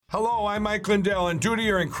Hello, I'm Mike Lindell, and due to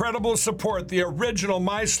your incredible support, the original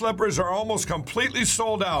My Slippers are almost completely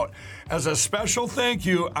sold out. As a special thank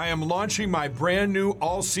you, I am launching my brand new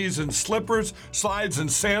all-season slippers, slides,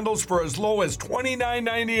 and sandals for as low as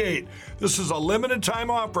 $29.98. This is a limited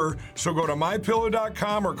time offer, so go to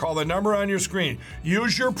MyPillow.com or call the number on your screen.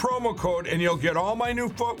 Use your promo code and you'll get all my new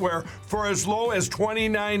footwear for as low as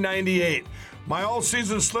 $29.98. My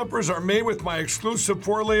all-season slippers are made with my exclusive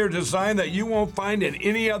 4-layer design that you won't find in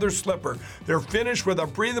any other slipper. They're finished with a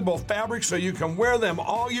breathable fabric so you can wear them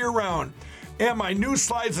all year round. And my new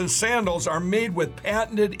slides and sandals are made with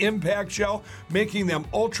patented impact gel, making them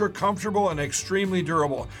ultra comfortable and extremely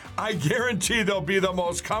durable. I guarantee they'll be the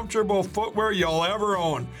most comfortable footwear you'll ever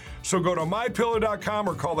own. So go to MyPillow.com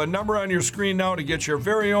or call the number on your screen now to get your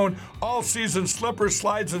very own all-season slippers,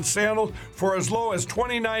 slides, and sandals for as low as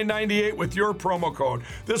 $29.98 with your promo code.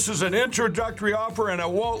 This is an introductory offer and it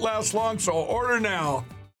won't last long, so order now.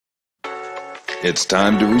 It's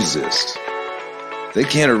time to resist. They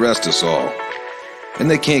can't arrest us all. And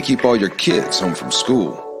they can't keep all your kids home from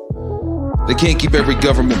school. They can't keep every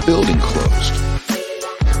government building closed.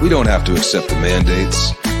 We don't have to accept the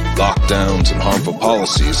mandates, lockdowns, and harmful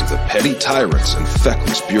policies of the petty tyrants and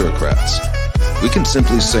feckless bureaucrats. We can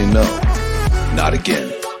simply say no, not again.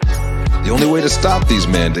 The only way to stop these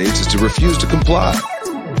mandates is to refuse to comply.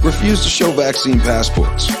 Refuse to show vaccine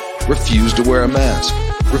passports. Refuse to wear a mask.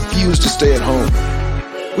 Refuse to stay at home.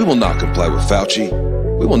 We will not comply with Fauci.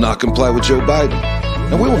 We will not comply with Joe Biden.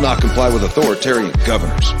 And we will not comply with authoritarian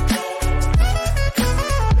governors.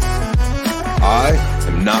 I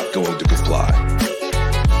am not going to comply.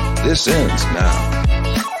 This ends now.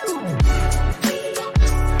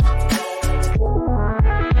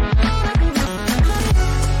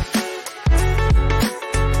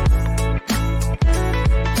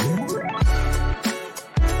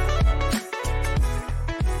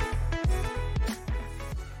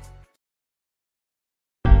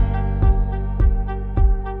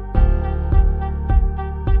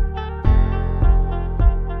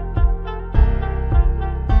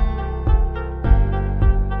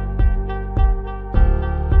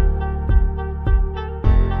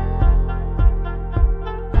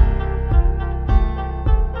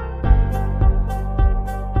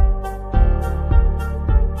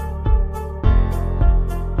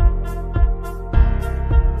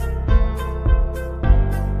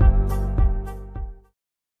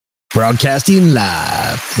 Broadcasting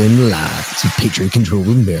live from the lines of Patriot Control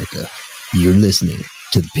America. You're listening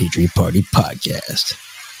to the Patriot Party Podcast.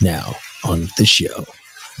 Now, on the show,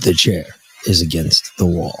 the chair is against the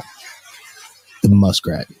wall. The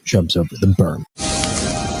muskrat jumps over the berm.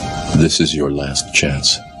 This is your last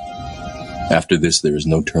chance. After this, there is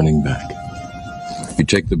no turning back. You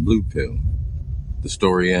take the blue pill. The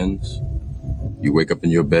story ends. You wake up in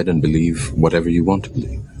your bed and believe whatever you want to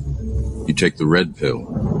believe. You take the red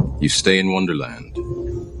pill. You stay in Wonderland,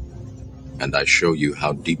 and I show you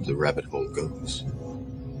how deep the rabbit hole goes.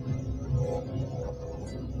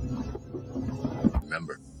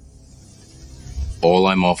 Remember, all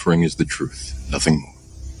I'm offering is the truth, nothing more.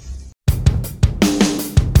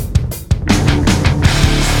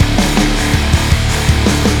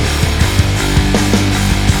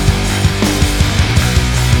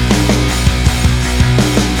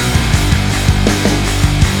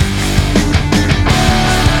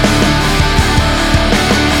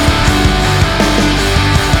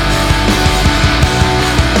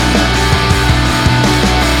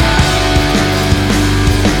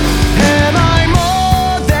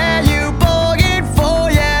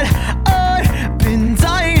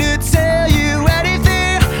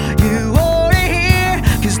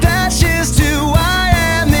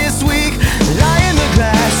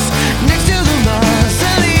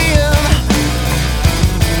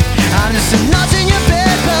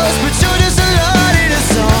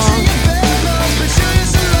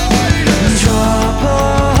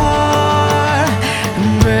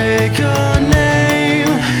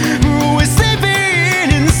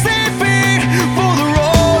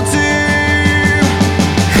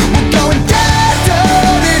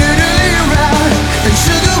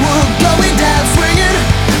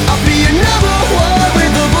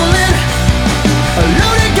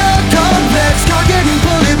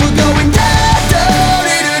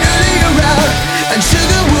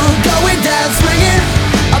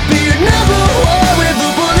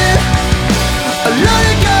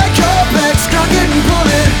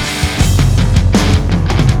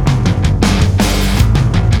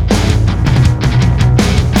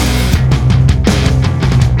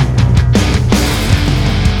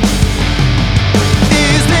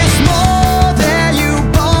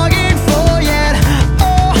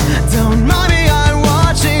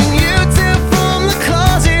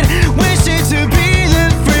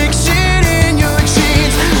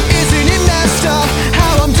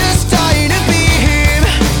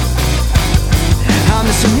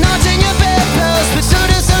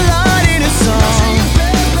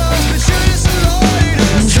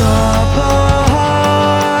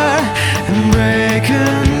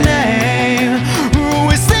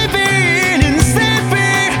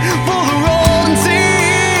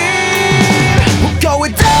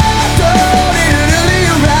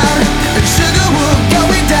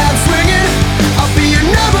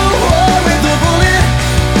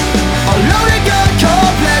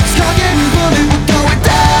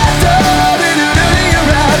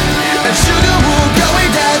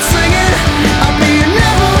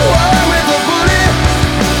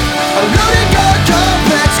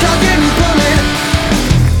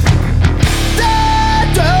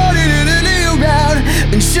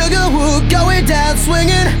 going down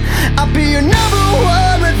swinging. I'll be your number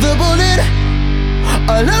one with the bullet.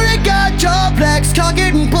 A loaded gun complex, cock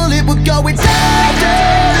it and pull it. We're going down,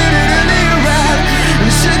 down, around.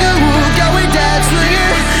 And sugar, we're going down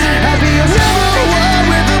swinging. I'll be your number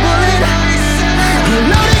one with the bullet. A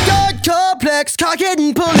loaded gun complex, cock it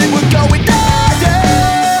and pull it. We're going down,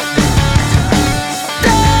 down,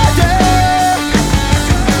 down, down.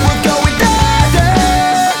 We're going down,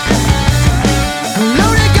 down. A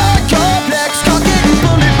loaded gun complex, cock it and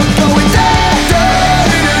pull it. We're going down, down,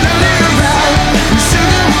 around.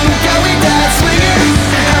 Sugar, we're going down swinging.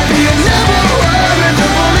 I'll be your number one with the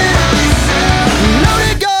bullet.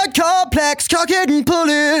 Loaded gun complex, cock it and pull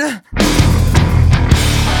it.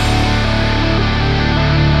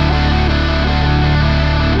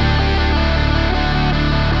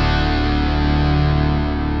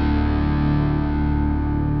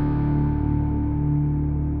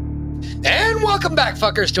 And welcome back,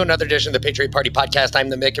 fuckers, to another edition of the Patriot Party Podcast. I'm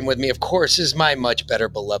the Mick, and with me, of course, is my much better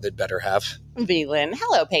beloved better half, V-Lynn.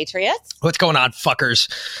 Hello, Patriots. What's going on, fuckers?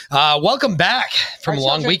 Welcome back from a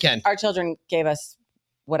long weekend. Our children gave us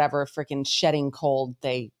whatever freaking shedding cold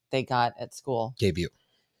they got at school. Gave you.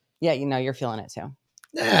 Yeah, you know, you're feeling it too.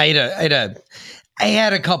 I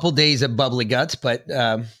had a couple days of bubbly guts, but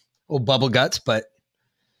bubble guts, but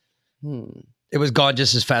it was gone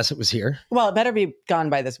just as fast as it was here. Well, it better be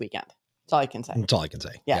gone by this weekend. That's all I can say. That's all I can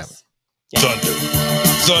say. Yes. Thunder,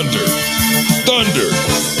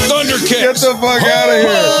 thunder kicks. Get the fuck out of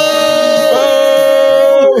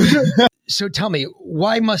here. So tell me,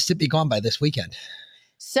 why must it be gone by this weekend?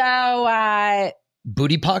 So,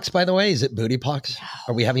 Booty pox, by the way? Is it booty pox?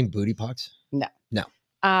 Are we having booty pox? No.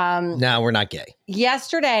 No, we're not gay.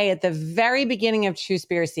 Yesterday, at the very beginning of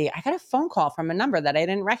Truspiracy, I got a phone call from a number that I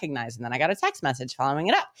didn't recognize. And then I got a text message following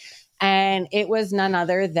it up. And it was none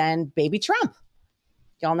other than Baby Trump.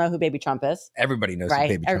 Y'all know who Baby Trump is. Everybody knows who Right?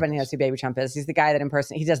 Baby Everybody Trump knows who Baby Trump is. He's the guy that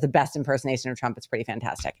he does the best impersonation of Trump. It's pretty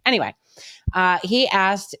fantastic. Anyway, he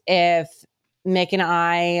asked if Mick and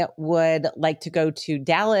I would like to go to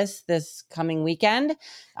Dallas this coming weekend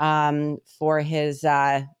for his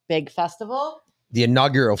big festival. The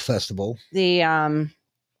inaugural festival. The hold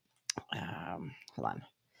on,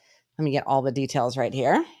 let me get all the details right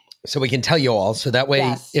here. So we can tell you all. So that way,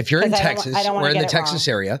 Yes, if you're in 'cause Texas I don't wanna or in get the it Texas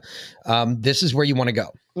area, this is where you want to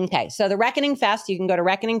go. Okay, so the Reckoning Fest, you can go to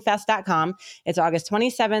reckoningfest.com. It's August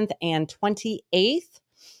 27th and 28th,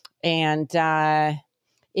 and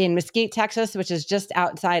in Mesquite, Texas, which is just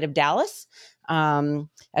outside of Dallas,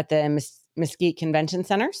 at the Mesquite Convention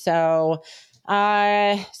Center. So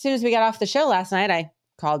as soon as we got off the show last night, I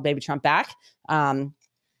called Baby Trump back.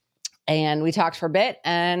 And we talked for a bit,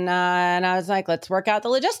 and I was like, let's work out the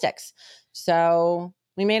logistics. So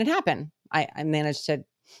we made it happen. I managed to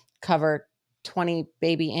cover 20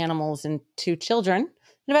 baby animals and 2 children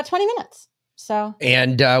in about 20 minutes. So,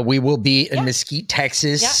 and we will be in Mesquite,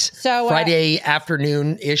 Texas, so Friday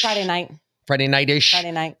afternoon-ish. Friday night-ish.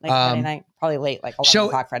 Friday night, Friday night, probably late, like 11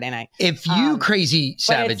 o'clock Friday night. If you crazy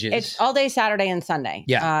savages. It's all day Saturday and Sunday.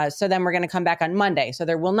 Yeah. So then we're going to come back on Monday. So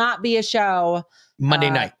there will not be a show Monday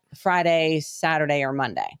night. Friday, Saturday, or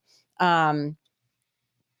Monday.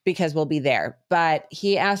 Because we'll be there. But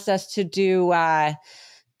he asked us to do kind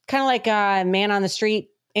of like man on the street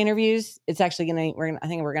interviews. It's actually I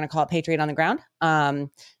think we're gonna call it Patriot on the Ground.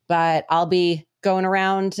 But I'll be going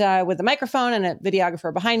around with a microphone and a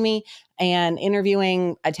videographer behind me and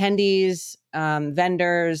interviewing attendees,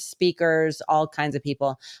 vendors, speakers, all kinds of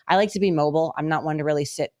people. I like to be mobile. I'm not one to really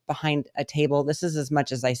sit behind a table. This is as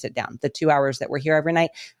much as I sit down. The 2 hours that we're here every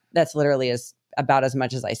night, that's literally about as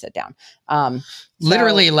much as I sit down.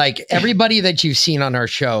 Literally, like everybody that you've seen on our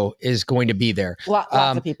show is going to be there. Lots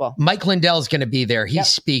of people. Mike Lindell's going to be there. He's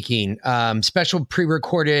speaking. Special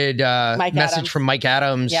pre-recorded message Adams. from Mike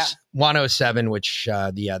Adams. Yeah. 107, which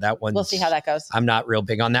that one. We'll see how that goes. I'm not real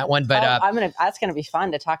big on that one, but that's gonna be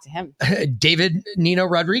fun to talk to him. David Nino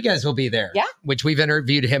Rodriguez will be there. Yeah. Which we've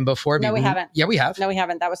interviewed him before. No, we haven't. Yeah, we have. No, we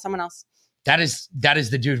haven't. That was someone else. That is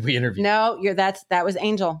the dude we interviewed. No, that was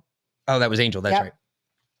Angel. Oh, that was Angel. That's right.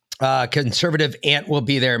 Conservative Ant will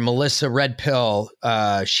be there. Melissa Red Pill,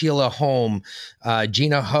 Sheila Holm,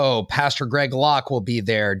 Gina Ho, Pastor Greg Locke will be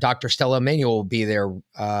there. Dr. Stella Emanuel will be there.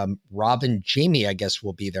 Rob and Jamie, I guess,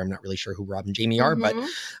 will be there. I'm not really sure who Rob and Jamie are, but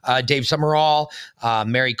Dave Summerall,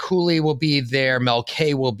 Mary Cooley will be there. Mel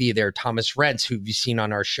K will be there. Thomas Rentz, who you've seen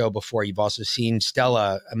on our show before. You've also seen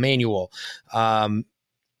Stella Emanuel.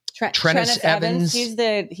 Trennis Evans. He's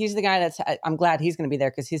the guy I'm glad he's going to be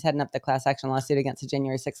there because he's heading up the class action lawsuit against the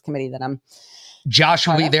January 6th committee that I'm Josh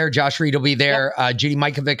will be Cardiff. there. Josh Reed will be there. Judy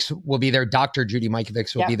Mikovits will be there. Dr. Judy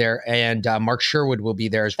Mikovits will be there. And Mark Sherwood will be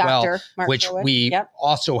there as well, Mark which Sherwood. we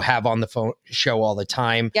also have on the phone show all the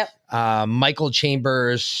time. Michael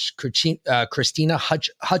Chambers, Christina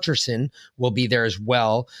Hutcherson will be there as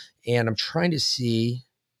well. And I'm trying to see.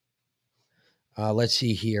 Let's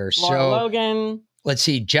see here. Laura Logan. Let's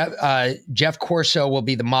see. Jeff Corso will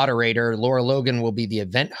be the moderator. Laura Logan will be the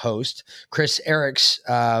event host. Chris Eriks.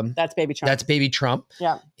 That's Baby Trump. That's Baby Trump.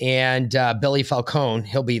 Yeah. And Billy Falcone,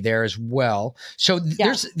 he'll be there as well. So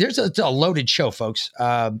there's a loaded show, folks.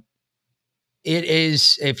 It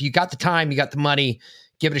is, if you got the time, you got the money,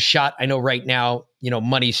 give it a shot. I know right now,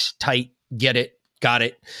 money's tight. Get it. Got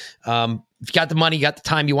it. If you got the money, you got the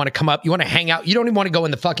time, you want to come up, you want to hang out, you don't even want to go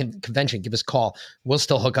in the fucking convention, give us a call. We'll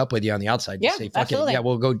still hook up with you on the outside. Yeah, say, absolutely.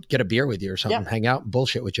 we'll go get a beer with you or something, hang out,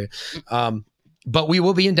 bullshit with you. But we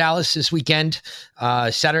will be in Dallas this weekend,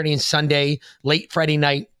 Saturday and Sunday, late Friday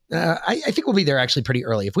night. I think we'll be there actually pretty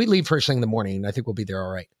early. If we leave first thing in the morning, I think we'll be there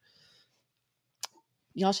all right.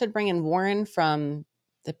 Y'all should bring in Warren from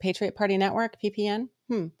the Patriot Party Network, PPN.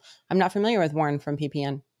 I'm not familiar with Warren from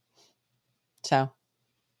PPN. So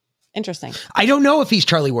interesting. I don't know if he's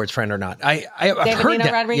Charlie Ward's friend or not. I've heard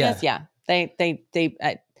that. Rodriguez,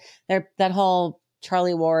 they're that whole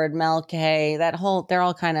Charlie Ward, Mel K, they're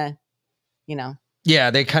all kind of,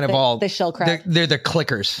 Yeah, they kind of the shill crowd. They're the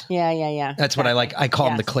clickers. Yeah. That's what I like. I call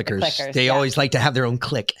them the clickers. They always like to have their own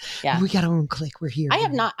clique. Yeah. We got our own clique. We're here. I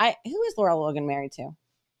have not. Who is Laura Logan married to?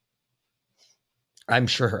 I'm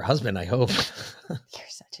sure her husband, I hope. You're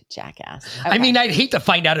such a jackass. Okay. I mean, I'd hate to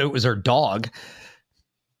find out it was her dog.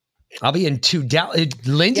 I'll be in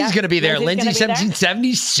Lindsay's going to be there. Lindsay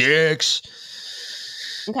 1776.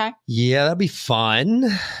 Okay. Yeah, that'll be fun.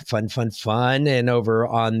 Fun. And over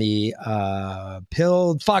on the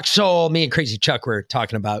Pilled Fox Soul, me and Crazy Chuck were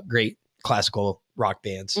talking about great classical rock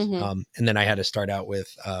bands. And then I had to start out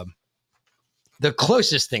with the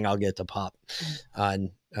closest thing I'll get to pop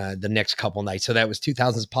on the next couple nights. So that was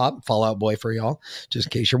 2000s pop, Fall Out Boy for y'all. Just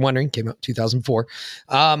in case you're wondering, came out 2004.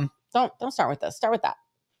 Don't start with this. Start with that.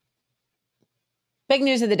 Big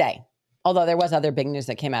news of the day. Although there was other big news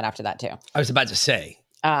that came out after that too. I was about to say.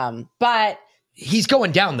 But he's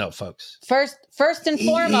going down though, folks. First and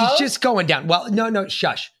foremost. He's just going down. Well, no,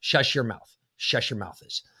 shush your mouth. Shush your mouth.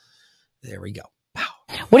 There we go. Pow.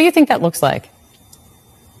 What do you think that looks like?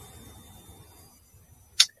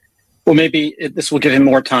 Well, maybe this will give him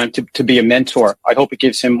more time to be a mentor. I hope it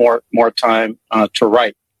gives him more time to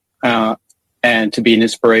write and to be an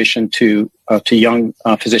inspiration to young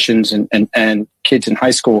physicians and kids in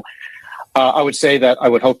high school. I would say that I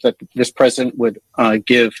would hope that this president would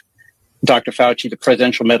give Dr. Fauci the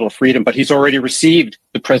Presidential Medal of Freedom, but he's already received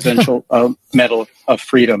the Presidential Medal of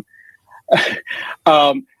Freedom.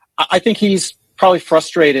 I think he's probably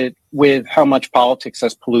frustrated with how much politics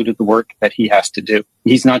has polluted the work that he has to do.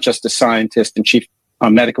 He's not just a scientist and chief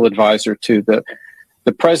medical advisor to the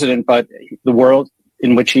president, but the world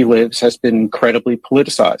in which he lives has been incredibly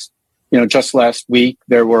politicized. Just last week,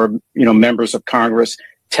 there were, members of Congress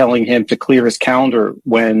telling him to clear his calendar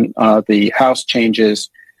when the House changes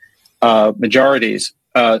majorities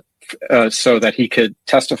so that he could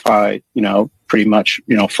testify, pretty much,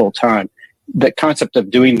 full time. The concept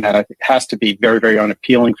of doing that, I think, has to be very, very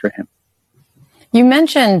unappealing for him. You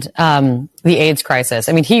mentioned the AIDS crisis.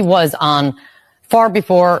 I mean, he was on far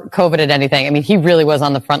before COVID had anything. I mean, he really was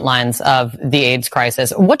on the front lines of the AIDS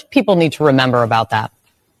crisis. What do people need to remember about that?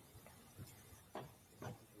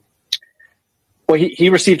 Well, he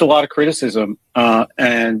received a lot of criticism,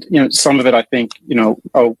 and some of it I think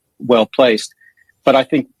are well placed. But I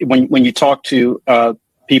think when you talk to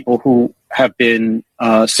people who have been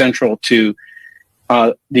central to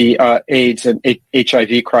the AIDS and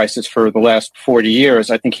HIV crisis for the last 40 years,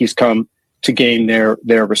 I think he's come to gain their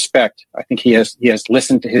respect. I think he has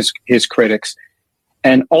listened to his critics,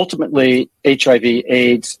 and ultimately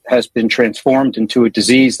HIV/AIDS has been transformed into a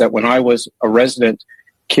disease that, when I was a resident,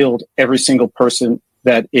 killed every single person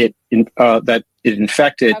that it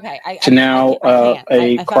infected, to now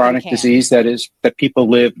a chronic disease that people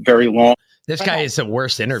live very long. This guy is the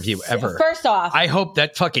worst interview ever. First off, I hope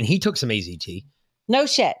that he took some AZT. No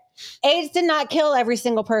shit. AIDS did not kill every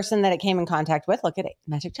single person that it came in contact with. Look at it,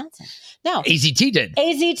 Magic Johnson. No. AZT did.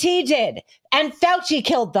 AZT did. And Fauci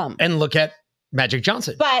killed them. And look at Magic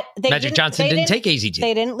Johnson. But Magic Johnson didn't take AZT.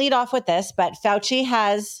 They didn't lead off with this, but Fauci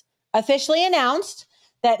has officially announced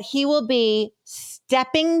that he will be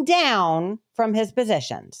stepping down from his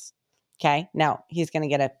positions. Okay. Now he's going to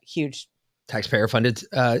get a huge taxpayer funded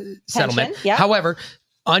settlement. Yeah. However,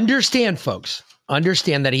 understand, folks,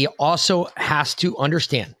 that he also has to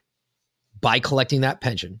understand by collecting that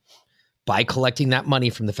pension, by collecting that money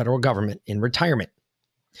from the federal government in retirement,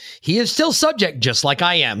 he is still subject, just like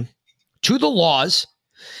I am, to the laws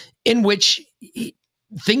in which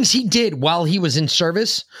things he did while he was in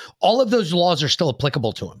service. All of those laws are still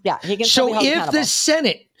applicable to him. Yeah. He can still be So held if accountable. the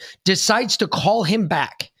Senate decides to call him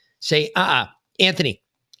back, say, Anthony,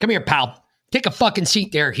 come here, pal. Take a fucking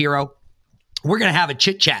seat there, hero. We're going to have a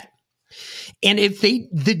chit chat. And if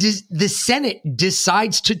the Senate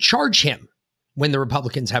decides to charge him when the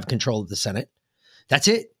Republicans have control of the Senate, that's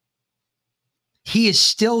it. He is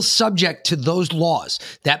still subject to those laws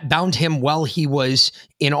that bound him while he was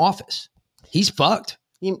in office. He's fucked.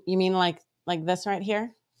 You mean like this right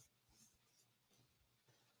here?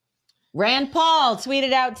 Rand Paul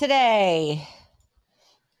tweeted out today.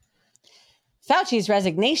 Fauci's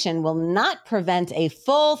resignation will not prevent a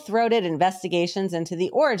full-throated investigations into the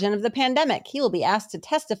origin of the pandemic. He will be asked to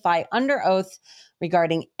testify under oath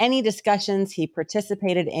regarding any discussions he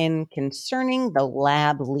participated in concerning the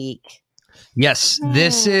lab leak. Yes,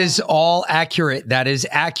 this is all accurate. That is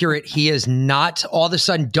accurate. He is not, all of a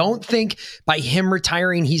sudden, don't think by him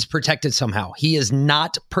retiring, he's protected somehow. He is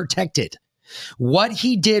not protected. What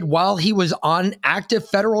he did while he was on active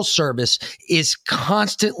federal service is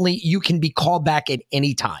constantly, you can be called back at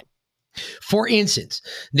any time. For instance,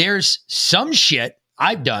 there's some shit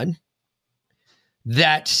I've done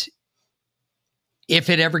that if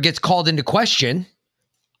it ever gets called into question,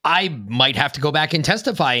 I might have to go back and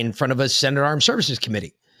testify in front of a Senate Armed Services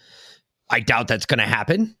Committee. I doubt that's going to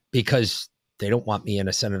happen because they don't want me in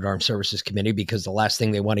a Senate Armed Services Committee because the last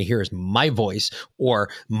thing they want to hear is my voice or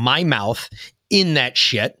my mouth in that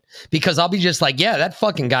shit, because I'll be just like, yeah, that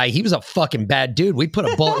fucking guy, he was a fucking bad dude. We put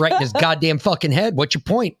a bullet right in his goddamn fucking head. What's your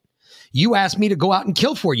point? You asked me to go out and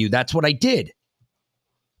kill for you. That's what I did.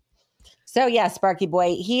 So yeah, Sparky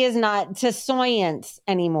Boy, he is not to science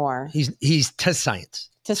anymore. He's to science.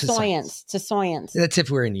 To science. That's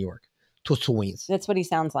if we're in New York. To science. That's what he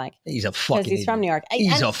sounds like. He's a fucking Because he's from New York.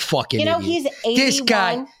 He's a fucking You know, idiot. he's 81. This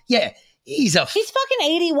guy, yeah, he's fucking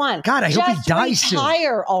 81. God, I hope he dies soon.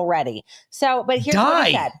 Retire already. So, but here's what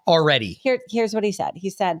he said. Already. Here's what he said.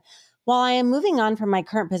 He said, while I am moving on from my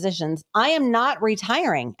current positions, I am not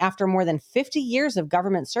retiring. After more than 50 years of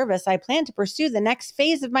government service, I plan to pursue the next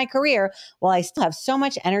phase of my career while I still have so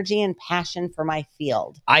much energy and passion for my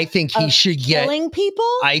field. I think he should get killing people.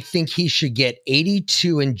 I think he should get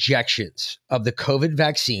 82 injections of the COVID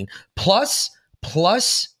vaccine plus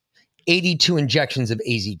 82 injections of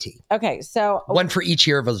AZT. Okay, so one for each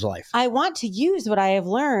year of his life. I want to use what I have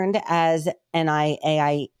learned as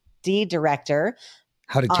NIAID director.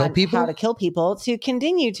 How to kill people to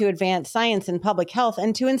continue to advance science and public health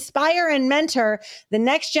and to inspire and mentor the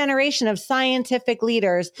next generation of scientific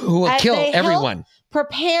leaders who will kill everyone.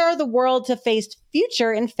 Prepare the world to face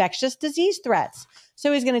future infectious disease threats.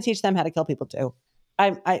 So he's going to teach them how to kill people too.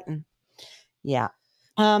 Yeah.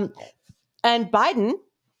 And Biden,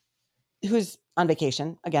 who's on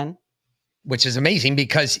vacation again. Which is amazing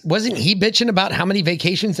because wasn't he bitching about how many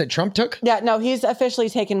vacations that Trump took? Yeah, no, he's officially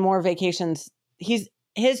taken more vacations. His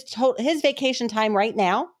vacation time right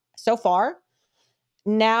now, so far,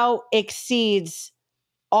 now exceeds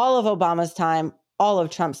all of Obama's time, all of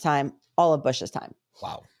Trump's time, all of Bush's time.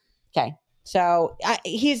 Wow. Okay. So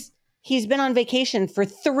he's been on vacation for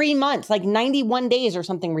 3 months, like 91 days or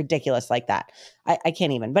something ridiculous like that. I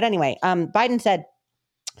can't even. But anyway, Biden said,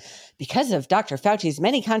 because of Dr. Fauci's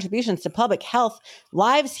many contributions to public health,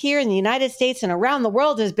 lives here in the United States and around the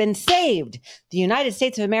world has been saved. The United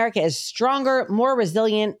States of America is stronger, more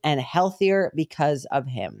resilient, and healthier because of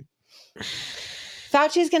him.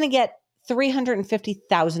 Fauci's going to get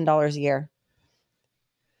 $350,000 a year.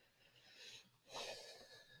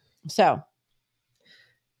 So.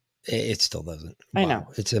 It still doesn't. I know.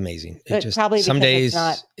 It's amazing. It just probably some days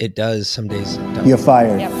not... it does, some days it doesn't. You're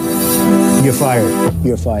fired. Yep. You're fired.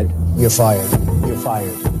 You're fired. You're fired. You're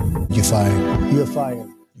fired. You're fired. You're fired.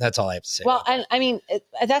 That's all I have to say. Well, and I mean,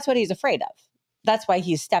 that's what he's afraid of. That's why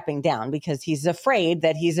he's stepping down, because he's afraid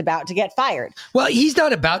that he's about to get fired. Well, he's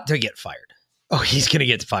not about to get fired. Oh, he's going to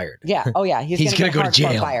get fired. Yeah. Oh, yeah. He's going to go to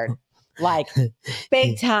jail. Fired. Like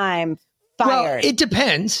big time fired. Well, it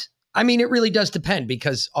depends. I mean, it really does depend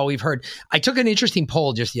because all we've heard. I took an interesting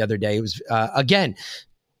poll just the other day. It was, again,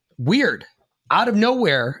 weird. Out of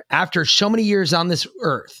nowhere, after so many years on this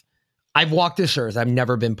earth, I've walked this earth. I've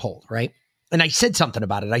never been polled, right? And I said something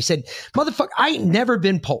about it. I said, motherfucker, I ain't never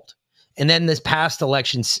been polled. And then this past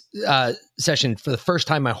election session, for the first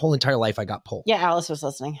time my whole entire life, I got polled. Yeah, Alice was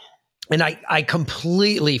listening. And I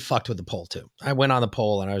completely fucked with the poll too. I went on the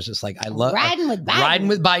poll and I was just like, I love riding with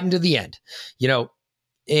Biden to the end, you know.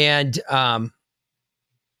 And I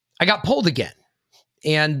I got polled again.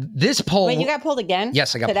 And this poll. Wait, you got pulled again?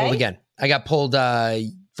 Yes, I got today? pulled again. I got pulled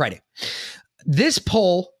Friday. This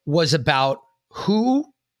poll was about who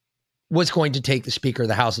was going to take the Speaker of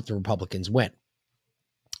the House if the Republicans win.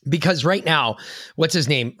 Because right now, what's his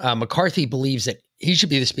name? McCarthy believes that he should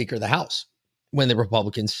be the Speaker of the House when the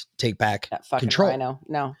Republicans take back control. Rhino.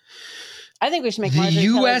 No. I think we should make Marjorie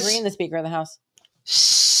Taylor Greene the Speaker of the House.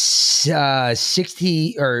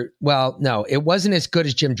 60 or, well, no, it wasn't as good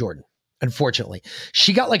as Jim Jordan, unfortunately.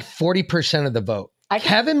 She got like 40% of the vote.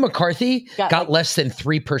 Kevin McCarthy got less than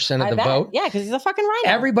 3% of the vote. Yeah, because he's a fucking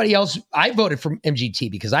rhino. Everybody else, I voted for MGT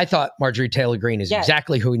because I thought Marjorie Taylor Greene is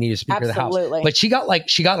exactly who we need to Speaker of the House. But she got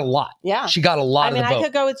a lot. Yeah. She got a lot of the vote. I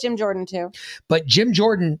could go with Jim Jordan too. But Jim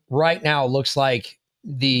Jordan right now looks like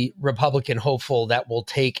the Republican hopeful that will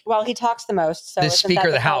take. Well, he talks the most. So the isn't Speaker that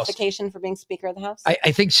of the House. Qualification for being Speaker of the House?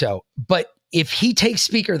 I think so. But if he takes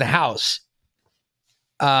Speaker of the House,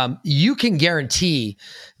 you can guarantee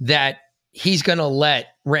that he's going to let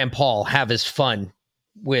Rand Paul have his fun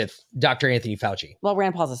with Dr. Anthony Fauci. Well,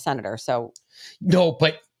 Rand Paul's a senator, so. No,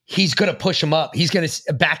 but he's going to push him up. He's going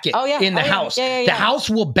to back it in the House. Yeah. The House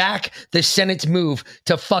will back the Senate's move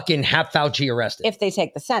to fucking have Fauci arrested. If they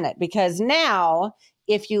take the Senate. Because now,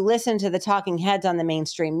 if you listen to the talking heads on the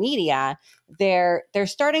mainstream media, they're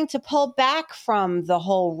starting to pull back from the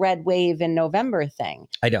whole red wave in November thing.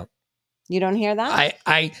 I don't. You don't hear that?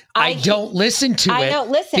 I don't listen to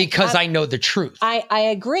it because I know the truth. I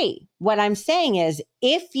agree. What I'm saying is,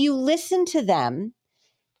 if you listen to them,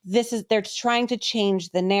 they're trying to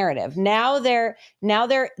change the narrative.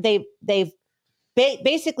 They've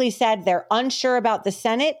basically said they're unsure about the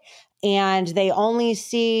Senate, and they only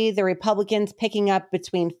see the Republicans picking up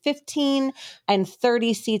between 15 and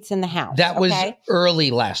 30 seats in the House. That was early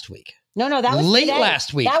last week. No, that was late today.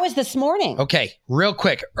 Last week. That was this morning. Okay, real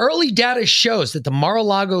quick. Early data shows that the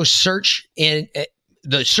Mar-a-Lago search in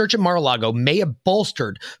the search of Mar-a-Lago may have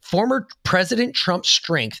bolstered former President Trump's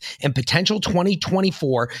strength and potential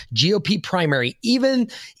 2024 GOP primary, even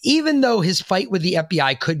though his fight with the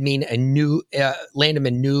FBI could mean land him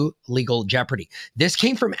in new legal jeopardy. This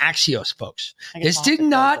came from Axios, folks. This did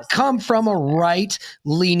not come from a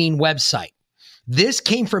right-leaning website. This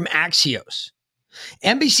came from Axios.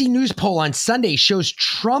 NBC News poll on Sunday shows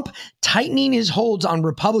Trump tightening his holds on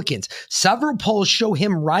Republicans. Several polls show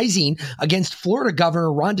him rising against Florida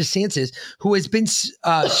Governor Ron DeSantis, who has been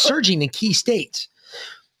surging in key states.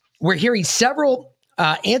 We're hearing several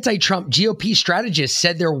anti-Trump GOP strategists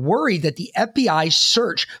said they're worried that the FBI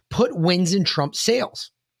search put winds in Trump's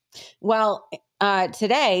sails. Well,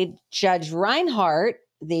 today, Judge Reinhart,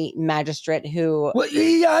 the magistrate who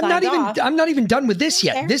I'm not even done with this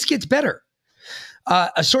yet. Okay. This gets better.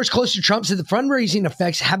 A source close to Trump said the fundraising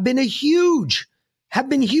effects have been huge,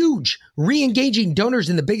 re-engaging donors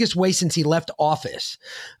in the biggest way since he left office.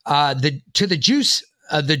 The juice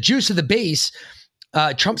of the base,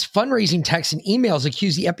 Trump's fundraising texts and emails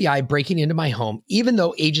accused the FBI of breaking into my home, even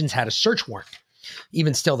though agents had a search warrant.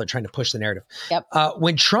 Even still, they're trying to push the narrative. Yep.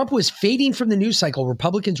 When Trump was fading from the news cycle,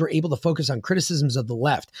 Republicans were able to focus on criticisms of the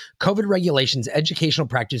left, COVID regulations, educational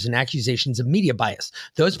practice, and accusations of media bias.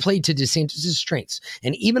 Those played to DeSantis' strengths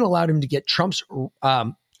and even allowed him to get Trump's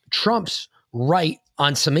right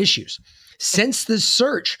on some issues. Since the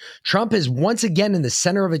search, Trump is once again in the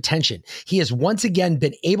center of attention. He has once again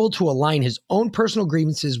been able to align his own personal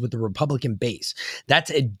grievances with the Republican base. That's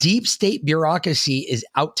a deep state bureaucracy is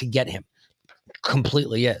out to get him.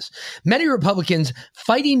 Completely is. Many Republicans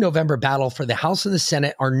fighting November battle for the House and the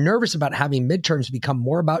Senate are nervous about having midterms become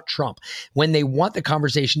more about Trump when they want the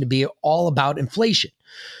conversation to be all about inflation.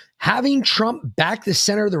 Having Trump back the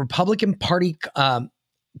center of the Republican Party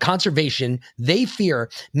conservation, they fear,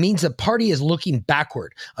 means the party is looking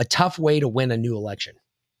backward, a tough way to win a new election.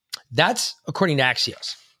 That's according to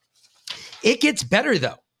Axios. It gets better,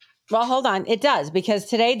 though. Well, hold on. It does, because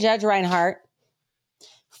today, Judge Reinhart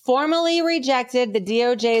formally rejected the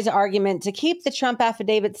DOJ's argument to keep the Trump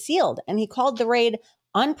affidavit sealed, and he called the raid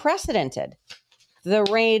unprecedented. The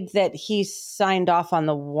raid that he signed off on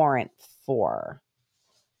the warrant for.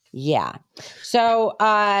 Yeah. So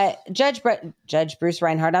Judge Bruce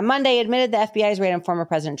Reinhart on Monday admitted the FBI's raid on former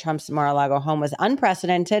President Trump's Mar-a-Lago home was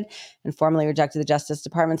unprecedented and formally rejected the Justice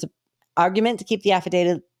Department's argument to keep the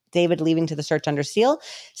affidavit leaving to the search under seal,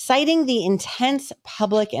 citing the intense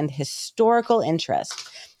public and historical interest.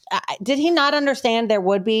 Did he not understand there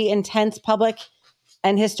would be intense public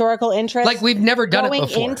and historical interest? Like we've never done it before.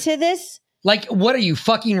 Going into this? Like, what are you,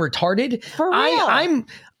 fucking retarded? For real.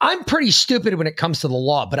 I'm pretty stupid when it comes to the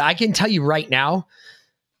law, but I can tell you right now,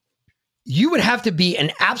 you would have to be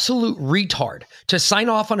an absolute retard to sign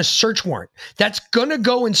off on a search warrant that's going to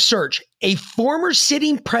go and search a former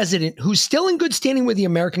sitting president who's still in good standing with the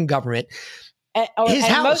American government, his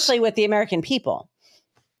house. Mostly with the American people.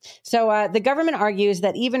 So the government argues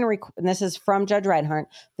that even, and this is from Judge Reinhart,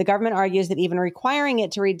 the government argues that even requiring it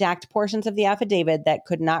to redact portions of the affidavit that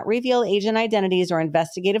could not reveal agent identities or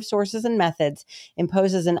investigative sources and methods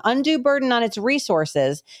imposes an undue burden on its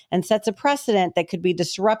resources and sets a precedent that could be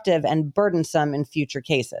disruptive and burdensome in future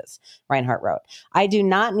cases, Reinhart wrote. I do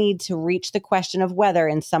not need to reach the question of whether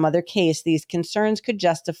in some other case these concerns could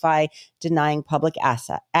justify denying public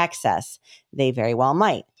access. They very well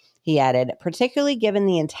might. He added, particularly given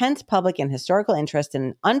the intense public and historical interest in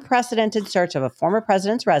an unprecedented search of a former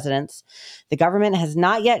president's residence, the government has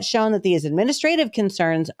not yet shown that these administrative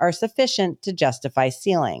concerns are sufficient to justify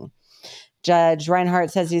sealing. Judge Reinhart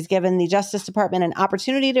says he's given the Justice Department an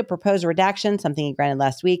opportunity to propose a redaction, something he granted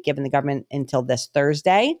last week, given the government until this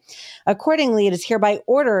Thursday. Accordingly, it is hereby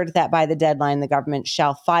ordered that by the deadline, the government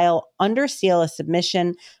shall file under seal a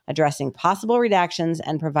submission addressing possible redactions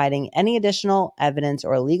and providing any additional evidence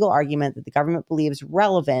or legal argument that the government believes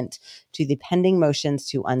relevant to the pending motions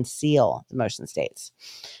to unseal, the motion states.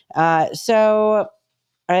 So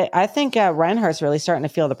I think Reinhart's really starting to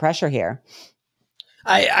feel the pressure here.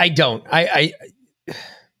 I don't.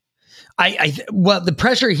 Well, the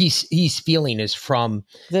pressure he's feeling is from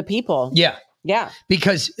the people. Yeah. Yeah.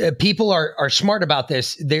 Because people are smart about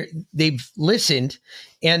this. They've listened,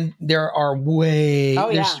 and there are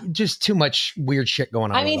there's just too much weird shit going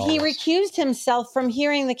on. I mean, he recused himself from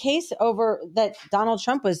hearing the case over that Donald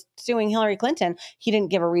Trump was suing Hillary Clinton. He didn't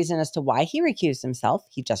give a reason as to why he recused himself.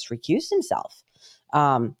 He just recused himself.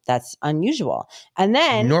 That's unusual. And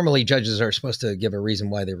then normally judges are supposed to give a reason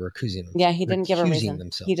why they were recusing them. Yeah, he didn't give a reason.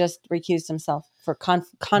 Themselves. He just recused himself for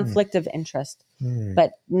conflict of interest,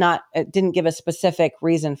 but didn't give a specific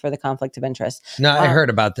reason for the conflict of interest. No, I heard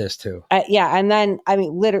about this too. Yeah. And then, I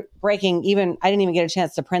mean, breaking even, I didn't even get a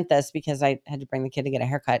chance to print this because I had to bring the kid to get a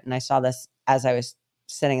haircut. And I saw this as I was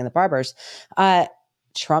sitting in the barber's.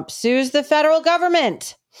 Trump sues the federal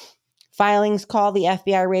government. Filings call the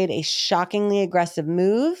FBI raid a shockingly aggressive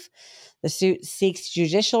move. The suit seeks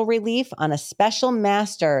judicial relief on a special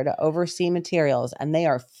master to oversee materials, and they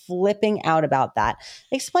are flipping out about that.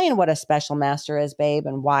 Explain what a special master is, babe,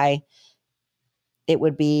 and why it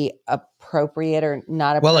would be appropriate or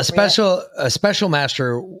not appropriate. Well, a special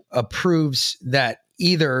master approves that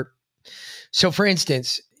either. So, for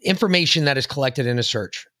instance, information that is collected in a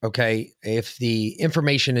search, okay, if the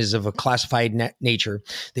information is of a classified nature,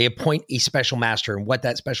 they appoint a special master. And what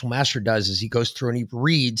that special master does is he goes through and he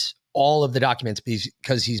reads all of the documents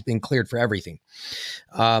because he's been cleared for everything.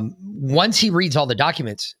 Once he reads all the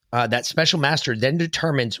documents, that special master then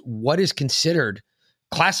determines what is considered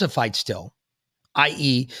classified still,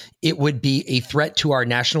 i.e., it would be a threat to our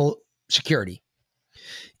national security.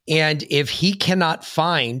 And if he cannot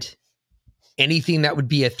find anything that would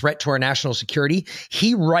be a threat to our national security,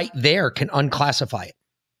 he right there can unclassify it.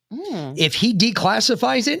 If he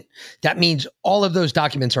declassifies it, that means all of those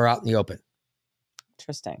documents are out in the open.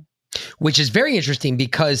 Interesting. Which is very interesting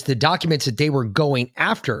because the documents that they were going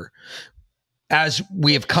after, as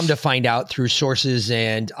we have come to find out through sources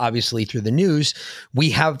and obviously through the news,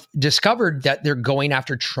 we have discovered that they're going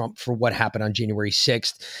after Trump for what happened on January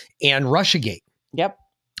 6th and Russiagate. Yep.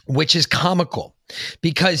 Which is comical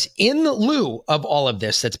because in lieu of all of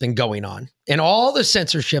this that's been going on and all the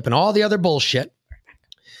censorship and all the other bullshit,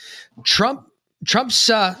 Trump's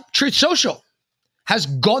Truth Social has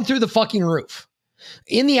gone through the fucking roof.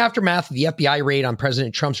 In the aftermath of the FBI raid on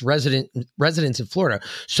President Trump's residence in Florida,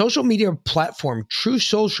 social media platform Truth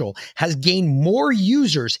Social has gained more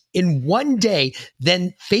users in one day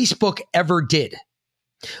than Facebook ever did.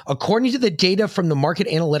 According to the data from the market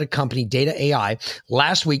analytic company Data AI,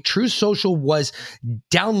 last week, Truth Social was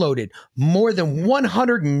downloaded more than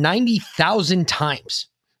 190,000 times.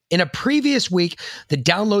 In a previous week, the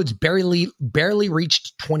downloads barely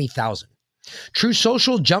reached 20,000. Truth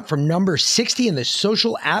Social jumped from number 60 in the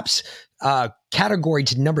social apps category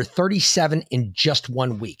to number 37 in just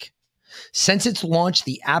 1 week. Since its launch,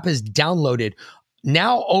 the app has downloaded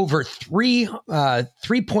now over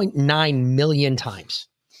 3.9 million times.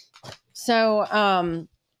 So,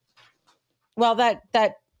 well,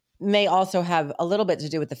 that may also have a little bit to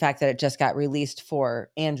do with the fact that it just got released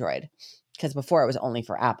for Android, because before it was only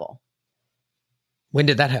for Apple. When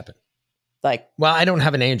did that happen? Well, I don't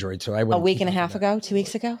have an Android, so I wouldn't. A week and a half ago, 2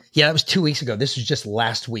 weeks ago? Yeah, that was 2 weeks ago. This was just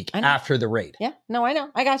last week after the raid. Yeah, no, I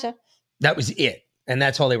know. I gotcha. That was it. And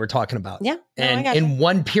that's all they were talking about. Yeah. No, and in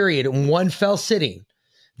one period, in one fell sitting,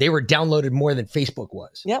 They were downloaded more than Facebook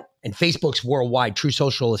was. Yep. And Facebook's worldwide. True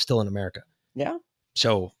Social is still in America. Yeah.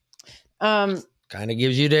 So kind of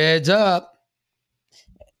gives you the heads up.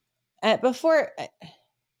 Before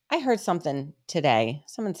I heard something today,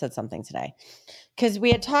 someone said something today, because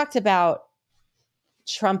we had talked about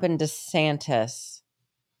Trump and DeSantis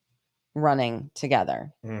running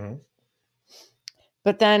together. Mm-hmm.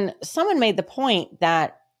 But then someone made the point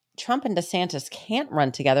that Trump and DeSantis can't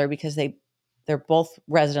run together because they're both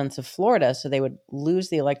residents of Florida, so they would lose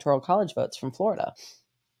the electoral college votes from Florida.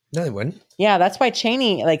 No, they wouldn't. Yeah, that's why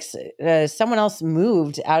Cheney, someone else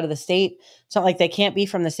moved out of the state. It's not like they can't be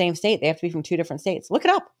from the same state. They have to be from two different states. Look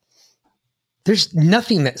it up. There's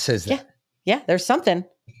nothing that says that. Yeah, there's something.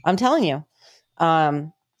 I'm telling you.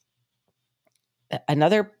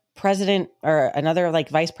 Another president or another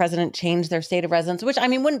vice president changed their state of residence, which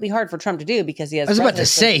wouldn't be hard for Trump to do because he has. I was about to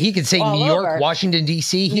say he could say New York, over. Washington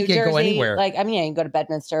D.C. He could go anywhere. You can go to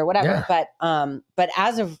Bedminster or whatever. Yeah. But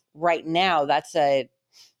as of right now, that's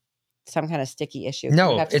some kind of sticky issue.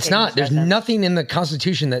 No, it's not. There's nothing in the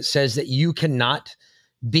Constitution that says that you cannot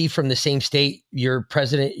be from the same state. Your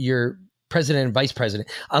president and vice president,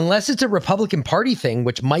 unless it's a Republican Party thing,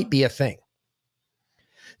 which might be a thing.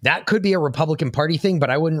 That could be a Republican Party thing, but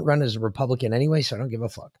I wouldn't run as a Republican anyway, so I don't give a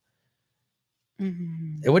fuck.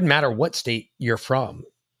 Mm-hmm. It wouldn't matter what state you're from.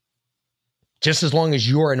 Just as long as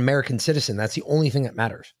you're an American citizen, that's the only thing that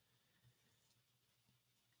matters.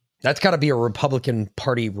 That's got to be a Republican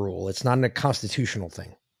Party rule. It's not a constitutional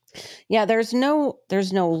thing. Yeah, there's no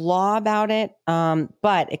law about it,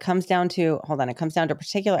 but it comes down to a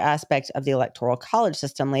particular aspect of the electoral college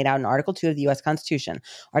system laid out in Article 2 of the U.S. Constitution.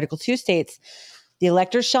 Article 2 states, the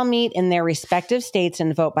electors shall meet in their respective states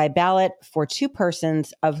and vote by ballot for two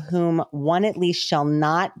persons of whom one at least shall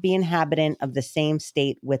not be inhabitant of the same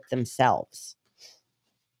state with themselves.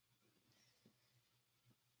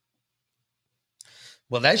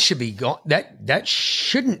 Well, that should be gone. That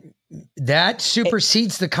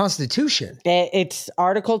supersedes the Constitution. It's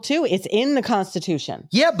Article 2. It's in the Constitution.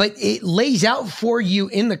 Yeah, but it lays out for you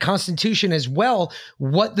in the Constitution as well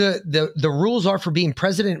what the rules are for being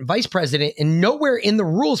president and vice president. And nowhere in the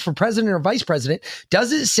rules for president or vice president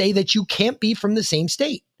does it say that you can't be from the same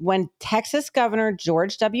state. When Texas Governor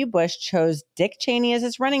George W. Bush chose Dick Cheney as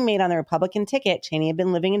his running mate on the Republican ticket, Cheney had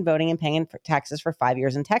been living and voting and paying taxes for 5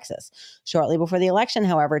 years in Texas. Shortly before the election,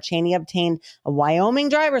 however, Cheney obtained a Wyoming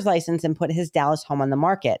driver's license and put his Dallas home on the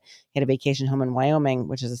market. He had a vacation home in Wyoming,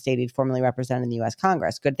 which is a state he'd formerly represented in the U.S.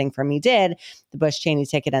 Congress. Good thing for him he did. The Bush-Cheney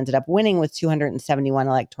ticket ended up winning with 271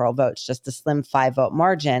 electoral votes, just a slim 5-vote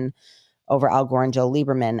margin over Al Gore and Joe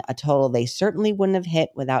Lieberman, a total they certainly wouldn't have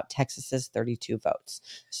hit without Texas's 32 votes.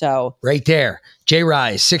 So right there, Jay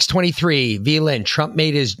Rise, 623, V. Lynn, Trump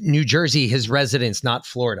made his New Jersey his residence, not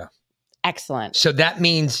Florida. Excellent. So that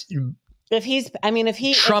means if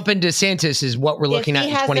Trump and DeSantis is what we're looking at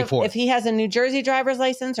in 24. If he has a New Jersey driver's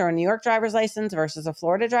license or a New York driver's license versus a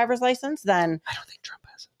Florida driver's license, then I don't think Trump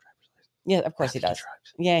has a driver's license. Yeah, of course he does.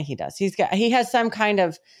 Yeah, he does. He has some kind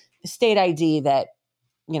of state ID that,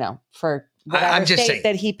 for whatever state saying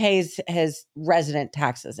that he pays his resident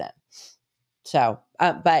taxes in. So,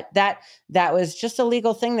 but that was just a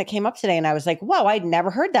legal thing that came up today. And I was like, whoa, I'd never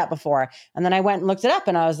heard that before. And then I went and looked it up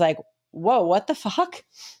and I was like, whoa, what the fuck?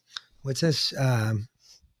 What's this?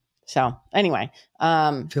 So anyway,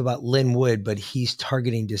 I feel about Lynn Wood, but he's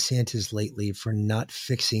targeting DeSantis lately for not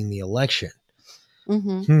fixing the election.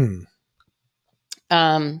 Mm-hmm.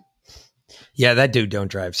 Yeah, that dude don't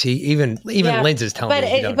drive. See, even Lynn's is telling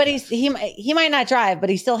me. But he might not drive, but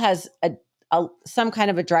he still has some kind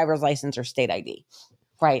of a driver's license or state ID,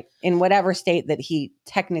 right? In whatever state that he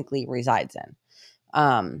technically resides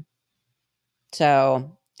in.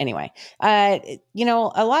 So anyway, a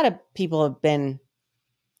lot of people have been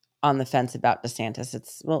on the fence about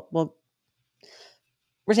DeSantis.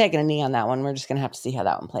 We're taking a knee on that one. We're just going to have to see how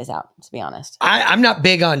that one plays out, to be honest. I'm not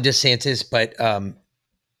big on DeSantis, but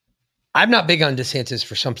I'm not big on DeSantis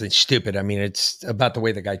for something stupid. I mean, it's about the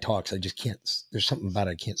way the guy talks. I just can't. There's something about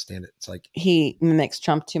it. I can't stand it. It's like he mimics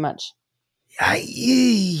Trump too much.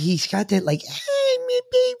 He's got that like.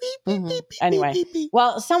 Mm-hmm. Anyway,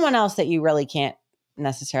 well, someone else that you really can't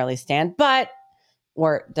necessarily stand, but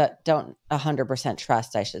don't 100%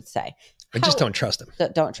 trust, I should say. I just don't trust him.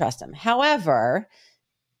 Don't trust him. However.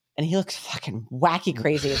 And he looks fucking wacky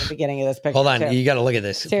crazy at the beginning of this picture. Hold on. Too. You got to look at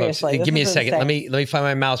this. Seriously. Folks. Give me a second. Let me find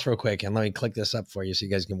my mouse real quick and let me click this up for you so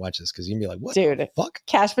you guys can watch this because you can be like, what the fuck?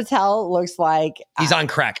 Kash Patel looks like... He's on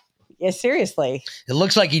crack. Yeah, seriously. It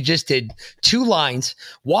looks like he just did 2 lines,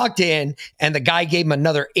 walked in, and the guy gave him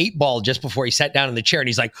another 8 ball just before he sat down in the chair. And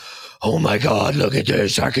he's like, oh my God, look at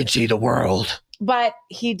this. I can see the world. But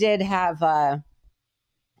he did have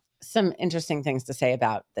some interesting things to say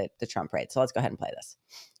about the Trump raid. So let's go ahead and play this.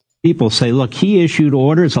 People say, look, he issued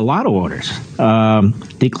orders, a lot of orders,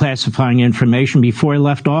 declassifying information before he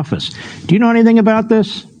left office. Do you know anything about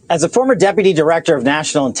this? As a former deputy director of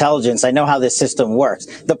national intelligence, I know how this system works.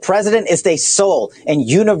 The president is the sole and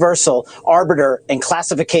universal arbiter and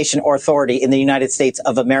classification authority in the United States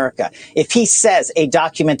of America. If he says a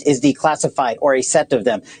document is declassified or a set of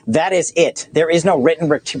them, that is it. There is no written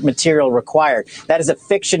material required. That is a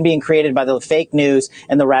fiction being created by the fake news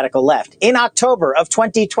and the radical left. In October of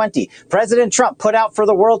 2020, President Trump put out for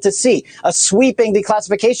the world to see a sweeping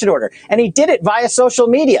declassification order, and he did it via social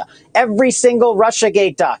media. Every single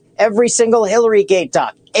Russiagate doc, every single Hillarygate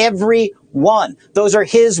doc, every one. Those are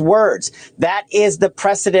his words. That is the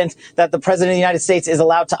precedent that the president of the United States is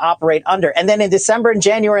allowed to operate under. And then in December and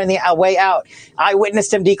January, on the way out, I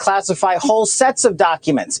witnessed him declassify whole sets of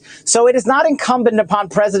documents. So it is not incumbent upon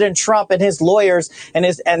President Trump and his lawyers and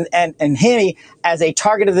his and him as a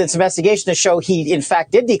target of this investigation to show he in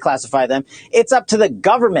fact did declassify them. It's up to the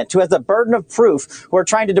government, who has the burden of proof, who are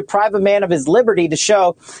trying to deprive a man of his liberty, to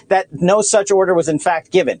show that no such order was in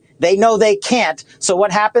fact given. They know they can't. So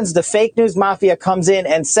what happens? The fake news mafia comes in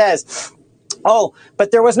and says, oh,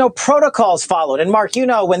 but there was no protocols followed. And Mark, you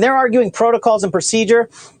know, when they're arguing protocols and procedure,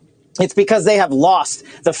 it's because they have lost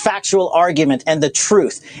the factual argument and the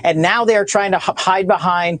truth. And now they are trying to hide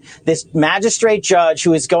behind this magistrate judge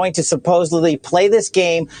who is going to supposedly play this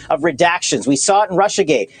game of redactions. We saw it in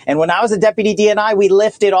Russiagate. And when I was a deputy DNI, we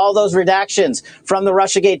lifted all those redactions from the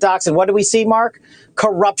Russiagate docs. And what did we see, Mark?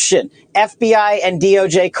 Corruption, FBI and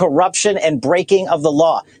DOJ corruption and breaking of the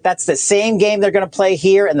law. That's the same game they're going to play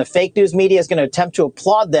here, and the fake news media is going to attempt to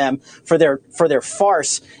applaud them for their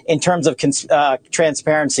farce in terms of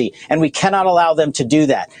transparency, and we cannot allow them to do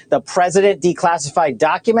that. The president declassified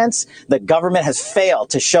documents. The government has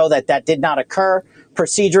failed to show that that did not occur.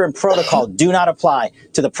 Procedure and protocol do not apply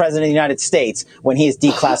to the president of the United States when he is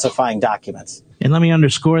declassifying documents. And let me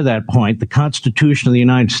underscore that point. The Constitution of the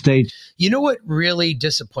United States. You know what really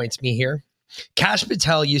disappoints me here? Kash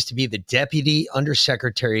Patel used to be the Deputy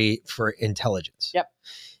Undersecretary for Intelligence. Yep.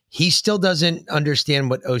 He still doesn't understand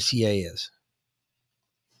what OCA is.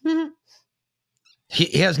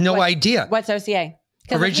 He has no idea. What's OCA?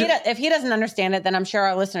 Because if he doesn't understand it, then I'm sure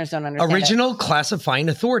our listeners don't understand Original Classifying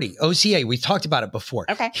Authority, OCA. We've talked about it before.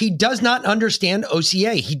 Okay. He does not understand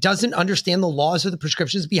OCA. He doesn't understand the laws or the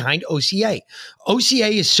prescriptions behind OCA. OCA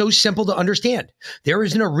is so simple to understand. There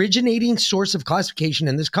is an originating source of classification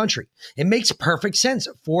in this country. It makes perfect sense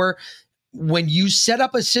for when you set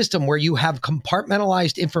up a system where you have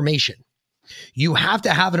compartmentalized information. You have to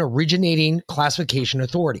have an originating classification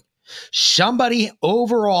authority. Somebody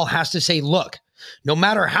overall has to say, look, no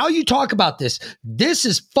matter how you talk about this, this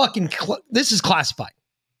is classified.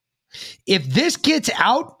 If this gets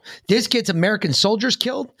out, this gets American soldiers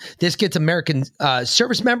killed. This gets American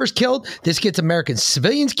service members killed. This gets American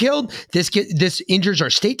civilians killed. This injures our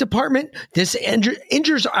State Department. This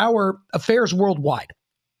injures our affairs worldwide.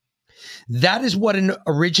 That is what an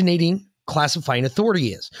originating classifying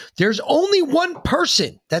authority is. There's only one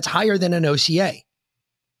person that's higher than an OCA,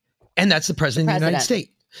 and that's the president of the United States.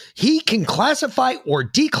 He can classify or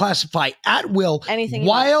declassify at will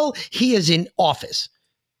while he is in office.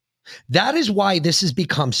 That is why this has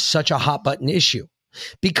become such a hot button issue,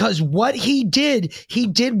 because what he did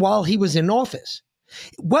while he was in office.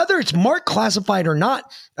 Whether it's marked classified or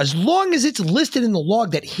not, as long as it's listed in the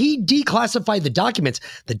log that he declassified the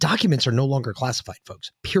documents are no longer classified, folks.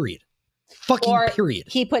 Period. Period.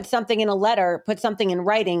 He put something in a letter, put something in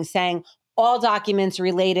writing saying, all documents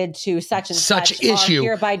related to such and such issue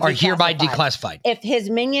are hereby declassified. If his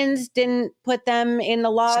minions didn't put them in the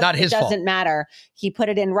log, it's not his fault. It doesn't matter. He put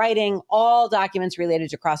it in writing. All documents related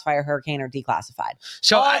to Crossfire Hurricane are declassified.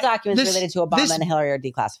 So all documents related to Obama and Hillary are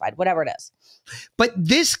declassified, whatever it is. But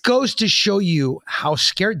this goes to show you how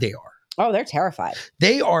scared they are. Oh, they're terrified.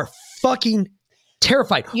 They are fucking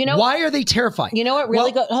terrified. You know, why are they terrified? You know what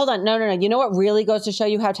really hold on. No. You know what really goes to show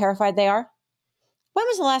you how terrified they are? When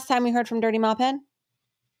was the last time we heard from Dirty Mophead?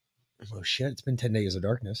 Oh, shit. It's been 10 days of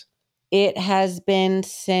darkness. It has been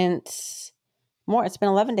it's been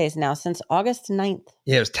 11 days now, since August 9th.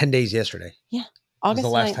 Yeah, it was 10 days yesterday. Yeah. August 9th. Was the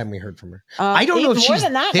last time we heard from her. I don't know if she's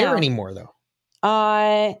there anymore, though.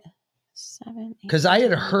 7, 8, because I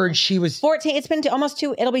had heard she was 14. It's been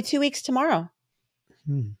it'll be 2 weeks tomorrow.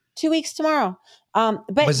 2 weeks tomorrow. But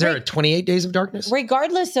was there a 28 days of darkness?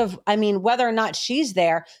 Regardless of, whether or not she's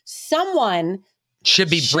there, someone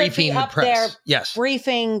should be briefing the press. Yes.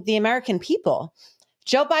 Briefing the American people.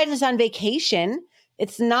 Joe Biden's on vacation.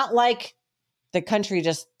 It's not like the country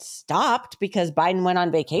just stopped because Biden went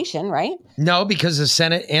on vacation, right? No, because the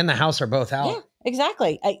Senate and the House are both out. Yeah,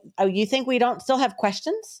 exactly. You think we don't still have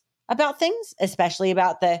questions about things, especially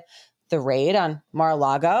about the raid on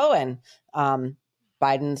Mar-a-Lago and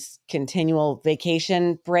Biden's continual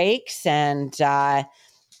vacation breaks and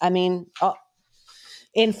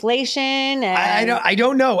inflation and I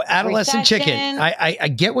don't know. Adolescent recession. chicken. I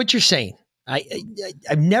get what you're saying.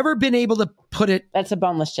 I've never been able to put it. That's a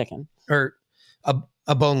boneless chicken. Or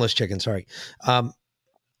a boneless chicken. Sorry.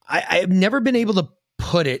 I've never been able to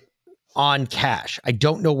put it on Cash. I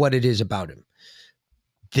don't know what it is about him.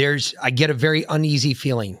 I get a very uneasy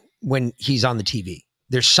feeling when he's on the TV.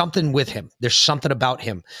 There's something with him. There's something about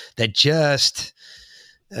him that just,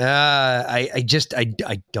 I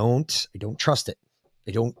don't trust it.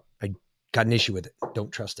 I got an issue with it.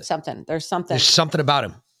 Don't trust it. There's something about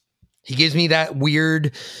him. He gives me that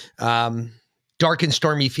weird, dark and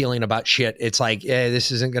stormy feeling about shit. It's like,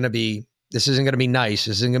 this isn't going to be nice.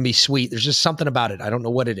 This isn't going to be sweet. There's just something about it. I don't know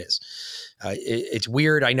what it is. It's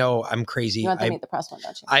weird. I know I'm crazy. You want to meet the press one,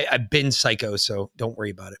 don't you? I've been psycho, so don't worry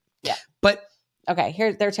about it. Yeah. But okay,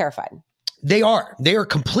 here they're terrified. They are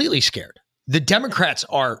completely scared. The Democrats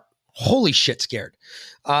are holy shit scared.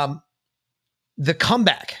 Their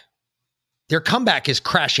comeback is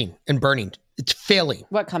crashing and burning. It's failing.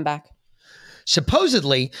 What comeback?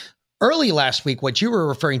 Supposedly, early last week, what you were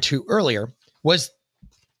referring to earlier was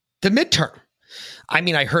the midterm. I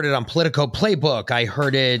mean, I heard it on Politico Playbook. I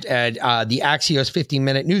heard it at the Axios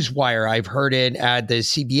 15-minute newswire. I've heard it at the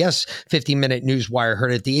CBS 15-minute newswire.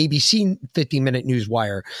 Heard it at the ABC 15-minute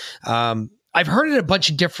newswire. I've heard it at a bunch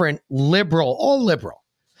of different all liberal.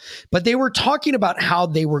 But they were talking about how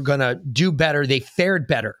they were going to do better. They fared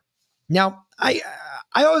better. Now, I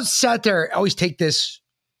always sat there. I always take this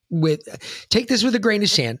with a grain of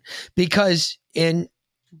sand, because in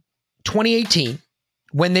 2018.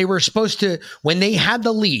 When they had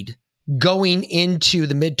the lead going into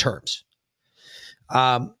the midterms,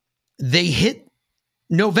 they hit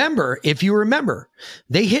November. If you remember,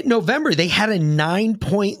 they hit November. They had a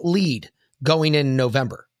 9-point lead going in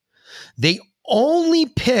November. They only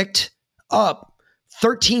picked up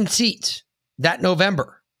 13 seats that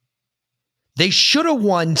November. They should have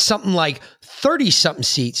won something like 30-something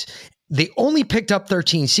seats. They only picked up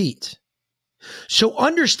 13 seats. So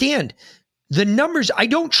understand, the numbers, I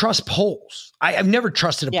don't trust polls. I've never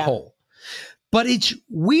trusted a poll. But it's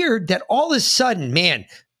weird that all of a sudden, man,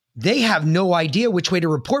 they have no idea which way to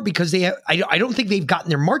report, because I don't think they've gotten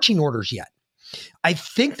their marching orders yet. I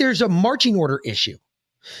think there's a marching order issue.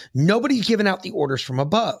 Nobody's given out the orders from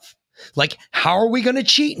above. Like, how are we going to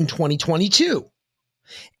cheat in 2022?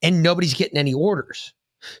 And nobody's getting any orders.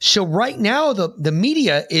 So right now, the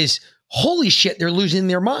media is, holy shit, they're losing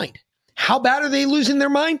their mind. How bad are they losing their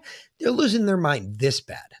mind? They're losing their mind this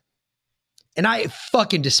bad. And I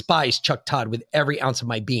fucking despise Chuck Todd with every ounce of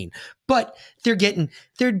my being. But they're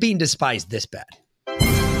being despised this bad.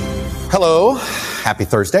 Hello. Happy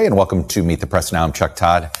Thursday and welcome to Meet the Press Now. I'm Chuck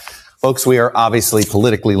Todd. Folks, we are obviously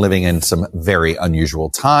politically living in some very unusual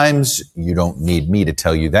times. You don't need me to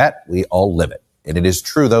tell you that. We all live it. And it is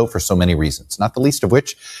true, though, for so many reasons, not the least of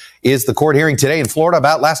which is the court hearing today in Florida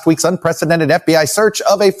about last week's unprecedented FBI search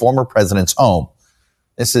of a former president's home.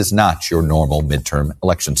 This is not your normal midterm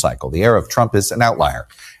election cycle. The era of Trump is an outlier,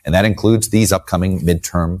 and that includes these upcoming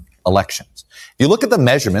midterm elections. If you look at the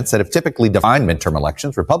measurements that have typically defined midterm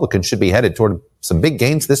elections, Republicans should be headed toward some big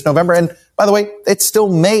gains this November. And by the way, it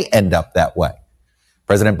still may end up that way.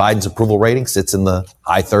 President Biden's approval rating sits in the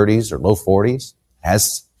high 30s or low 40s,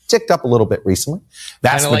 has ticked up a little bit recently.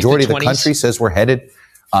 Vast majority of the country says we're headed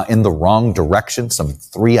in the wrong direction. Some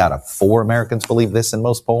 3 out of 4 Americans believe this in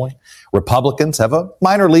most polling. Republicans have a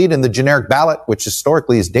minor lead in the generic ballot, which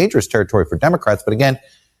historically is dangerous territory for Democrats. But again,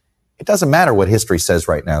 it doesn't matter what history says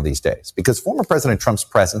right now these days, because former President Trump's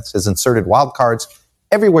presence has inserted wild cards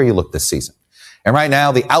everywhere you look this season. And right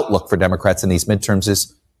now, the outlook for Democrats in these midterms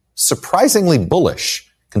is surprisingly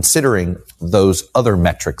bullish, considering those other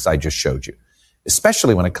metrics I just showed you,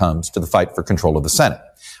 especially when it comes to the fight for control of the Senate.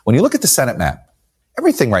 When you look at the Senate map,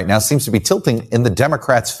 everything right now seems to be tilting in the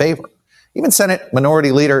Democrats' favor. Even Senate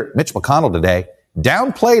Minority Leader Mitch McConnell today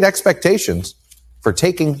downplayed expectations for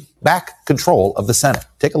taking back control of the Senate.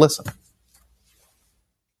 Take a listen.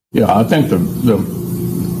 Yeah, I think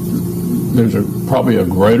there's probably a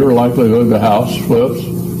greater likelihood the House flips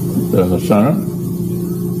than the Senate.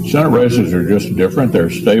 Senate races are just different. They're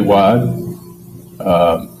statewide.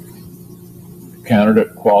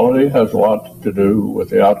 Candidate quality has a lot to do with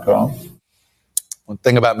the outcome. One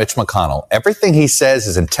thing about Mitch McConnell, everything he says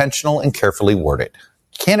is intentional and carefully worded.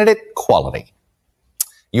 Candidate quality.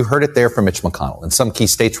 You heard it there from Mitch McConnell. In some key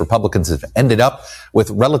states, Republicans have ended up with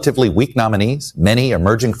relatively weak nominees, many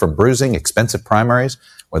emerging from bruising, expensive primaries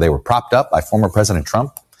where they were propped up by former President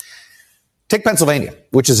Trump. Take Pennsylvania,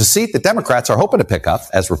 which is a seat that Democrats are hoping to pick up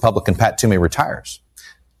as Republican Pat Toomey retires.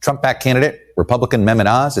 Trump-backed candidate Republican Mehmet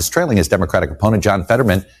Oz is trailing his Democratic opponent John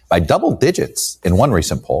Fetterman by double digits in one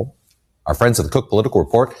recent poll. Our friends at the Cook Political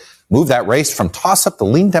Report moved that race from toss-up to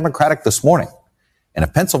lean Democratic this morning. And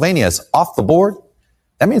if Pennsylvania is off the board,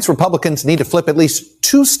 that means Republicans need to flip at least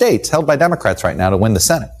 2 states held by Democrats right now to win the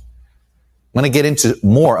Senate. I'm going to get into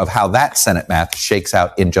more of how that Senate math shakes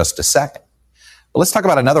out in just a second. But let's talk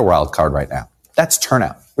about another wild card right now. That's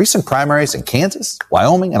turnout. Recent primaries in Kansas,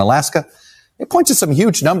 Wyoming, and Alaska, it points to some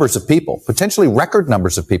huge numbers of people, potentially record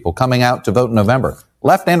numbers of people coming out to vote in November,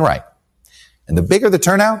 left and right. And the bigger the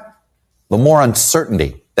turnout, the more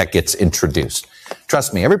uncertainty that gets introduced.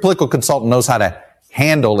 Trust me, every political consultant knows how to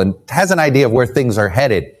handle and has an idea of where things are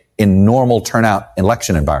headed in normal turnout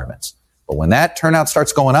election environments. But when that turnout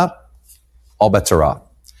starts going up, all bets are off.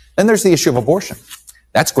 Then there's the issue of abortion.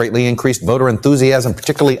 That's greatly increased voter enthusiasm,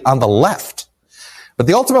 particularly on the left. But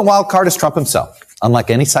the ultimate wild card is Trump himself. Unlike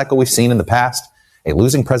any cycle we've seen in the past, a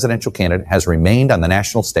losing presidential candidate has remained on the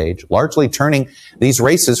national stage, largely turning these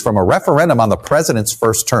races from a referendum on the president's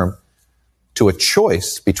first term to a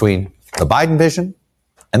choice between the Biden vision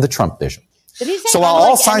and the Trump vision. So while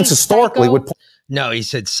all signs historically would point... No, he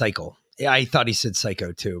said cycle. I thought he said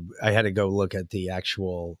psycho too. I had to go look at the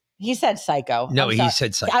actual... He said psycho. No, he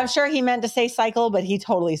said psycho. I'm sure he meant to say cycle, but he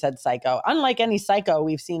totally said psycho. Unlike any psycho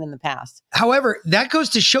we've seen in the past. However, that goes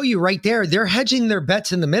to show you right there, they're hedging their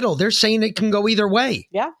bets in the middle. They're saying it can go either way.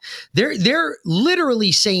 Yeah. They're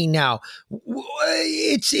literally saying now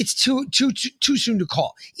it's too soon to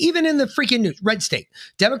call. Even in the freaking news, red state,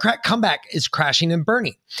 Democrat comeback is crashing and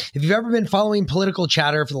burning. If you've ever been following political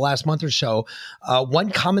chatter for the last month or so,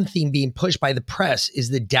 one common theme being pushed by the press is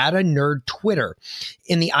the data nerd Twitter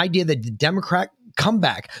in the idea that the Democrat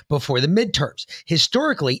comeback before the midterms.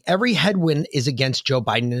 Historically, every headwind is against Joe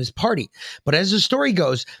Biden and his party. But as the story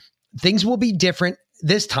goes, things will be different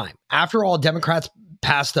this time. After all, Democrats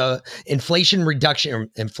passed the Inflation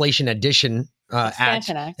Addition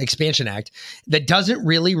Expansion Act that doesn't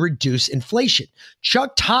really reduce inflation.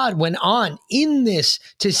 Chuck Todd went on in this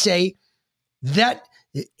to say that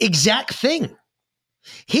exact thing.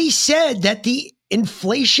 He said that the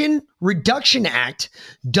Inflation Reduction Act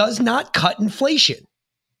does not cut inflation,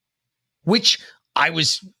 which I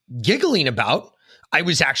was giggling about. I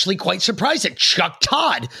was actually quite surprised that Chuck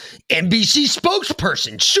Todd, NBC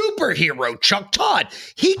spokesperson, superhero Chuck Todd,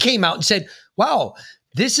 he came out and said, wow,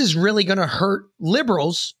 this is really going to hurt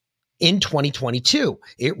liberals in 2022.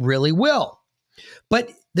 It really will. But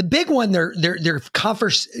the big one, they're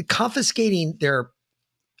confiscating their,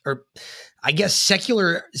 or I guess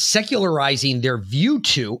secularizing their view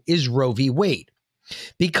to is Roe v. Wade,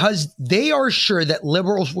 because they are sure that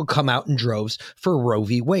liberals will come out in droves for Roe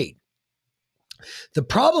v. Wade. The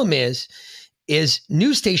problem is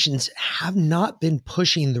news stations have not been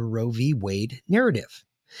pushing the Roe v. Wade narrative,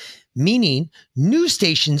 meaning news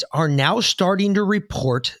stations are now starting to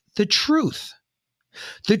report the truth.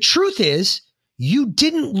 The truth is you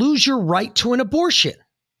didn't lose your right to an abortion.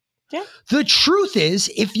 Yeah. The truth is,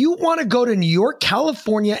 if you want to go to New York,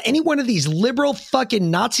 California, any one of these liberal fucking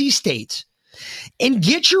Nazi states and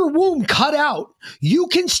get your womb cut out, you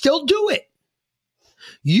can still do it.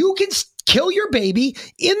 You can kill your baby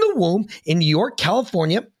in the womb in New York,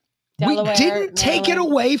 California. Delaware, we didn't take it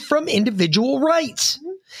away from individual rights. Mm-hmm.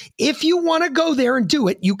 If you want to go there and do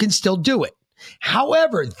it, you can still do it.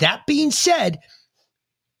 However, that being said,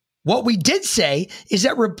 what we did say is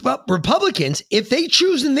that Republicans, if they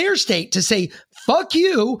choose in their state to say, fuck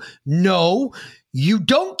you, no, you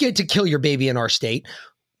don't get to kill your baby in our state,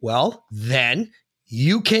 well, then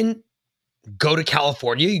you can go to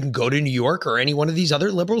California, you can go to New York or any one of these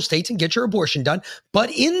other liberal states and get your abortion done.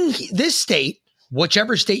 But in this state,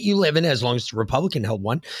 whichever state you live in, as long as it's a Republican held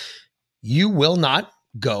one, you will not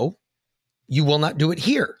go. You will not do it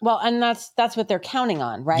here. Well, and that's what they're counting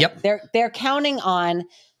on, right? Yep. They're counting on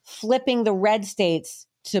flipping the red states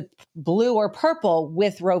to blue or purple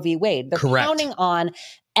with Roe v. Wade. They're Correct. Counting on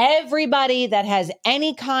everybody that has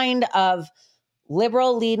any kind of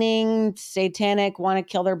liberal leaning, satanic, want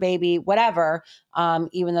to kill their baby, whatever,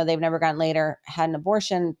 even though they've never gotten later, had an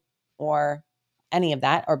abortion or any of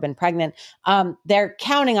that, or been pregnant. They're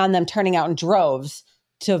counting on them turning out in droves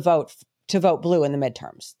to vote blue in the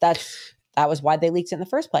midterms. That was why they leaked it in the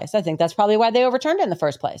first place. I think that's probably why they overturned it in the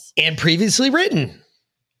first place. And previously written.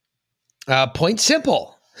 Point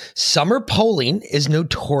simple. Summer polling is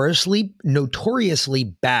notoriously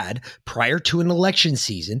bad prior to an election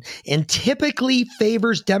season and typically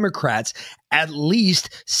favors Democrats, at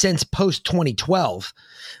least since post 2012.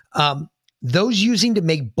 Those using to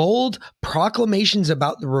make bold proclamations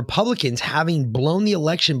about the Republicans having blown the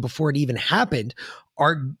election before it even happened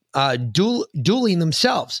are dueling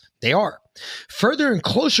themselves. They are. Further and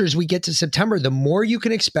closer as we get to September, the more you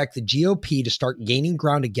can expect the GOP to start gaining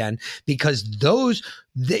ground again, because those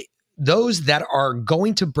that are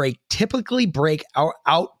going to typically break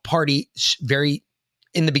out party very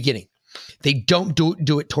in the beginning. They don't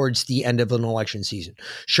do it towards the end of an election season.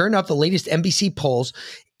 Sure enough, the latest NBC polls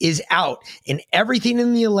is out, and everything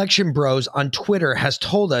in the election bros on Twitter has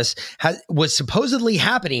told us was supposedly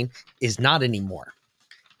happening is not anymore.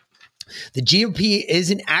 The GOP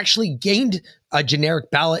isn't actually gained a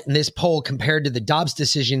generic ballot in this poll compared to the Dobbs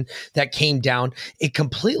decision that came down. It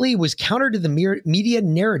completely was counter to the media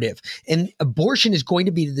narrative, and abortion is going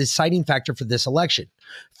to be the deciding factor for this election.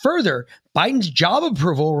 Further, Biden's job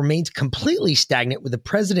approval remains completely stagnant, with the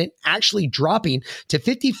president actually dropping to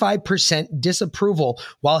 55% disapproval,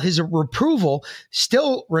 while his approval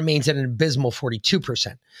still remains at an abysmal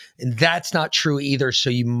 42%. And that's not true either. So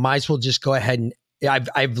you might as well just go ahead and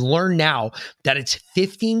I've learned now that it's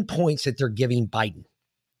 15 points that they're giving Biden.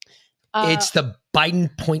 It's the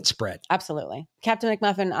Biden point spread. Absolutely. Captain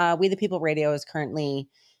McMuffin, We the People Radio is currently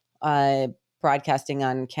broadcasting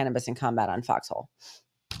on Cannabis and Combat on Foxhole.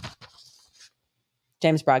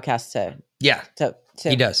 James broadcasts to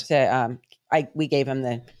he does. We gave him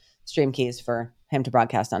the stream keys for him to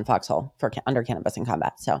broadcast on Foxhole under Cannabis and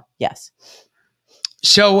Combat. So yes.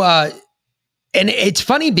 So and it's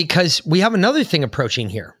funny because we have another thing approaching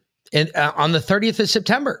here. And on the 30th of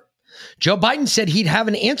September, Joe Biden said he'd have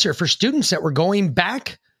an answer for students that were going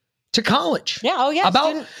back to college. Yeah. Oh, yeah.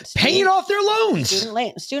 About paying off their loans.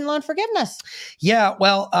 Student loan forgiveness. Yeah.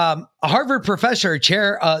 Well, a Harvard professor,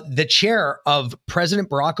 the chair of President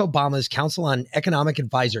Barack Obama's Council on Economic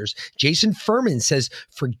Advisors, Jason Furman, says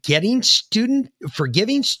forgiving student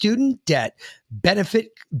debt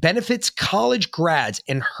benefits college grads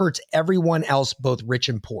and hurts everyone else, both rich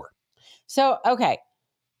and poor. So, okay.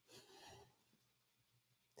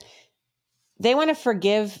 They want to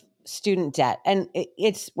forgive student debt, and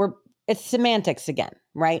it's semantics again,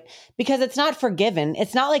 right? Because it's not forgiven.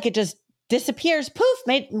 It's not like it just disappears. Poof,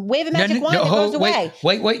 wave a magic wand, it goes away.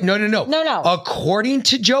 Wait. No. According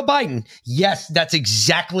to Joe Biden, yes, that's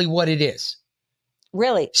exactly what it is.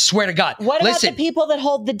 Really? Swear to God. What about the people that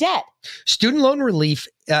hold the debt? Student loan relief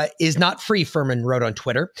is not free, Furman wrote on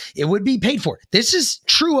Twitter. It would be paid for. This is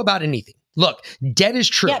true about anything. Look, debt is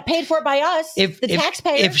true. Yeah, paid for by us, the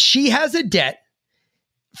taxpayer. If she has a debt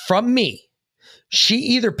from me, she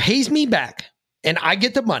either pays me back and I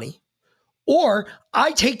get the money, or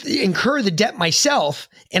I incur the debt myself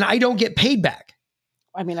and I don't get paid back.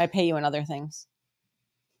 I mean, I pay you in other things.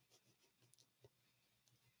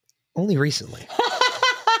 Only recently.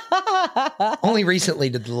 Only recently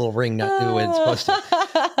did the little ring not do what it's supposed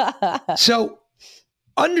to. So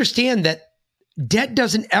understand that debt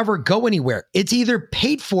doesn't ever go anywhere. It's either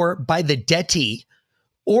paid for by the debtee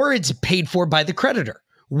or it's paid for by the creditor.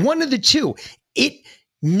 One of the two. It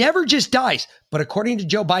never just dies. But according to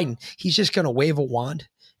Joe Biden, he's just going to wave a wand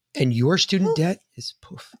and your student debt is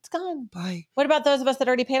poof. It's gone. Bye. What about those of us that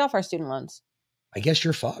already paid off our student loans? I guess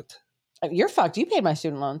you're fucked. You're fucked. You paid my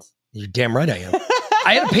student loans. You're damn right I am.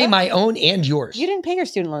 I had to pay my own and yours. You didn't pay your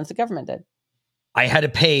student loans. The government did. I had to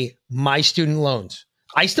pay my student loans.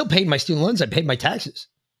 I still paid my student loans. I paid my taxes.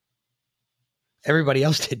 Everybody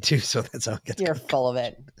else did too. So that's how it gets. You're full of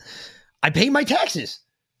it. I pay my taxes.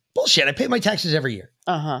 Bullshit. I pay my taxes every year.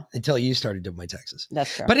 Uh-huh. Until you started doing my taxes.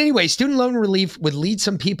 That's true. But anyway, student loan relief would lead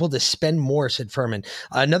some people to spend more, said Furman,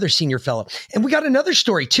 another senior fellow. And we got another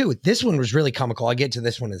story too. This one was really comical. I'll get to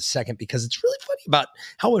this one in a second because it's really funny about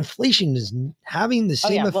how inflation is having the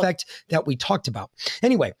same effect that we talked about.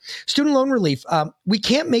 Anyway, student loan relief. We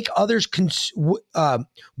can't make others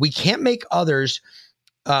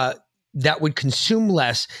that would consume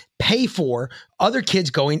less pay for other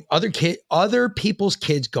people's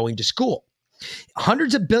kids going to school.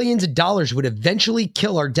 Hundreds of billions of dollars would eventually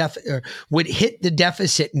kill would hit the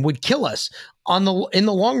deficit and would kill us in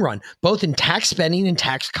the long run, both in tax spending and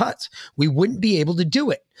tax cuts. We wouldn't be able to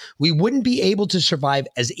do it. We wouldn't be able to survive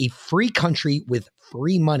as a free country with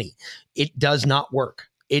free money. It does not work.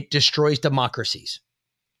 It destroys democracies.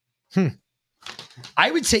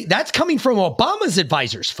 I would say that's coming from Obama's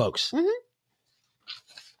advisors, folks. Mm-hmm.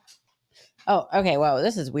 Oh, okay. Well,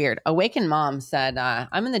 this is weird. Awakened Mom said,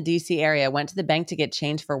 I'm in the DC area, went to the bank to get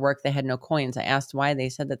change for work. They had no coins. I asked why. They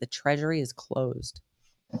said that the treasury is closed.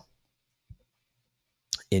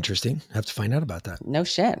 Interesting. Have to find out about that. No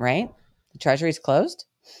shit, right? The Treasury's closed.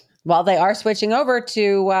 Well, they are switching over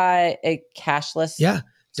to a cashless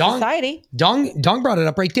society. Dong brought it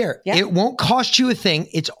up right there. Yeah. It won't cost you a thing.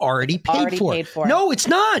 It's already paid for. No, it's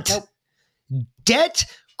not. Nope. Debt,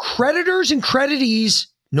 creditors and creditees,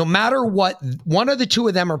 no matter what, one of the two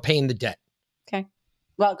of them are paying the debt. Okay.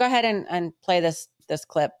 Well, go ahead and play this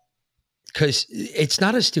clip. Because it's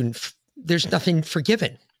not a student. There's nothing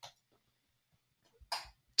forgiven.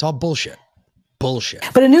 It's all bullshit. Bullshit.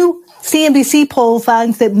 But a new CNBC poll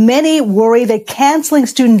finds that many worry that canceling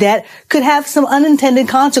student debt could have some unintended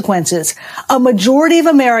consequences. A majority of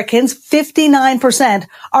Americans, 59%,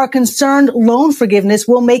 are concerned loan forgiveness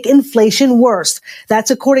will make inflation worse. That's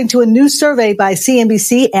according to a new survey by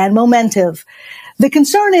CNBC and Momentive. The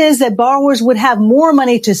concern is that borrowers would have more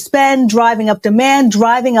money to spend, driving up demand,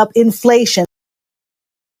 driving up inflation.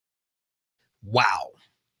 Wow.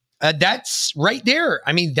 That's right there.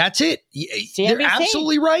 I mean, that's it. They're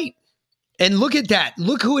absolutely right. And look at that.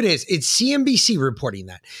 Look who it is. It's CNBC reporting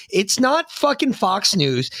that. It's not fucking Fox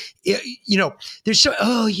News. There's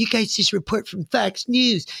you guys just report from Fox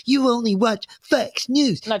News. You only watch Fox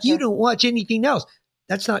News. You don't watch anything else.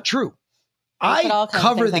 That's not true. I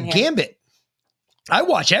cover the gambit. I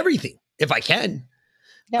watch everything if I can.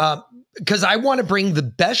 Because I want to bring the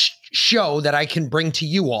best show that I can bring to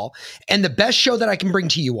you all. And the best show that I can bring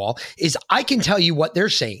to you all is I can tell you what they're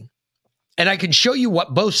saying. And I can show you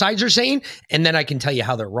what both sides are saying. And then I can tell you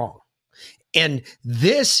how they're wrong. And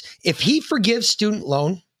this, if he forgives student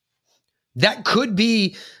loan, that could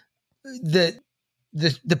be the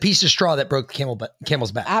piece of straw that broke the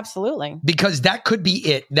camel's back. Absolutely. Because that could be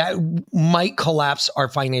it. That might collapse our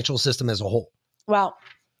financial system as a whole. Well,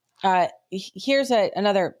 here's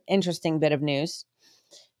another interesting bit of news.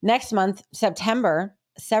 Next month, September,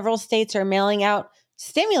 several states are mailing out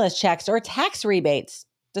stimulus checks or tax rebates,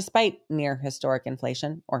 despite near historic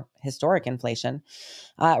inflation.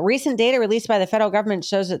 Recent data released by the federal government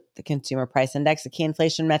shows that the consumer price index, a key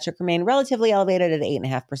inflation metric, remained relatively elevated at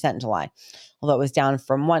 8.5% in July. Although it was down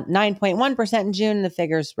from 9.1% in June, the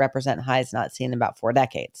figures represent highs not seen in about 4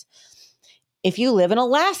 decades. If you live in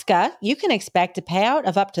Alaska, you can expect a payout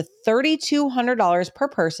of up to $3,200 per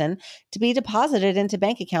person to be deposited into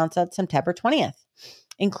bank accounts on September 20th,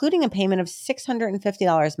 including a payment of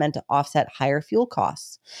 $650 meant to offset higher fuel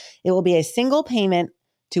costs. It will be a single payment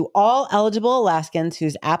to all eligible Alaskans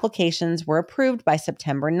whose applications were approved by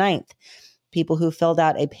September 9th. People who filled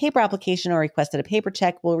out a paper application or requested a paper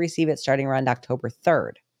check will receive it starting around October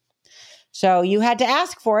 3rd. So you had to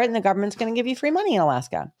ask for it, and the government's going to give you free money in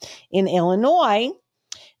Alaska. In Illinois,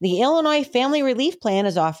 the Illinois Family Relief Plan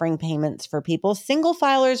is offering payments for people. Single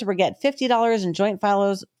filers will get $50 and joint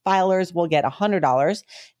filers will get $100.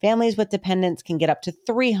 Families with dependents can get up to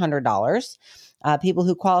 $300. People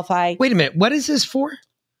who qualify... Wait a minute. What is this for?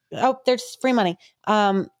 Oh, there's free money.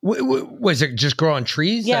 Was it just grow on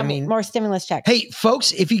trees? Yeah, more stimulus checks. Hey,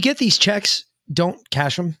 folks, if you get these checks, don't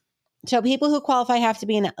cash them. So people who qualify have to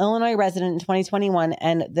be an Illinois resident in 2021,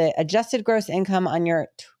 and the adjusted gross income on your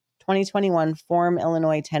 2021 Form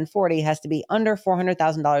Illinois 1040 has to be under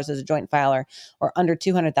 $400,000 as a joint filer or under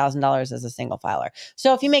 $200,000 as a single filer.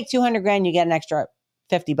 So if you make $200,000, you get an extra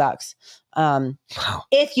 $50. Wow.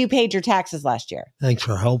 If you paid your taxes last year. Thanks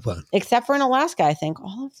for helping. Except for in Alaska, I think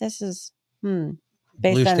all of this is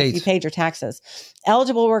based on if you paid your taxes.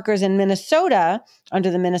 Eligible workers in Minnesota under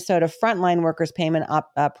the Minnesota Frontline Workers Payment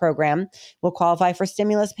Program will qualify for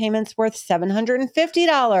stimulus payments worth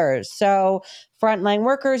 $750. So frontline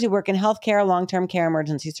workers who work in healthcare, long-term care,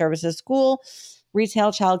 emergency services, school,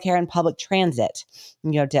 retail, childcare, and public transit,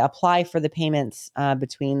 to apply for the payments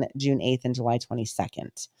between June 8th and July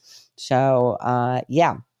 22nd. So,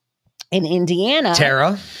 in Indiana,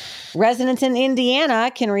 Tara, residents in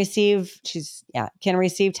Indiana can receive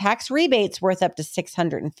tax rebates worth up to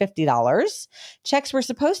 $650. Checks were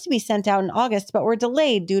supposed to be sent out in August, but were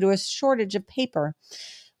delayed due to a shortage of paper.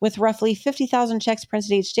 With roughly 50,000 checks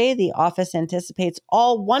printed each day, the office anticipates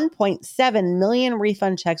all 1.7 million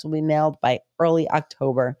refund checks will be mailed by early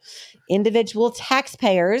October. Individual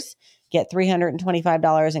taxpayers get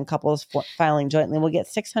 $325, and couples filing jointly will get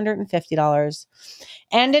 $650.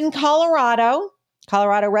 And in Colorado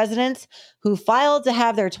residents who filed to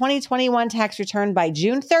have their 2021 tax return by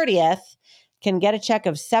June 30th can get a check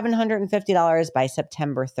of $750 by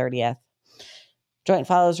September 30th. Joint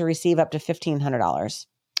filers will receive up to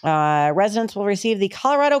 $1,500. Residents will receive the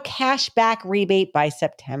Colorado Cashback Rebate by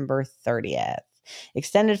September 30th.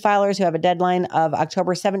 Extended filers who have a deadline of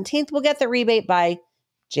October 17th will get the rebate by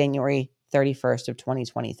January 31st of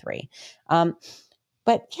 2023.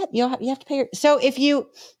 But yeah, you have to pay so if you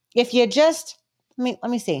just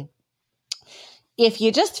let me see. If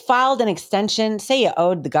you just filed an extension, say you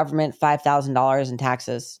owed the government $5,000 in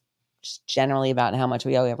taxes, just generally about how much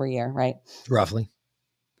we owe every year, right? Roughly.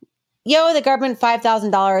 You owe the government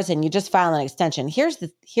 $5,000 and you just file an extension. Here's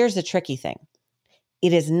the tricky thing.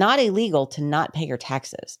 It is not illegal to not pay your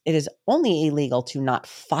taxes. It is only illegal to not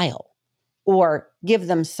file or give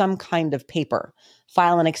them some kind of paper.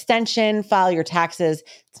 File an extension, file your taxes.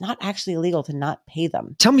 It's not actually illegal to not pay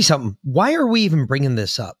them. Tell me something. Why are we even bringing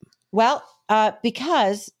this up? Well,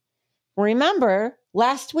 because remember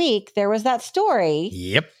last week there was that story.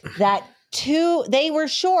 Yep. That they were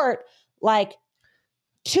short like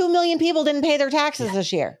 2 million people didn't pay their taxes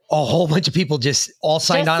this year. A whole bunch of people just all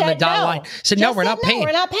signed on the dotted line. Said, no, we're not paying.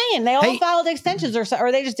 We're not paying. They all filed extensions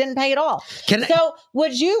or they just didn't pay at all. So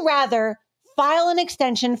would you rather file an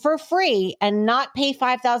extension for free and not pay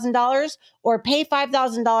 $5,000 or pay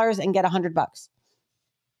 $5,000 and get $100?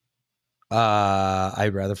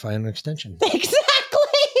 I'd rather file an extension. Exactly.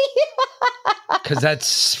 Because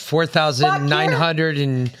that's $4,900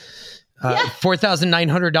 and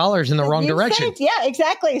 $4,900 in the wrong direction. Yeah,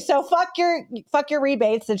 exactly. So fuck your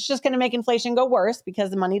rebates. It's just going to make inflation go worse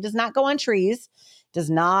because the money does not go on trees, does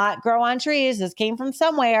not grow on trees. This came from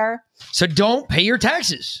somewhere. So don't pay your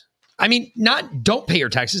taxes. I mean, don't pay your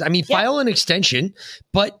taxes. I mean, file an extension,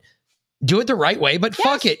 but do it the right way. But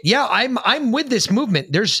fuck it. Yeah, I'm with this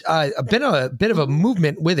movement. There's been a bit of a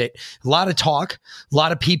movement with it. A lot of talk. A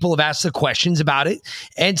lot of people have asked the questions about it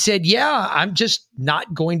and said, yeah, I'm just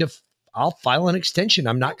not going to. I'll file an extension.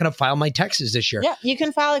 I'm not going to file my taxes this year. Yeah, you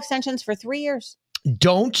can file extensions for 3 years.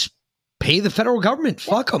 Don't pay the federal government.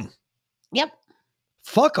 Yep. Fuck them. Yep.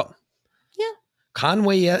 Fuck them. Yeah.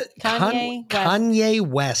 Kanye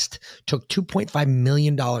West took $2.5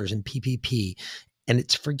 million in PPP, and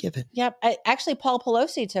it's forgiven. Yep. Actually, Paul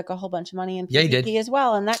Pelosi took a whole bunch of money in PPP he did. as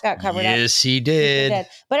well, and that got covered up. Yes, he did.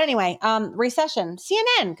 But anyway, recession,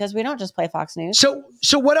 CNN, because we don't just play Fox News. So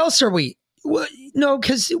what else are we? Well, no,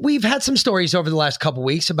 because we've had some stories over the last couple of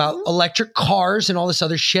weeks about electric cars and all this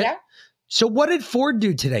other shit. Yeah. So what did Ford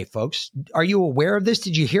do today, folks? Are you aware of this?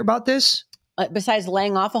 Did you hear about this? Besides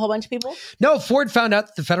laying off a whole bunch of people? No, Ford found out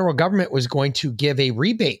that the federal government was going to give a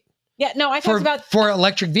rebate. Yeah, no, I talked about for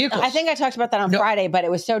electric vehicles. I think I talked about that on Friday, but it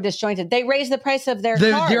was so disjointed. They raised the price of their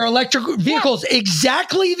cars. Their electric vehicles,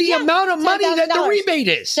 exactly the amount of money that the rebate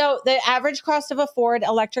is. So the average cost of a Ford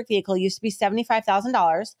electric vehicle used to be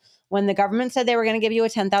 $75,000. When the government said they were going to give you a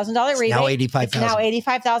 $10,000 rebate, now $85,000. It's now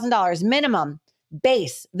 $85,000 minimum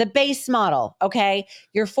the base model. Okay,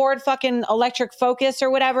 your Ford fucking electric Focus or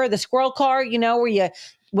whatever, the squirrel car, where you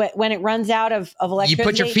when it runs out of electricity, you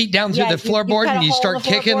put your feet down through the floorboard and you start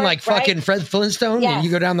kicking like fucking Fred Flintstone, and you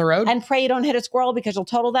go down the road and pray you don't hit a squirrel because you'll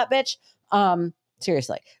total that bitch.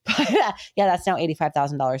 Seriously, yeah, that's now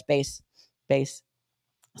 $85,000 base.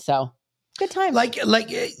 So. Good time. Like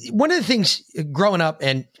one of the things growing up,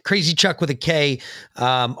 and Crazy Chuck with a K,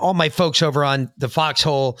 all my folks over on the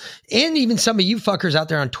Foxhole, and even some of you fuckers out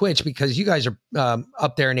there on Twitch, because you guys are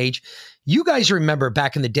up there in age. You guys remember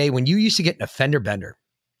back in the day when you used to get an a fender bender.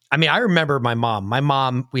 I mean, I remember my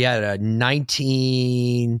mom, we had a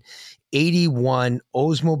 1981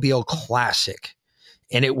 Oldsmobile Classic,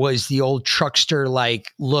 and it was the old truckster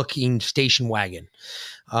like looking station wagon.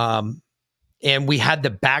 And we had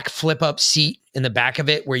the back flip up seat in the back of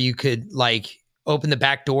it where you could like open the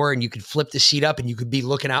back door and you could flip the seat up and you could be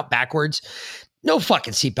looking out backwards. No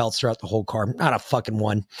fucking seatbelts throughout the whole car. Not a fucking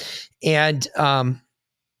one. And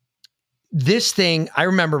this thing, I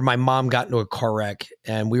remember my mom got into a car wreck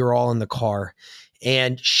and we were all in the car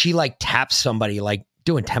and she like tapped somebody like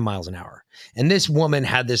doing 10 miles an hour. And this woman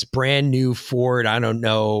had this brand new Ford, I don't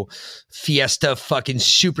know, Fiesta fucking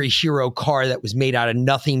superhero car that was made out of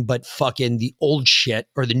nothing but fucking the old shit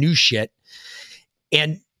or the new shit.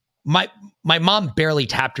 And my mom barely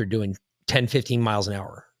tapped her doing 10, 15 miles an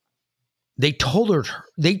hour. They totaled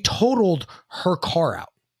her car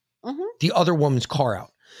out, the other woman's car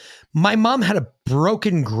out. My mom had a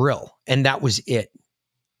broken grill and that was it.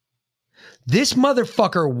 This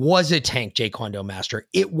motherfucker was a tank, Jay Kondo Master.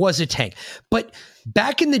 It was a tank. But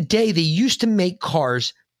back in the day, they used to make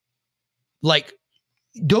cars like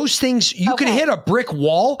those things. You could hit a brick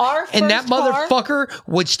wall and that motherfucker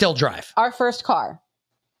would still drive. Our first car.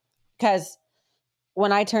 Because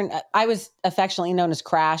when I was affectionately known as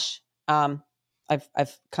Crash. I've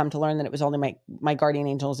come to learn that it was only my guardian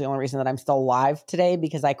angel is the only reason that I'm still alive today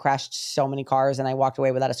because I crashed so many cars and I walked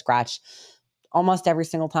away without a scratch almost every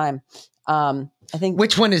single time. I think.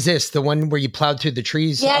 Which one is this? The one where you plowed through the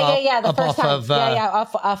trees? Yeah. The first time.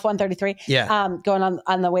 Off 133. Yeah. Going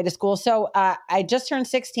on the way to school. So I just turned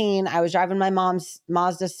 16. I was driving my mom's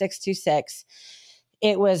Mazda 626.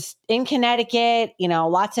 It was in Connecticut,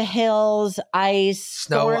 lots of hills, ice,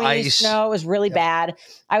 Snow, stormy ice. snow. It was really bad.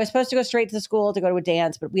 I was supposed to go straight to the school to go to a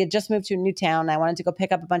dance, but we had just moved to a new town. And I wanted to go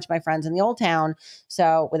pick up a bunch of my friends in the old town.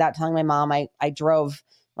 So without telling my mom, I drove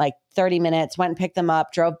like 30 minutes, went and picked them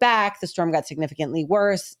up, drove back. The storm got significantly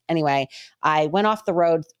worse. Anyway, I went off the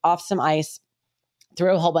road, off some ice,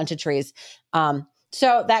 through a whole bunch of trees.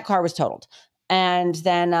 So that car was totaled. And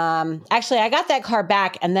then actually I got that car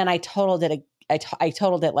back and then I totaled it. I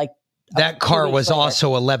totaled it like that car was later.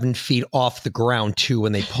 Also 11 feet off the ground too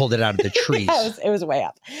when they pulled it out of the trees. Yeah, it was way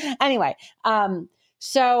up. Anyway,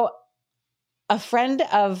 so a friend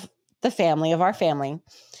of our family,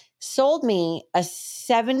 sold me a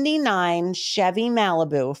 79 Chevy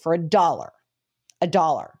Malibu for $1.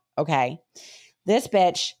 Okay. This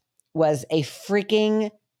bitch was a freaking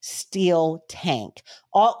steel tank.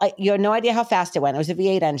 You had no idea how fast it went. It was a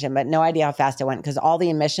V8 engine, but no idea how fast it went because all the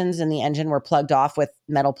emissions in the engine were plugged off with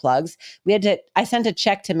metal plugs. I sent a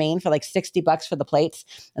check to Maine for like $60 for the plates,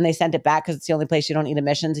 and they sent it back because it's the only place you don't need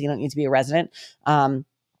emissions. You don't need to be a resident.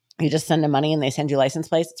 You just send them money and they send you license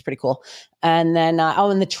plates. It's pretty cool. And then,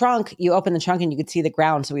 in the trunk, you open the trunk and you could see the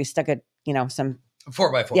ground. So we stuck some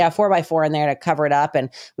 4x4. Yeah, 4x4 in there to cover it up. And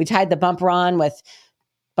we tied the bumper on with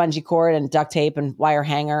bungee cord and duct tape and wire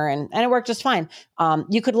hanger, and it worked just fine.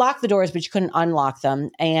 You could lock the doors, but you couldn't unlock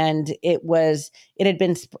them. And it had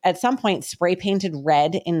been at some point spray painted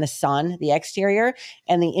red in the sun, the exterior,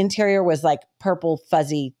 and the interior was like purple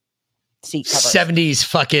fuzzy seat covers. 70s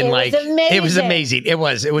fucking it was amazing. It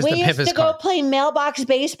was the pimpest car. We used to go play mailbox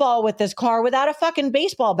baseball with this car without a fucking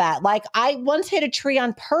baseball bat. Like I once hit a tree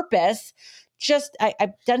on purpose.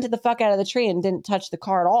 I dented the fuck out of the tree and didn't touch the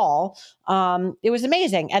car at all. It was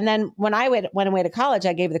amazing. And then when I went away to college,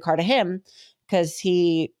 I gave the car to him because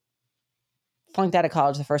he flunked out of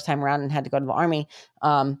college the first time around and had to go to the Army.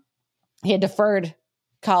 He had deferred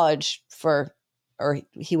college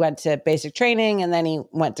he went to basic training and then he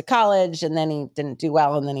went to college and then he didn't do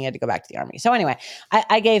well and then he had to go back to the Army. So anyway,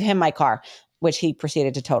 I gave him my car, which he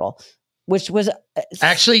proceeded to total. Which was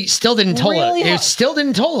actually still didn't total it. It still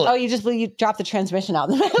didn't total it. Oh, you dropped the transmission out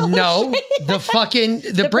in the middle. No,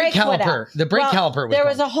 the brake caliper. The brake caliper. There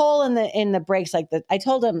was a hole in the brakes. I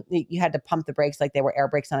told him you had to pump the brakes like they were air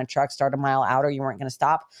brakes on a truck. Start a mile out, or you weren't going to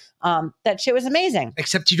stop. That shit was amazing.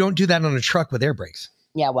 Except you don't do that on a truck with air brakes.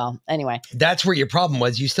 Yeah. Well, anyway, that's where your problem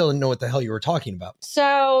was. You still didn't know what the hell you were talking about.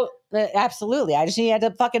 So absolutely, I just had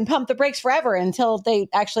to fucking pump the brakes forever until they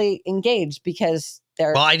actually engaged because.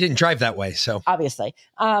 Well, I didn't drive that way, so obviously.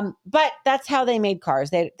 But that's how they made cars.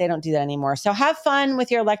 They don't do that anymore. So have fun with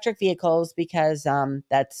your electric vehicles because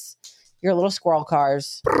that's your little squirrel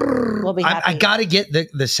cars. We'll be happy. I got to get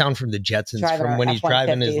the sound from the Jetsons from when he's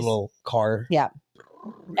driving his little car. Yeah.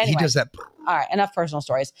 Anyway, he does that. All right. Enough personal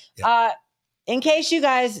stories. Yeah. In case you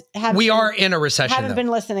guys are in a recession. Haven't been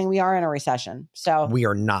listening. We are in a recession. So we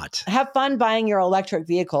are not. Have fun buying your electric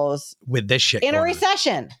vehicles with this shit in a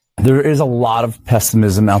recession. There is a lot of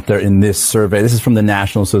pessimism out there in this survey. This is from the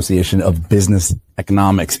National Association of Business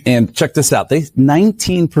Economics. And check this out.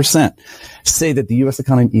 19% say that the U.S.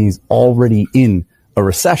 economy is already in a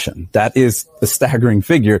recession. That is a staggering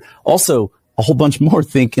figure. Also, a whole bunch more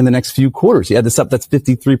think in the next few quarters. You add this up, that's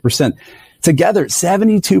 53%. Together,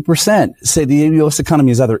 72% say the U.S.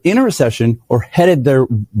 economy is either in a recession or headed there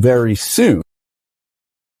very soon.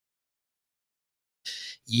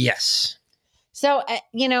 Yes. So,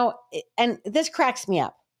 and this cracks me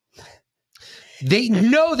up. They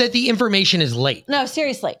know that the information is late. No,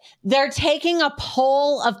 seriously. They're taking a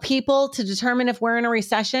poll of people to determine if we're in a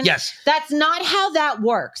recession. Yes. That's not how that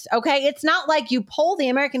works, okay? It's not like you poll the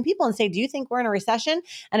American people and say, do you think we're in a recession?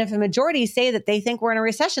 And if a majority say that they think we're in a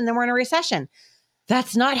recession, then we're in a recession.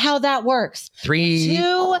 That's not how that works.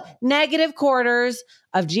 2 negative quarters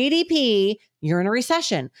of GDP, you're in a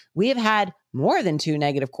recession. We have had more than 2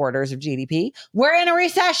 negative quarters of GDP. We're in a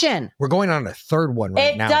recession. We're going on a third one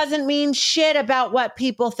right now. It doesn't mean shit about what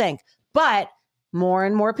people think, but more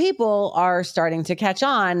and more people are starting to catch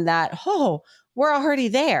on that, we're already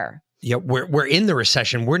there. Yeah, we're in the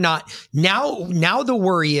recession. We're not now. Now the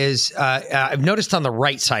worry is, I've noticed on the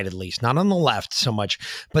right side at least, not on the left so much,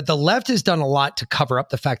 but the left has done a lot to cover up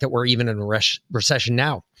the fact that we're even in a recession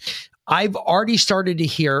now. I've already started to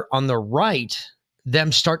hear on the right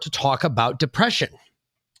them start to talk about depression.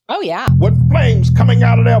 Oh, yeah. With flames coming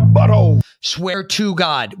out of their butthole. Swear to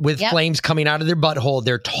God, with flames coming out of their butthole,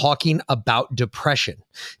 they're talking about depression.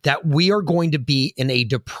 That we are going to be in a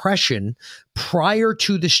depression prior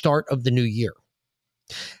to the start of the new year.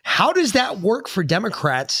 How does that work for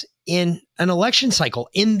Democrats in an election cycle?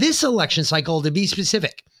 In this election cycle, to be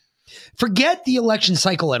specific. Forget the election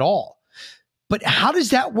cycle at all. But how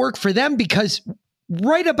does that work for them? Because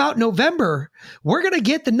right about November, we're going to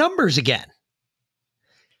get the numbers again.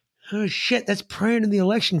 Oh, shit. That's prior to the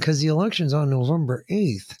election because the election's on November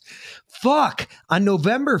 8th. Fuck. On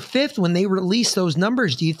November 5th, when they release those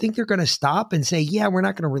numbers, do you think they're going to stop and say, yeah, we're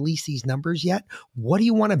not going to release these numbers yet? What do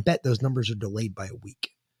you want to bet those numbers are delayed by a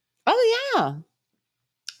week? Oh, yeah.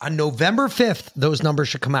 On November 5th, those numbers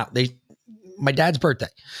should come out. My dad's birthday.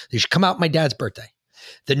 They should come out my dad's birthday.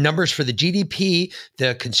 The numbers for the GDP,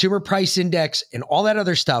 the consumer price index, and all that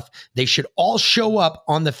other stuff, they should all show up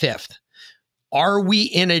on the 5th. Are we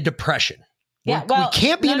in a depression? Yeah, we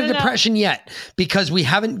can't be in a depression yet because we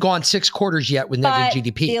haven't gone 6 quarters yet with negative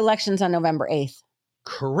GDP. The election's on November 8th.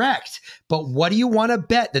 Correct. But what do you want to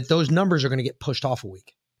bet that those numbers are going to get pushed off a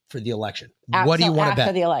week for the election? What do you want to bet?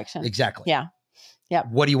 After the election. Exactly. Yeah. Yep.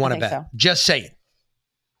 What do you want to bet? So. Just saying.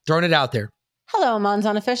 Throwing it out there. Hello,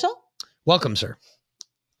 Monzon Official. Welcome, sir.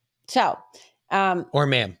 So. Or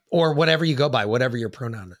ma'am. Or whatever you go by, whatever your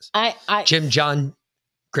pronoun is. Jim, John,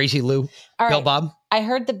 Gracie, Lou, Bill, Bob. I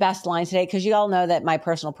heard the best line today because you all know that my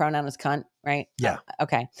personal pronoun is cunt, right? Yeah.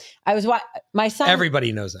 Okay. My son.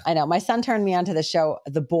 Everybody knows that. I know. My son turned me onto the show,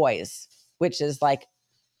 The Boys, which is like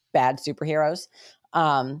bad superheroes.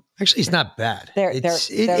 Actually, it's not bad.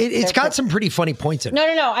 It's got some pretty funny points in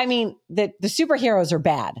it. No. I mean, the superheroes are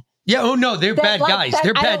bad. Yeah. Oh no, they're bad guys.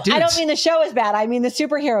 They're bad dudes. I don't mean the show is bad. I mean the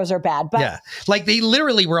superheroes are bad. But yeah, like they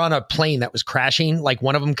literally were on a plane that was crashing. Like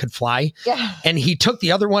one of them could fly. Yeah. And he took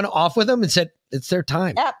the other one off with him and said, "It's their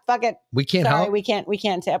time. Yeah, fuck it. We can't help. We can't.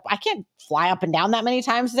 I can't fly up and down that many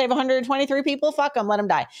times to save 123 people. Fuck them. Let them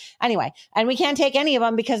die. Anyway, and we can't take any of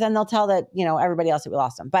them because then they'll tell that everybody else that we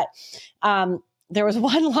lost them. But there was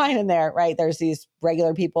one line in there, right? There's these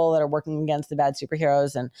regular people that are working against the bad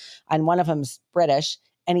superheroes, and one of them's British.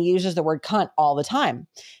 And he uses the word cunt all the time.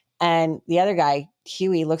 And the other guy,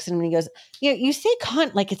 Huey, looks at him and he goes, you say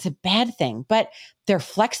cunt like it's a bad thing, but they're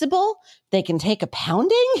flexible. They can take a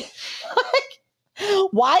pounding.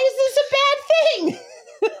 Why is this a bad thing?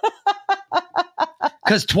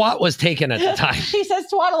 Because twat was taken at the time. He says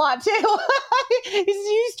twat a lot too. He's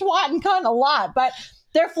used twat and cunt a lot, but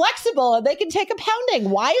they're flexible and they can take a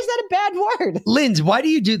pounding. Why is that a bad word? Linz, why do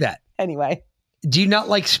you do that? Anyway. Do you not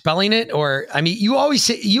like spelling it? Or, I mean, you always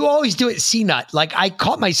do it C-nut. Like I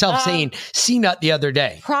caught myself saying C-nut the other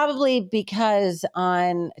day. Probably because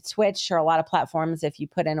on Twitch or a lot of platforms, if you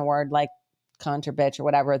put in a word like cunt or bitch or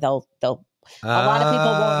whatever, a lot of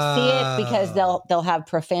people won't see it because they'll have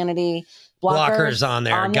profanity blockers on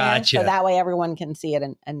there. Gotcha. So that way everyone can see it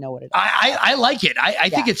and know what it is. I like it. I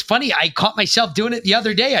think it's funny. I caught myself doing it the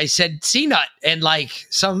other day. I said C-nut and like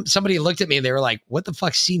somebody looked at me and they were like, what the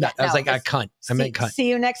fuck's C-nut? I was like, cunt. I meant cunt. See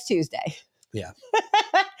you next Tuesday. Yeah.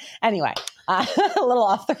 Anyway, a little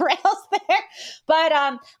off the rails there. But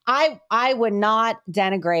I would not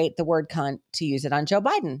denigrate the word cunt to use it on Joe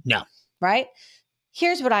Biden. No. Right?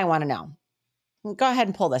 Here's what I want to know. Go ahead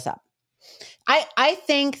and pull this up. I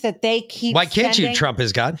think that they keep. Why can't you? Trump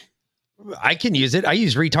is God. I can use it. I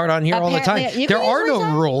use retard on here all the time. There are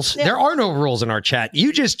no rules. Yeah. There are no rules in our chat.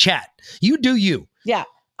 You just chat. You do you. Yeah.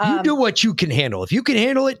 You do what you can handle. If you can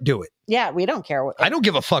handle it, do it. Yeah, we don't care. I don't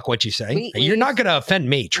give a fuck what you say. You're not going to offend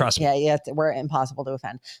me. Trust me. Yeah, we're impossible to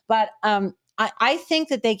offend. But I think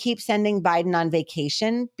that they keep sending Biden on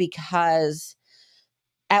vacation because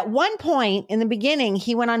at one point in the beginning,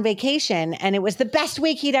 he went on vacation and it was the best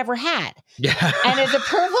week he'd ever had. Yeah. And his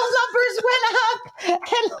approval numbers went up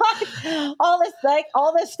and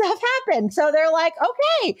all this stuff happened. So they're like,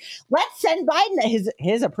 okay, let's send Biden.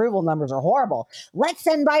 His approval numbers are horrible. Let's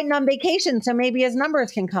send Biden on vacation so maybe his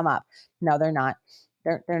numbers can come up. No, they're not.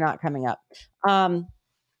 They're not coming up.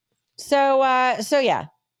 So yeah,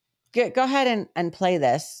 go ahead and play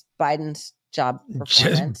this Biden's job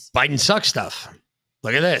performance. Biden sucks stuff.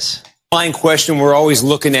 Look at this. Line question we're always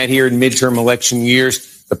looking at here in midterm election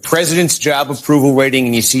years, the president's job approval rating,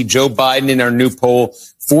 and you see Joe Biden in our new poll,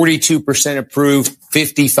 42% approve,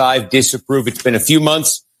 55 disapprove. It's been a few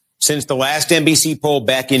months since the last NBC poll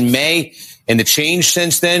back in May, and the change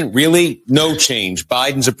since then, really no change.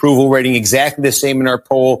 Biden's approval rating exactly the same in our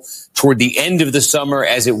poll toward the end of the summer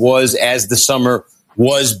as it was as the summer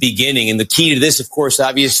was beginning. And the key to this, of course,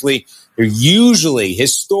 obviously, there usually,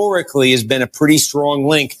 historically, has been a pretty strong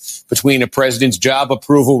link between a president's job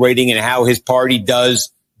approval rating and how his party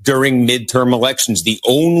does during midterm elections. The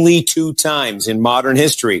only 2 times in modern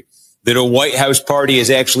history that a White House party has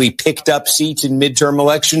actually picked up seats in midterm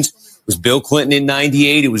elections was Bill Clinton in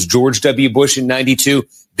 98. It was George W. Bush in 92.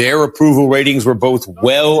 Their approval ratings were both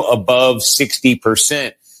well above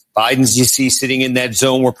 60%. Biden's, you see, sitting in that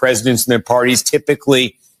zone where presidents and their parties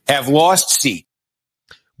typically have lost seats.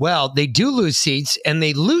 Well, they do lose seats, and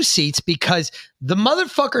they lose seats because the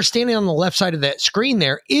motherfucker standing on the left side of that screen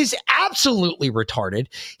there is absolutely retarded.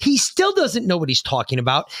 He still doesn't know what he's talking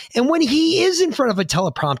about. And when he is in front of a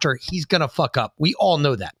teleprompter, he's going to fuck up. We all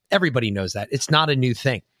know that. Everybody knows that. It's not a new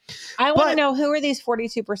thing. I want to know, who are these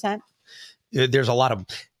 42%? There's a lot of them.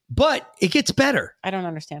 But it gets better. I don't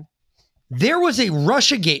understand. There was a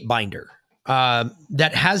Russiagate binder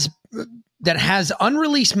that has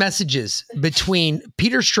unreleased messages between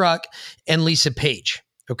Peter Strzok and Lisa Page.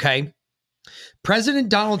 Okay. President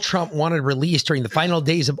Donald Trump wanted released during the final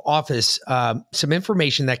days of office some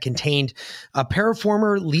information that contained a pair of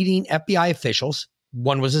former leading FBI officials.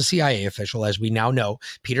 One was a CIA official, as we now know.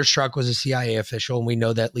 Peter Strzok was a CIA official, and we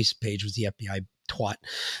know that Lisa Page was the FBI twat.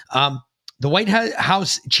 The White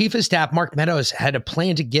House Chief of Staff, Mark Meadows, had a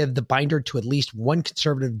plan to give the binder to at least one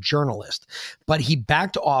conservative journalist, but he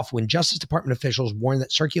backed off when Justice Department officials warned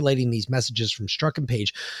that circulating these messages from Strzok and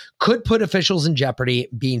Page could put officials in jeopardy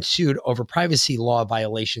being sued over privacy law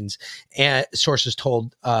violations, and sources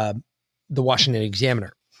told the Washington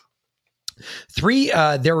Examiner.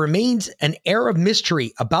 There remains an air of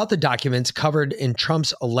mystery about the documents covered in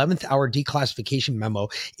Trump's 11th hour declassification memo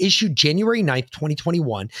issued January 9th,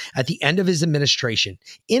 2021, at the end of his administration.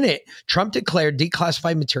 In it, Trump declared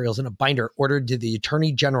declassified materials in a binder ordered to the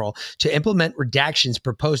Attorney General to implement redactions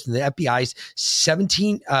proposed in the FBI's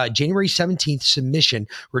January 17th submission,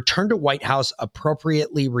 returned to White House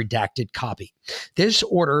appropriately redacted copy. This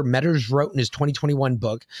order, Meadows wrote in his 2021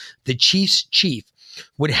 book, The Chief's Chief,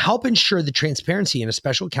 would help ensure the transparency in a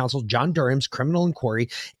special counsel John Durham's criminal inquiry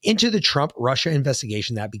into the Trump-Russia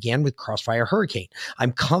investigation that began with Crossfire Hurricane.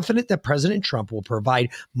 I'm confident that President Trump will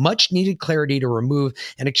provide much needed clarity to remove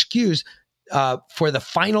an excuse for the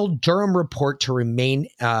final Durham report to remain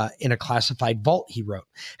in a classified vault, he wrote.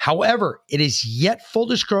 However, it is yet full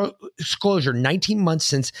disclosure 19 months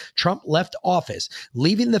since Trump left office,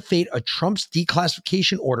 leaving the fate of Trump's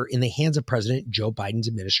declassification order in the hands of President Joe Biden's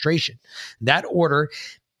administration. That order,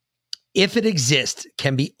 if it exists,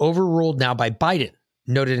 can be overruled now by Biden,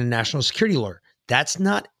 noted in national security lawyer. That's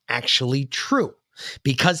not actually true,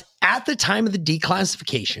 because at the time of the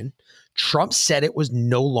declassification, Trump said it was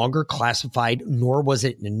no longer classified, nor was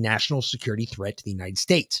it a national security threat to the United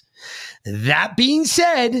States. That being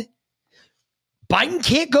said, Biden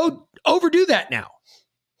can't go overdo that now.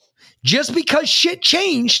 Just because shit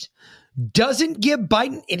changed doesn't give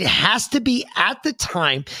Biden, it has to be at the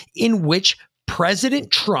time in which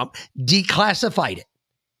President Trump declassified it.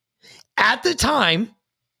 At the time,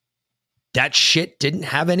 that shit didn't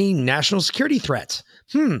have any national security threats.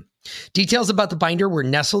 Details about the binder were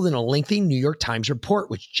nestled in a lengthy New York Times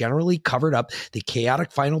report, which generally covered up the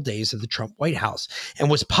chaotic final days of the Trump White House,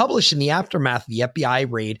 and was published in the aftermath of the FBI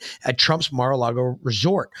raid at Trump's Mar-a-Lago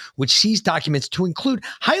resort, which seized documents to include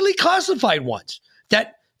highly classified ones.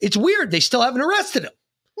 That it's weird they still haven't arrested him.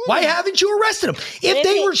 Why haven't you arrested him? If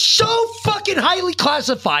they were so fucking highly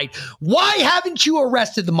classified, why haven't you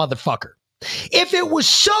arrested the motherfucker? If it was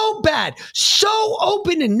so bad, so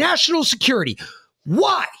open in national security,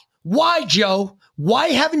 why? Why, Joe? Why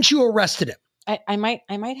haven't you arrested him? I might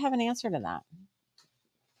have an answer to that.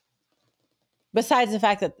 Besides the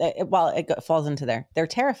fact that, it falls into they're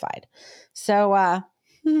terrified. So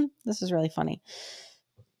this is really funny.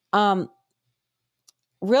 Real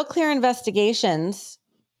Clear Investigations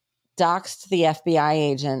doxed the FBI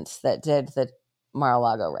agents that did the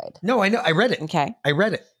Mar-a-Lago raid. No, I know. I read it. Okay. I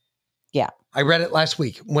read it. Yeah. I read it last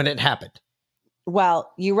week when it happened.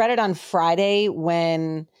 Well, you read it on Friday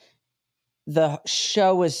when the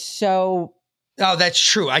show was so... Oh, that's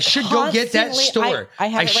true. I should go get that story. I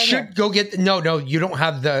have it right here. Go get... No, you don't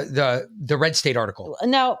have the Red State article.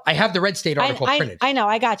 No. I have the Red State article printed. I know.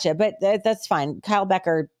 I got you. But that's fine. Kyle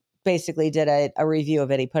Becker basically did a review of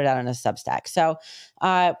it. He put it out on his Substack. So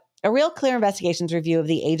a Real Clear Investigations review of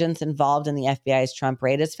the agents involved in the FBI's Trump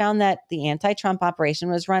raid has found that the anti-Trump operation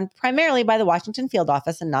was run primarily by the Washington field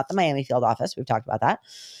office and not the Miami field office. We've talked about that.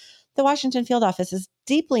 The Washington field office is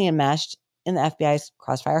deeply enmeshed in the FBI's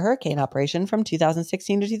Crossfire Hurricane operation from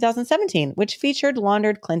 2016 to 2017, which featured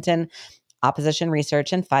laundered Clinton opposition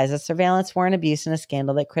research and FISA surveillance, foreign abuse, and a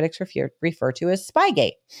scandal that critics refer to as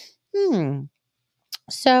Spygate.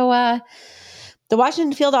 So the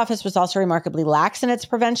Washington field office was also remarkably lax in its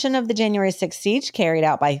prevention of the January 6th siege carried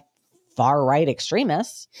out by far-right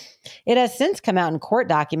extremists. It has since come out in court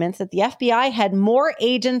documents that the FBI had more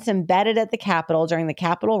agents embedded at the Capitol during the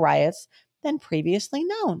Capitol riots than previously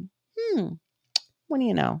known. What do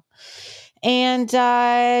you know? And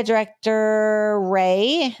FBI Director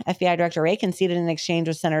Wray conceded an exchange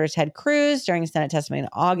with Senator Ted Cruz during Senate testimony in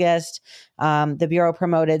August. The Bureau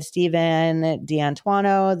promoted Stephen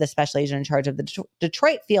D'Antuono, the special agent in charge of the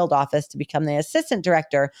Detroit field office, to become the assistant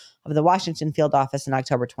director of the Washington field office in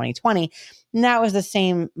October 2020. And that was the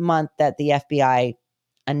same month that the FBI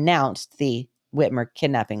announced the Whitmer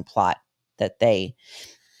kidnapping plot that they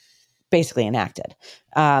basically enacted.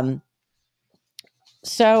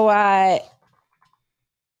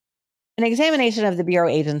 An examination of the Bureau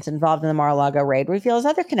agents involved in the Mar-a-Lago raid reveals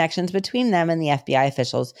other connections between them and the FBI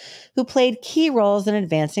officials who played key roles in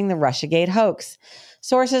advancing the Russiagate hoax.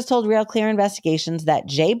 Sources told Real Clear Investigations that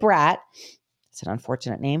Jay Bratt, it's an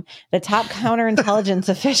unfortunate name, the top counterintelligence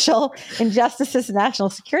official in Justice's National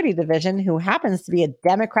Security Division, who happens to be a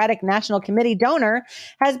Democratic National Committee donor,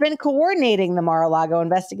 has been coordinating the Mar-a-Lago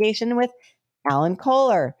investigation with Alan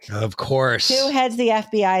Kohler, of course, who heads the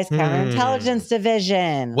FBI's counterintelligence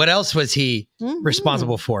division. What else was he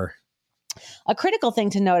responsible for? A critical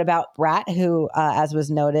thing to note about Bratt, who, as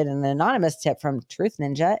was noted in an anonymous tip from Truth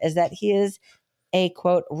Ninja, is that he is a,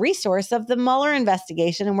 quote, resource of the Mueller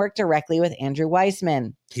investigation and worked directly with Andrew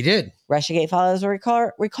Weissman. He did. Russiagate followers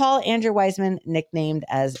recall Andrew Weissman, nicknamed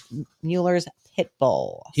as Mueller's pit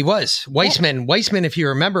bull. He was. Weissman, if you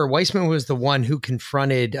remember, Weissman was the one who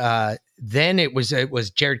confronted, then it was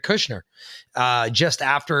Jared Kushner, just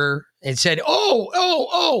after, and said,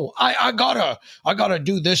 I gotta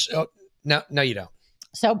do this. No, you don't.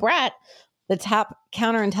 So Bratt, the top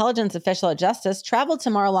counterintelligence official at Justice, traveled to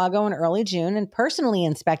Mar-a-Lago in early June and personally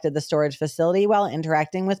inspected the storage facility while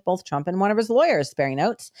interacting with both Trump and one of his lawyers, Sperry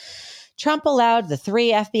notes. Trump allowed the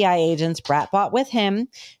 3 FBI agents Bratt brought with him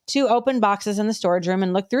to open boxes in the storage room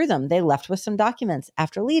and look through them. They left with some documents.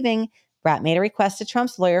 After leaving, Bratt made a request to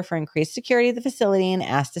Trump's lawyer for increased security of the facility and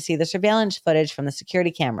asked to see the surveillance footage from the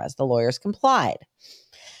security cameras. The lawyers complied.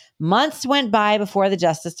 Months went by before the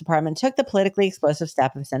Justice Department took the politically explosive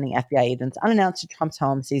step of sending FBI agents unannounced to Trump's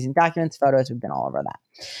home, seizing documents, photos. We've been all over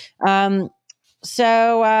that.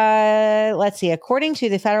 Let's see. According to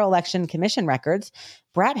the Federal Election Commission records,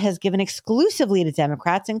 Bratt has given exclusively to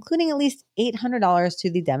Democrats, including at least $800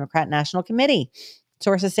 to the Democrat National Committee.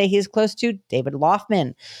 Sources say he is close to David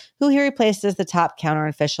Loffman, who he replaced as the top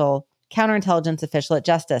counterintelligence official at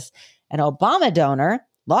Justice. An Obama donor,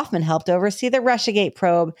 Loffman helped oversee the Russiagate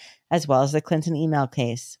probe, as well as the Clinton email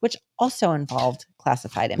case, which also involved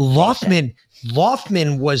classified information.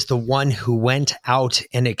 Loffman was the one who went out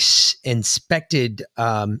and inspected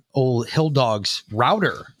old Hill Dog's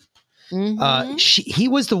router. Mm-hmm. He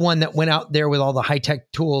was the one that went out there with all the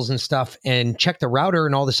high-tech tools and stuff and checked the router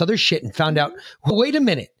and all this other shit and found out, wait a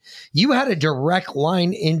minute, you had a direct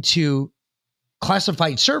line into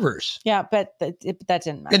classified servers. Yeah, but that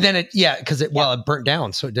didn't matter. And then it burnt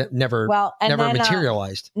down, so it never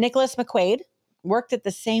materialized. Nicholas McQuaid worked at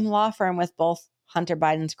the same law firm with both Hunter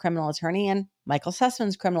Biden's criminal attorney and Michael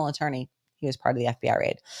Sussman's criminal attorney. He was part of the FBI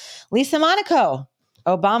raid. Lisa Monaco,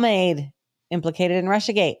 Obama aide, implicated in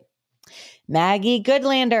Russiagate. Maggie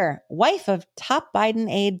Goodlander, wife of top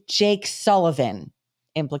Biden aide Jake Sullivan,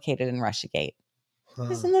 implicated in Russiagate.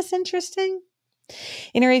 Isn't this interesting?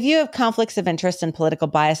 In a review of conflicts of interest and political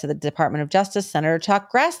bias at the Department of Justice, Senator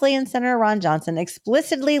Chuck Grassley and Senator Ron Johnson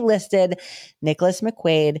explicitly listed Nicholas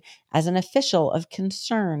McQuaid as an official of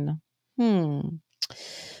concern. This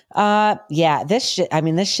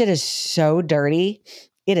shit is so dirty.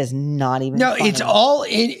 It is not even funny.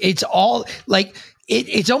 It's all like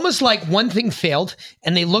it's almost like one thing failed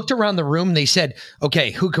and they looked around the room and they said,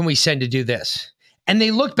 okay, who can we send to do this? And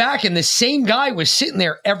they looked back and the same guy was sitting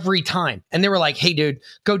there every time. And they were like, hey, dude,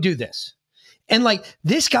 go do this. And like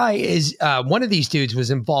this guy is one of these dudes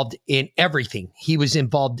was involved in everything. He was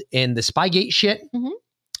involved in the Spygate shit. Mm-hmm.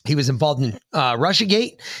 He was involved in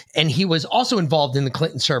Russiagate, and he was also involved in the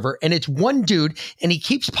Clinton server. And it's one dude, and he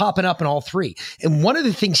keeps popping up in all 3. And one of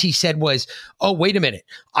the things he said was, oh, wait a minute.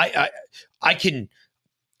 I can't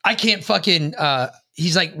fucking,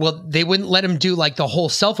 he's like, well, they wouldn't let him do like the whole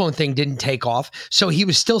cell phone thing didn't take off. So he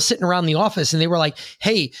was still sitting around the office and they were like,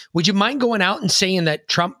 hey, would you mind going out and saying that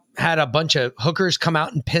Trump had a bunch of hookers come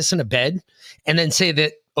out and piss in a bed and then say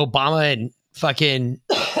that Obama and fucking,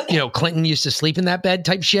 Clinton used to sleep in that bed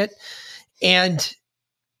type shit. And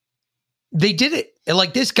they did it. And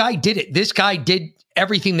like this guy did it. This guy did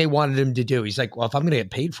everything they wanted him to do. He's like, well, if I'm going to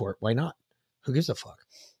get paid for it, why not? Who gives a fuck?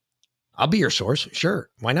 I'll be your source. Sure.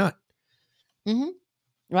 Why not? Mm-hmm.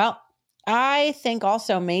 Well, I think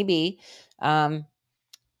also maybe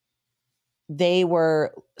they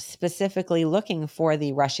were specifically looking for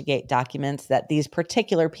the Russiagate documents that these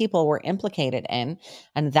particular people were implicated in.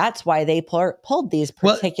 And that's why they pulled these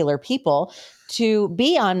particular people to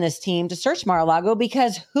be on this team to search Mar-a-Lago,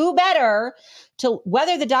 because who better to,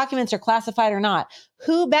 whether the documents are classified or not,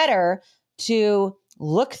 who better to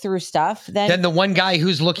look through stuff than the one guy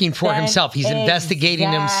who's looking for himself. He's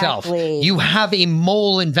investigating himself. You have a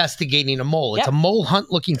mole investigating a mole. It's a mole hunt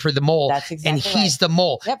looking for the mole. That's exactly and he's the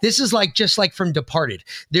mole. This is just like from Departed.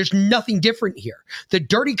 There's nothing different here. The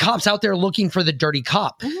dirty cop's out there looking for the dirty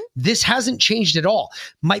cop. This hasn't changed at all.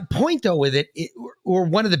 My point though with it, or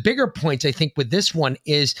one of the bigger points I think with this one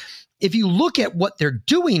is, if you look at what they're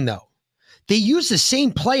doing though, they use the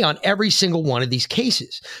same play on every single one of these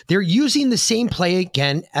cases. They're using the same play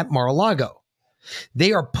again at Mar-a-Lago.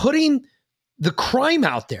 They are putting the crime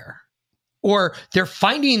out there, or they're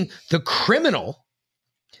finding the criminal,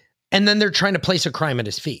 and then they're trying to place a crime at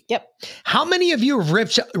his feet. Yep. How many of you have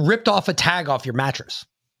ripped off a tag off your mattress?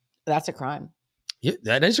 That's a crime. Yeah,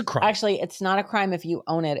 that is a crime. Actually, it's not a crime if you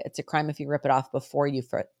own it. It's a crime if you rip it off before you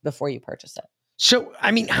purchase it. So,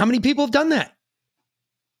 I mean, how many people have done that?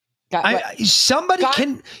 Gone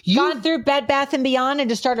through Bed Bath & Beyond and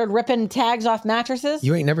just started ripping tags off mattresses?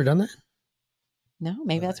 You ain't never done that? No,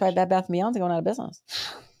 maybe that's why Bed Bath & Beyond's going out of business.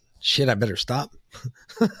 Shit, I better stop.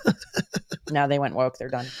 No, they went woke. They're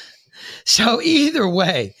done. So either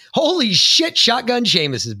way, holy shit, Shotgun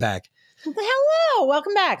Seamus is back. Hello,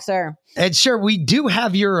 welcome back, sir. And sir, we do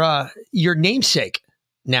have your namesake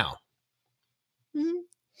now.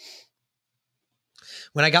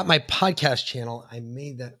 When I got my podcast channel, I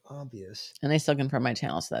made that obvious. And they still confirm my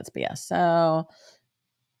channel, so that's BS. So,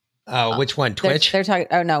 which one? Twitch? They're talking.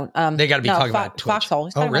 Oh no, they got to be talking about Twitch. Foxhole.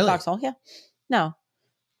 He's talking about Foxhole. Yeah, no,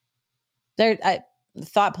 they're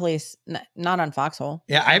Thought Police, not on Foxhole.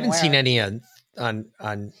 Yeah, I haven't seen any on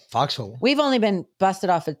Foxhole. We've only been busted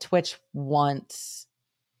off of Twitch once.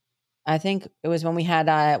 I think it was when we had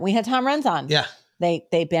Tom Renz on. Yeah.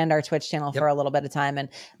 They banned our Twitch channel for a little bit of time, and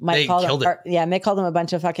Mike called them a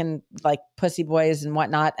bunch of fucking pussy boys and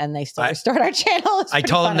whatnot, and they still restored our channel. I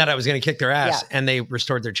told them that I was going to kick their ass, and they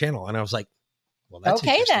restored their channel, and I was like, "Well, that's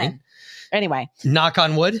okay then." Anyway, knock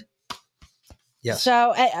on wood. Yes.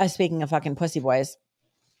 So, speaking of fucking pussy boys,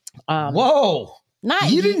 whoa,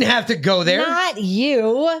 not you didn't have to go there. Not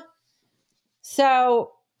you.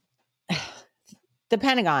 So, the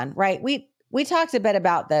Pentagon, right? We talked a bit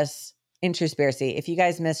about this in Truspiracy. If you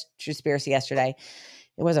guys missed Truspiracy yesterday,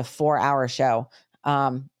 it was a 4-hour show.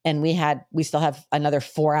 And we still have another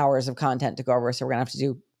 4 hours of content to go over. So we're gonna have to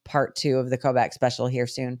do part 2 of the Kobach special here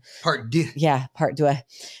soon. Part 2. Yeah, part 2.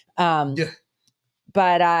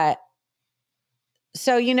 But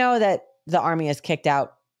so you know that the Army has kicked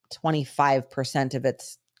out 25% of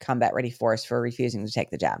its combat ready force for refusing to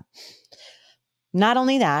take the jab. Not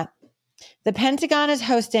only that, the Pentagon is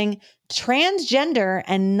hosting transgender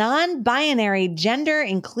and non-binary gender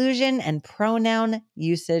inclusion and pronoun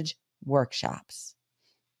usage workshops.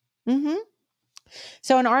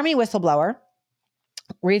 So an Army whistleblower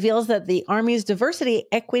reveals that the Army's Diversity,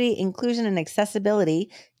 Equity, Inclusion, and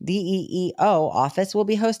Accessibility, DEEO office will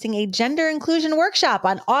be hosting a gender inclusion workshop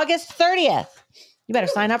on August 30th. You better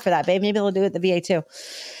sign up for that, babe. Maybe they'll do it at the VA too.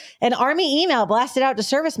 An Army email blasted out to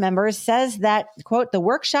service members says that, quote, the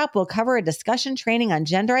workshop will cover a discussion training on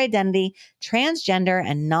gender identity, transgender,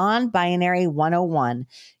 and non-binary 101,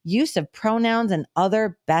 use of pronouns, and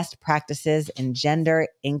other best practices in gender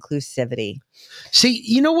inclusivity. See,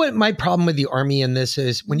 you know what my problem with the Army in this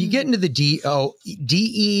is? When you get into the DEEO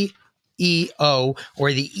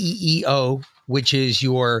or the EEO, which is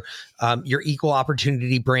your equal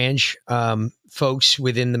opportunity branch folks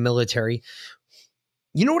within the military,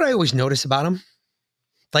 you know what I always notice about them?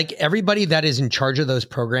 Like everybody that is in charge of those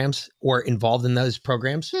programs or involved in those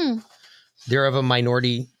programs, they're of a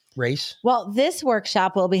minority race. Well, this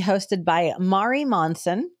workshop will be hosted by Mari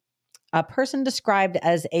Monson, a person described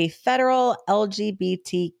as a federal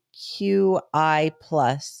LGBTQI+,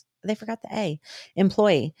 they forgot the A,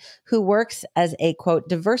 employee who works as a, quote,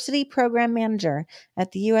 diversity program manager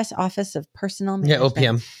at the U.S. Office of Personnel Management. Yeah,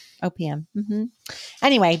 OPM.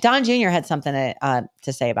 Anyway, Don Jr. had something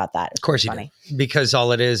to say about that. Of course he did. Because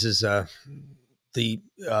all it is the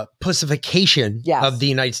pussification of the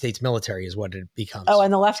United States military is what it becomes. Oh,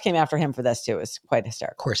 and the left came after him for this too. It was quite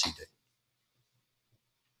hysterical. Of course he did.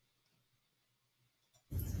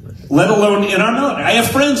 Let alone in our military. I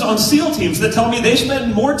have friends on SEAL teams that tell me they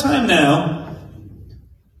spend more time now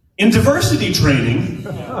in diversity training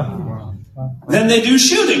than they do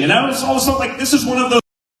shooting. And I was also like, this is one of those.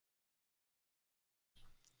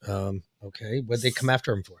 Okay, what'd they come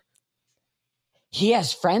after him for? He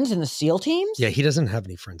has friends in the SEAL teams? Yeah, he doesn't have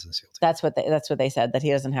any friends in the SEAL team. That's what they said, that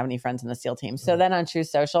he doesn't have any friends in the SEAL team. So then on Truth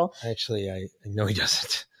Social, Actually, I know he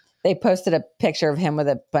doesn't. they posted a picture of him with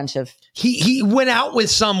a bunch of He went out with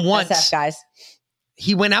some once. SF guys.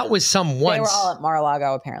 He went out with some once. They were all at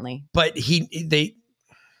Mar-a-Lago, apparently. But I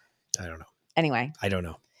don't know. Anyway. I don't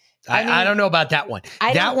know. I mean, I don't know about that one.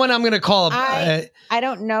 I That don't- one I'm going to call. I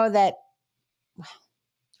don't know that.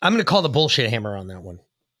 I'm going to call the bullshit hammer on that one.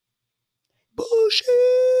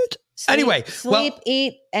 Bullshit. Anyway, sleep,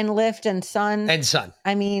 eat, and lift, and sun. And sun.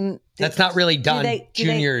 I mean, That's not really done.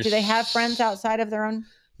 Juniors. Do they have friends outside of their own?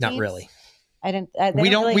 Not teams? really. I didn't. We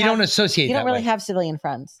don't associate. You don't that really way. have civilian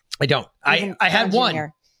friends. I don't. Even I had one.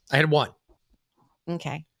 junior. I had one.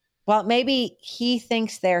 Okay. Well, maybe he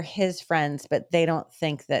thinks they're his friends, but they don't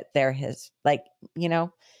think that they're his. Like,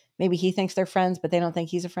 maybe he thinks they're friends, but they don't think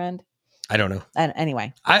he's a friend. I don't know. And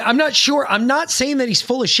anyway, I'm not sure. I'm not saying that he's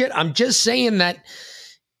full of shit. I'm just saying that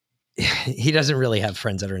he doesn't really have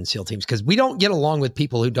friends that are in SEAL teams because we don't get along with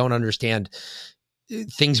people who don't understand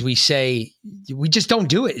things we say. We just don't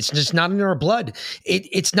do it. It's just not in our blood.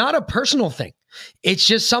 It's not a personal thing. It's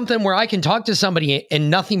just something where I can talk to somebody and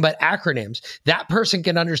nothing but acronyms. That person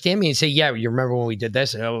can understand me and say, yeah, you remember when we did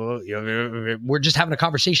this? We're just having a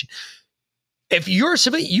conversation. If you're a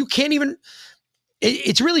civilian, you can't even...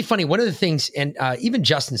 It's really funny. One of the things, and even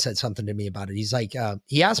Justin said something to me about it. He's like,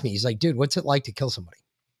 he asked me, he's like, dude, what's it like to kill somebody?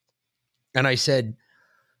 And I said,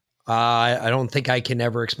 I don't think I can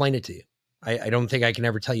ever explain it to you. I don't think I can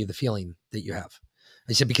ever tell you the feeling that you have.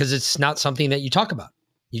 I said, because it's not something that you talk about.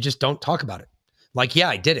 You just don't talk about it. Like, yeah,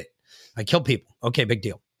 I did it. I killed people. Okay, big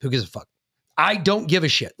deal. Who gives a fuck? I don't give a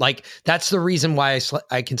shit. Like, that's the reason why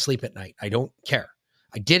I can sleep at night. I don't care.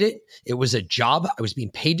 I did it. It was a job. I was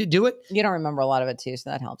being paid to do it. you don't remember a lot of it too, so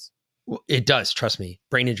that helps. It does. Trust me.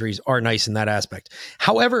 Brain injuries are nice in that aspect.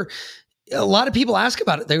 However, a lot of people ask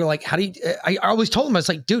about it. They were like, how do you, I always told them, I was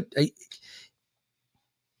like, dude,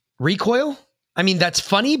 recoil. I mean, that's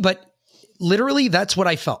funny, but literally that's what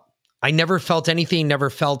I felt. I never felt anything, never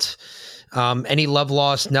felt any love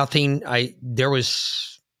loss, nothing. There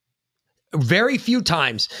was very few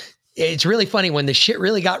times. It's really funny when the shit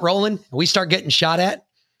really got rolling and we start getting shot at.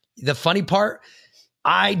 The funny part,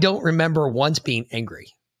 I don't remember once being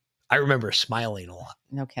angry. I remember smiling a lot.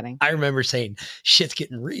 No kidding. I remember saying, shit's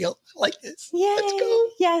getting real like this. Yay. Let's go.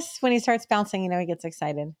 Yes. When he starts bouncing, he gets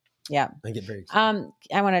excited. Yeah. I get very excited.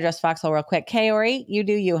 I want to address Foxhole real quick. Kaori, you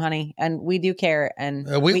do you, honey. And we do care. And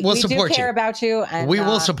we'll support do care you. About you. And we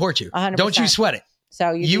will support you. 100%. Don't you sweat it.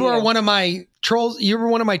 So you are one of my trolls. You were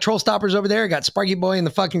one of my troll stoppers over there. I got Sparky Boy in the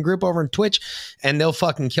fucking group over on Twitch, and they'll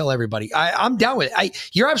fucking kill everybody. I'm down with it.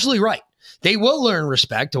 You're absolutely right. They will learn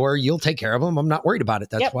respect, or you'll take care of them. I'm not worried about it.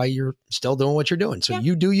 That's why you're still doing what you're doing. So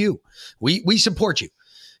you do you. We support you.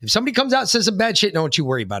 If somebody comes out and says some bad shit, don't you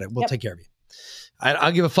worry about it. We'll take care of you.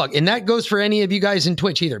 I'll give a fuck. And that goes for any of you guys in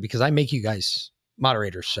Twitch either, because I make you guys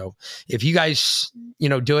moderators. So if you guys,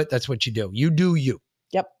 do it, that's what you do. You do you.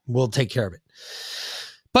 Yep. We'll take care of it.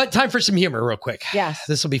 But time for some humor real quick. Yes.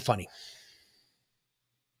 This will be funny.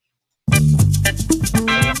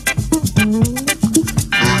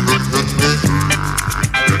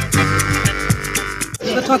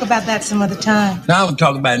 We'll talk about that some other time. No, we'll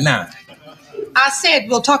talk about it now. I said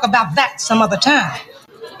we'll talk about that some other time.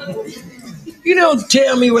 You don't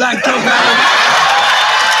tell me what I can talk about.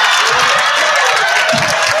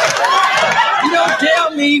 You don't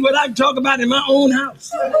tell me what I can talk about in my own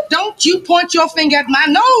house. Don't you point your finger at my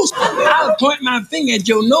nose. I'll point my finger at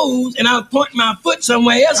your nose and I'll point my foot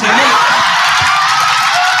somewhere else.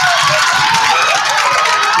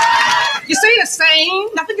 You see, the same,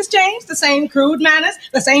 nothing has changed. The same crude manners,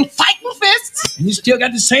 the same fighting fists. And you still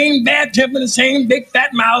got the same bad temper, the same big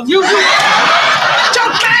fat mouth. You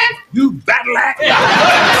choke man. You battle act.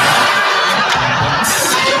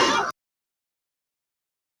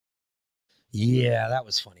 Yeah, that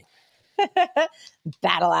was funny.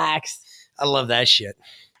 Battle axe. I love that shit.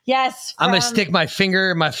 Yes. I'm going to stick my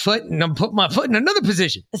finger in my foot and I'm put my foot in another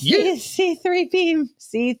position. Yeah. C3P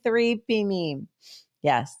meme.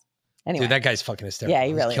 Yes. Anyway. Dude, that guy's fucking hysterical. Yeah,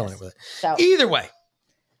 he really killing is. it with it. So, either way,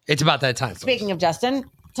 it's about that time. Speaking of Justin,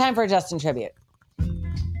 time for a Justin tribute.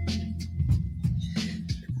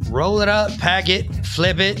 Roll it up, pack it,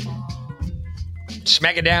 flip it,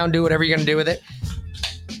 smack it down, do whatever you're going to do with it.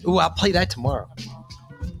 Ooh, I'll play that tomorrow.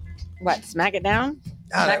 What, smack it down?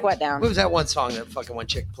 Smack what down? What was that one song that fucking one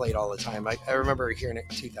chick played all the time? I remember hearing it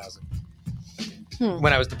in 2000.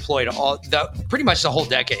 When I was deployed pretty much the whole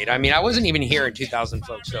decade. I mean, I wasn't even here in 2000,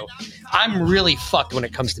 folks. So I'm really fucked when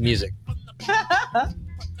it comes to music.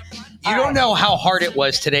 You don't know how hard it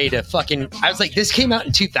was today to fucking. I was like, this came out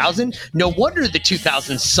in 2000. No wonder the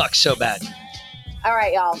 2000s sucked so bad. All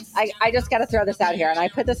right, y'all. I just got to throw this out here, and I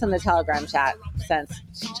put this in the Telegram chat since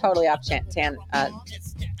totally off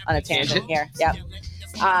on a tangent here. Yep.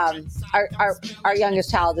 Our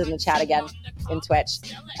youngest child is in the chat again in Twitch,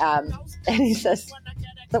 and he says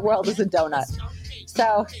the world is a donut.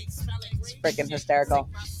 So it's freaking hysterical.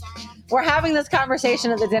 We're having this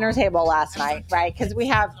conversation at the dinner table last night, right? Because we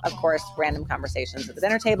have, of course, random conversations at the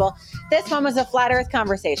dinner table. This one was a flat Earth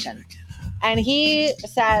conversation, and he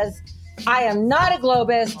says, I am not a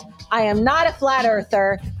globist. I am not a flat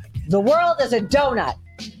earther. The world is a donut.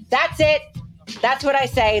 That's it. That's what I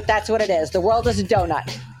say. That's what it is. The world is a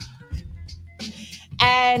donut.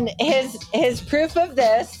 And his proof of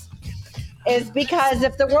this is because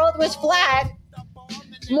if the world was flat,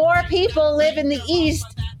 more people live in the East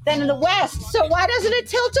than in the West. So why doesn't it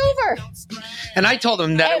tilt over? And I told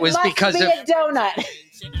him that it was because of a donut.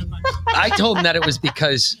 I told him that it was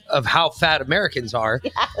because of how fat Americans are.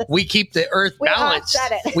 Yes. We keep the earth balanced.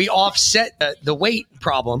 We offset the weight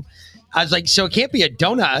problem. I was like, so it can't be a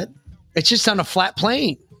donut. It's just on a flat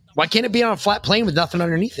plane. Why can't it be on a flat plane with nothing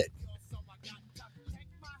underneath it?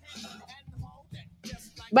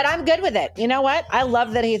 But I'm good with it. You know what? I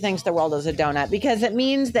love that he thinks the world is a donut because it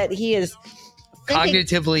means that he is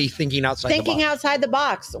cognitively thinking outside the box. Thinking outside the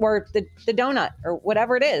box or the donut or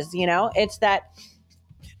whatever it is. You know, it's that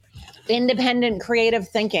independent creative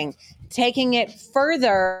thinking, taking it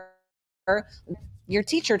further. Your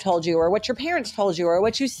teacher told you or what your parents told you or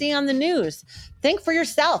what you see on the news. Think for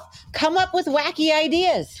yourself. Come up with wacky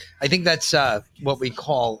ideas. I think that's what we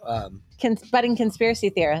call budding conspiracy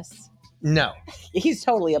theorists. No. He's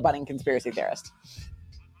totally a budding conspiracy theorist.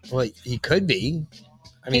 Well, he could be.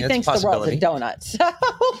 I mean, he thinks the world's a donut.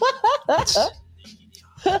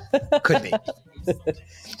 Could be.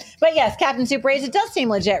 But yes, Captain Soup Rays, it does seem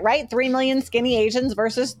legit, right? 3 million skinny Asians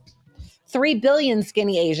versus 3 billion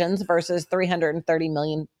skinny Asians versus 330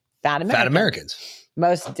 million fat Americans. Fat Americans.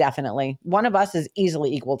 Most definitely. One of us is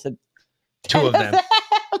easily equal to 2 of them.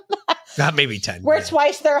 Not maybe 10. We're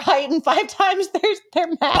twice their height and 5 times their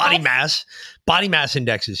mass. Body mass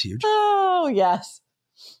index is huge. Oh, yes.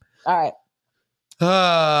 All right.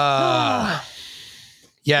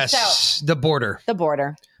 Yes, So, the border. The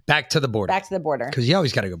border. Back to the border. Back to the border. Because you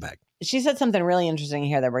always got to go back. She said something really interesting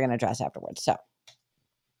here that we're going to address afterwards. So.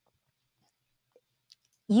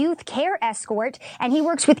 Youth care escort, and he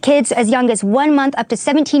works with kids as young as 1 month up to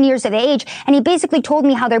 17 years of age. And he basically told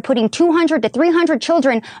me how they're putting 200 to 300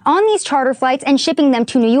 children on these charter flights and shipping them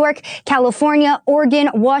to New York, California, Oregon,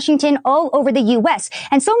 Washington, all over the U.S.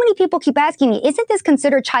 And so many people keep asking me, isn't this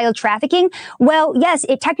considered child trafficking? Well, yes,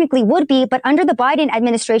 it technically would be, but under the Biden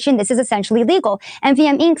administration, this is essentially legal.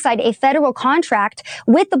 MVM Inc. signed a federal contract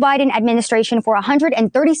with the Biden administration for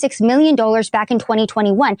 $136 million back in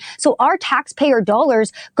 2021. So our taxpayer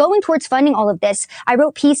dollars going towards funding all of this. I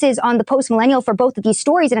wrote pieces on the Post Millennial for both of these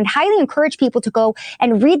stories, and I'd highly encourage people to go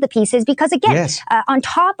and read the pieces because, again, on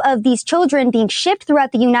top of these children being shipped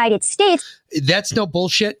throughout the United States. That's no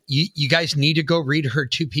bullshit. You guys need to go read her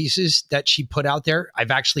 2 pieces that she put out there.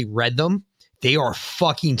 I've actually read them. They are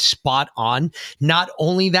fucking spot on. Not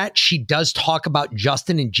only that, she does talk about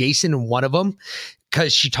Justin and Jason in one of them,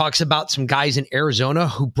 because she talks about some guys in Arizona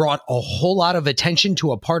who brought a whole lot of attention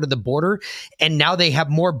to a part of the border. And now they have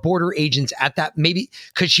more border agents at that, maybe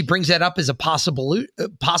because she brings that up as a possible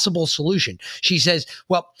solution. She says,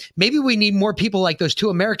 well, maybe we need more people like those 2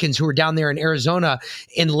 Americans who were down there in Arizona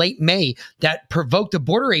in late May that provoked the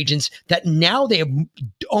border agents, that now they have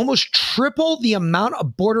almost triple the amount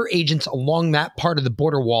of border agents along that part of the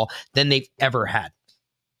border wall than they've ever had.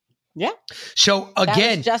 Yeah. So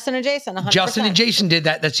again, Justin and Jason, 100%. Justin and Jason did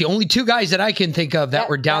that. That's the only 2 guys that I can think of that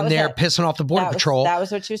were down there pissing off the Border Patrol. That was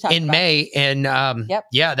what she was talking in about. May. And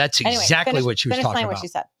yeah, that's exactly what she was talking about. What she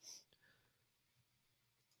said.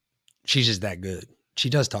 She's just that good. She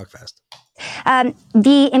does talk fast.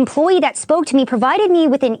 The employee that spoke to me provided me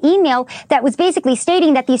with an email that was basically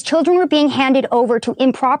stating that these children were being handed over to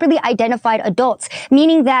improperly identified adults,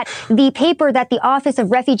 meaning that the paper that the Office of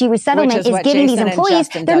Refugee Resettlement is giving these employees,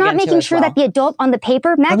 they're not making sure that the adult on the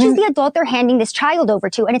paper matches the adult they're handing this child over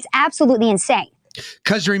to. And it's absolutely insane.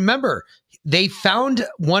 Because remember, they found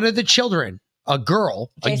one of the children, a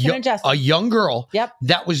girl, a young girl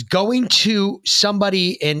that was going to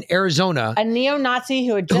somebody in Arizona, a neo-Nazi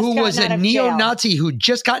who was a neo-Nazi who had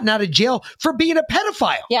just gotten out of jail for being a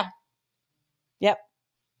pedophile. Yeah. Yep.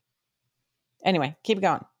 Anyway, keep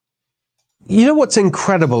going. You know what's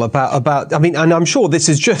incredible about I mean, and I'm sure this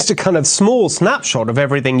is just a kind of small snapshot of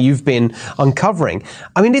everything you've been uncovering.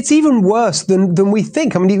 I mean, it's even worse than we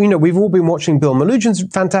think. I mean, you know, we've all been watching Bill Melugent's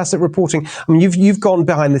fantastic reporting. I mean, you've gone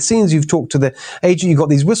behind the scenes, you've talked to the agent, you've got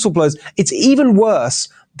these whistleblowers. It's even worse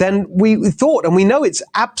than we thought, and we know it's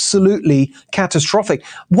absolutely catastrophic.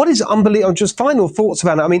 What is unbelievable? Just final thoughts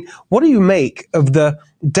about it. I mean, what do you make of the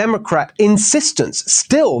Democrat insistence?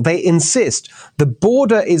 Still, they insist the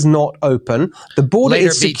border is not open, the border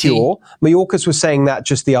is secure. Mayorkas was saying that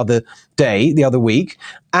just the other week,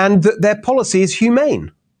 and that their policy is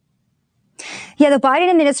humane. Yeah, the Biden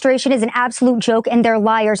administration is an absolute joke and they're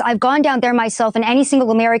liars. I've gone down there myself and any single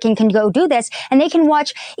American can go do this and they can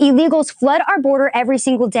watch illegals flood our border every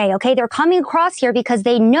single day. Okay, they're coming across here because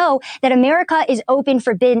they know that America is open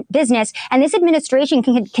for business and this administration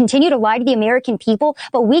can continue to lie to the American people,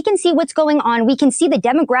 but we can see what's going on. We can see the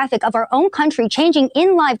demographic of our own country changing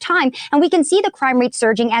in live time and we can see the crime rate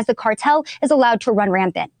surging as the cartel is allowed to run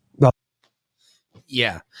rampant.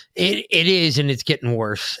 Yeah, it is, and it's getting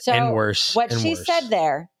worse and worse. What she said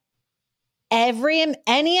there,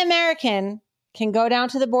 any American can go down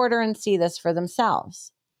to the border and see this for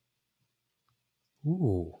themselves.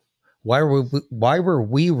 Ooh, why were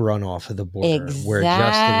we run off of the border where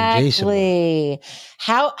Justin and Jason were?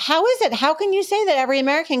 How is it? How can you say that every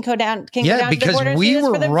American can go down to the border and see this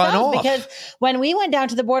for themselves? Run off. Because when we went down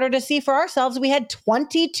to the border to see for ourselves, we had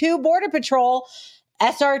 22 Border Patrol,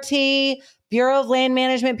 SRT, Bureau of Land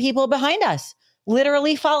Management people behind us,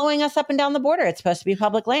 literally following us up and down the border. It's supposed to be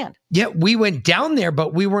public land. Yeah, we went down there,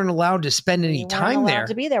 but we weren't allowed to spend any time there.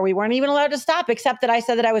 To be there. We weren't even allowed to stop, except that I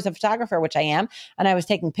said that I was a photographer, which I am, and I was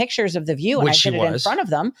taking pictures of the view, and I did it in front of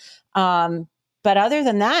them. But other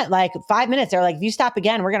than that, like 5 minutes, they're like, if you stop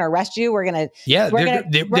again, we're going to arrest you. We're going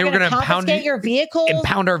to confiscate your vehicle.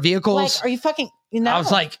 Impound our vehicles. Like, are you fucking, no. I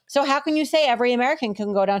was like, so how can you say every American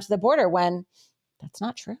can go down to the border when that's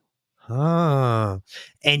not true?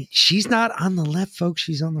 And she's not on the left, folks.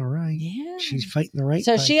 She's on the right. Yeah. She's fighting the right.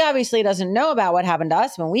 So fight. she obviously doesn't know about what happened to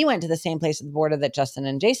us when we went to the same place at the border that Justin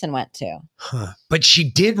and Jason went to. But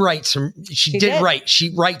she did write she did write.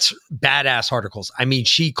 She writes badass articles. I mean,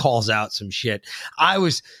 she calls out some shit.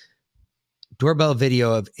 Doorbell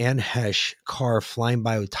video of Anne Hesh car flying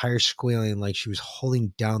by with tires squealing like she was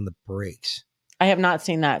holding down the brakes. I have not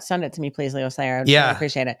seen that. Send it to me, please, Leo Sayer. I would really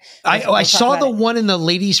appreciate it. I saw the one in the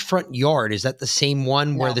lady's front yard. Is that the same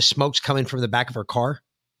one where the smoke's coming from the back of her car?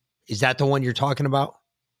 Is that the one you're talking about?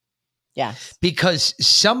 Yes. Because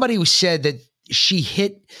somebody said that she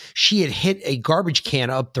had hit a garbage can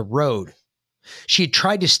up the road. She had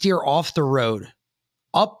tried to steer off the road,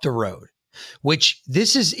 up the road, which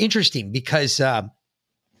this is interesting because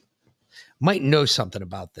might know something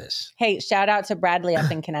about this. Hey, shout out to Bradley up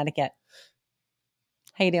in Connecticut.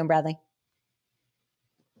 How you doing, Bradley?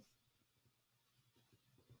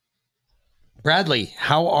 Bradley,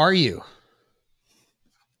 how are you?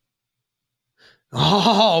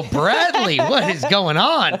 Oh, Bradley, what is going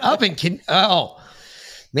on?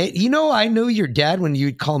 Man, you know, I knew your dad when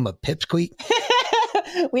you'd call him a pipsqueak.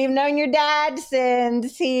 We've known your dad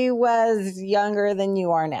since he was younger than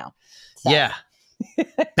you are now. So. Yeah.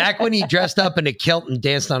 Back when he dressed up in a kilt and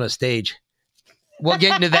danced on a stage. We'll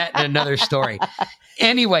get into that in another story.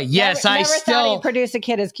 Anyway, yes, never thought he'd produce a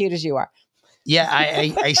kid as cute as you are. Yeah,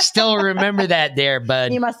 I still remember that there,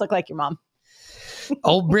 bud. You must look like your mom.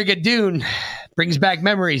 Old Brigadoon brings back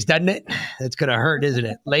memories, doesn't it? That's going to hurt, isn't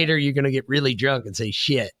it? Later, you're going to get really drunk and say,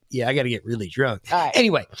 shit, yeah, I got to get really drunk. All right.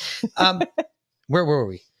 Anyway, where were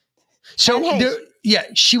we? So,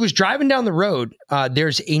 she was driving down the road.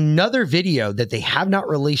 There's another video that they have not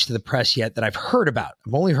released to the press yet that I've heard about.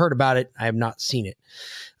 I've only heard about it. I have not seen it.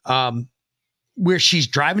 Where she's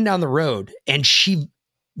driving down the road and she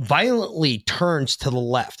violently turns to the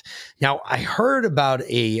left. Now, I heard about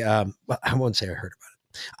I won't say I heard about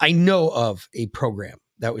it. I know of a program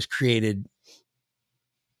that was created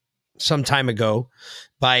some time ago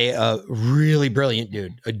by a really brilliant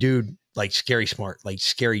dude, a dude like scary smart, like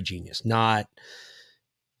scary genius, not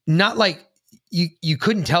like you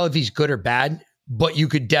couldn't tell if he's good or bad, but you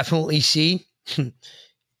could definitely see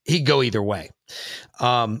he'd go either way.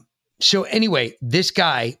 So anyway, this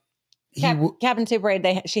guy, Captain Super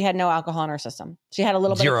 8, she had no alcohol in her system. She had a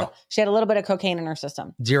little bit. She had a little bit of cocaine in her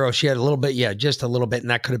system. Zero. She had a little bit. Yeah, just a little bit, and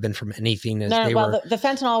that could have been from anything. The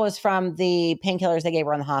fentanyl was from the painkillers they gave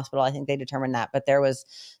her in the hospital. I think they determined that, but there was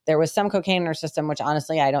some cocaine in her system, which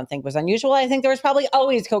honestly I don't think was unusual. I think there was probably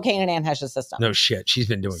always cocaine in Anne Hesch's system. No shit. She's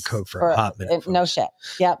been doing coke for a hot minute. No shit.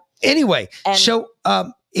 Yep. Anyway, so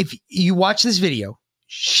if you watch this video,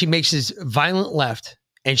 she makes this violent left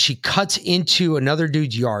and she cuts into another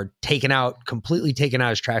dude's yard, completely taken out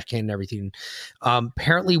his trash can and everything.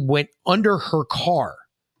 Apparently went under her car,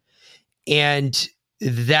 and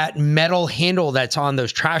that metal handle that's on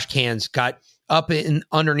those trash cans got up in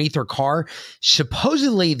underneath her car.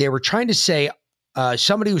 Supposedly they were trying to say,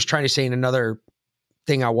 somebody was trying to say in another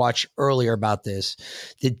thing I watched earlier about this,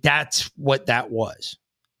 that's what that was.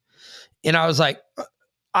 And I was like,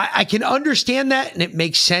 I can understand that, and it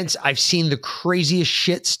makes sense. I've seen the craziest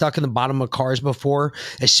shit stuck in the bottom of cars before,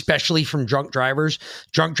 especially from drunk drivers.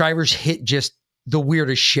 Drunk drivers hit just the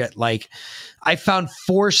weirdest shit. Like, I found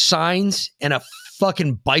 4 signs and a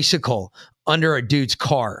fucking bicycle under a dude's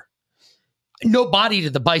car. No body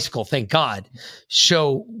to the bicycle, thank God.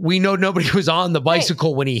 So we know nobody was on the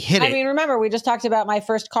bicycle when he hit it. I mean, remember, we just talked about my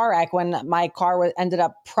first car wreck when my car ended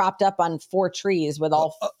up propped up on 4 trees with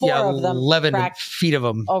all 4 of them 11 cracked feet of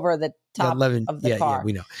them over the top of the car. Yeah,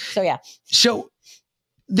 we know. So, yeah. So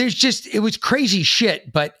it was crazy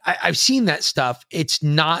shit, but I've seen that stuff. It's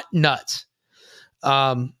not nuts.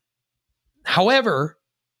 However,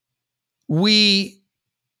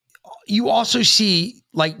 you also see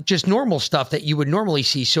like just normal stuff that you would normally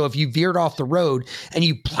see. So if you veered off the road and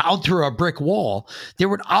you plowed through a brick wall, there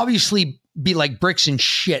would obviously be like bricks and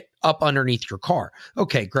shit up underneath your car.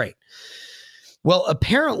 Okay, great. Well,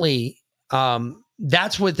 apparently,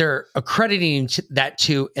 that's what they're accrediting that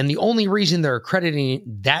to. And the only reason they're accrediting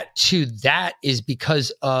that to that is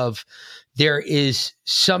because of there is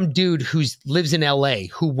some dude who lives in LA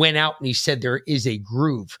who went out and he said there is a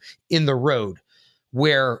groove in the road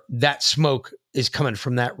where that smoke is coming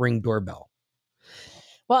from that Ring doorbell.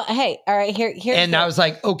 Well, hey, all right, here's and I was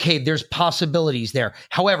like, okay, there's possibilities there.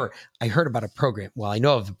 However, I heard about a program. Well, I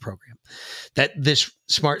know of a program that this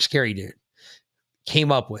smart, scary dude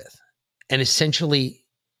came up with, and essentially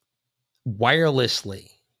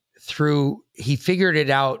wirelessly he figured it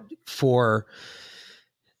out for,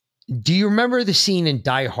 do you remember the scene in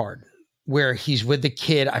Die Hard where he's with the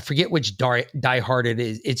kid? I forget which Die Hard it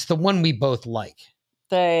is. It's the one we both like.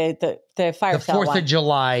 The fire sale one. 4th of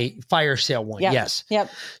July fire sale one. Yep. Yes. Yep.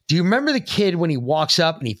 Do you remember the kid when he walks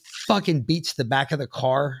up and he fucking beats the back of the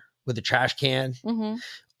car with a trash can? Mm-hmm.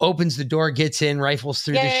 Opens the door, gets in, rifles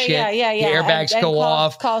through the shit. Yeah. The airbags go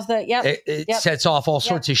off. Calls the, It sets off all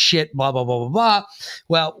sorts of shit, blah, blah, blah, blah, blah.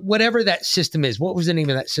 Well, whatever that system is, what was the name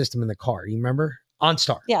of that system in the car? You remember?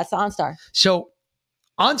 OnStar. Yeah, it's the OnStar. So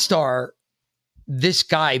OnStar, this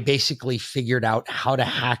guy basically figured out how to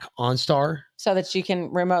hack OnStar. So that you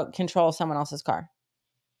can remote control someone else's car.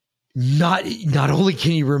 Not only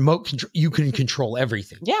can you remote control, you can control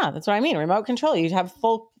everything. Yeah, that's what I mean. Remote control. You'd have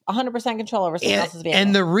full 100% control over someone else's vehicle.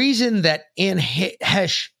 And the reason that Anne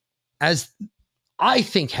Heche, as I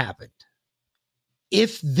think happened,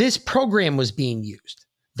 if this program was being used,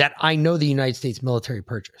 that I know the United States military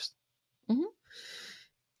purchased. Mm-hmm.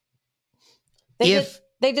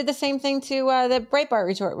 They did the same thing to the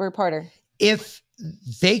Breitbart reporter. If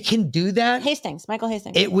they can do that, Michael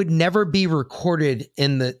Hastings, it would never be recorded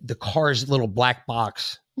in the car's little black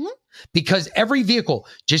box. Mm-hmm. Because every vehicle,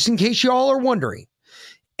 just in case you all are wondering,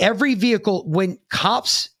 every vehicle, when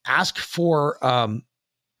cops ask for,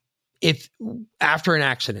 if after an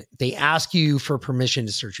accident, they ask you for permission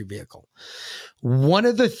to search your vehicle. One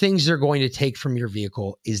of the things they're going to take from your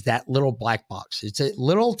vehicle is that little black box. It's a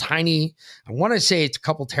little tiny, I want to say it's a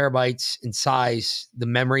couple terabytes in size, the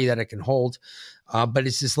memory that it can hold. But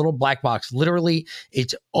it's this little black box. Literally,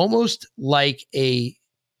 it's almost like a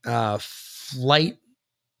flight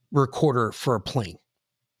recorder for a plane.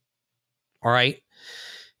 All right.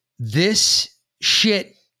 This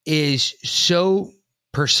shit is so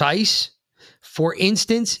precise. For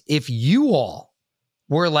instance, if you all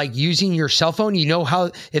were like using your cell phone, you know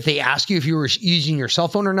how if they ask you if you were using your cell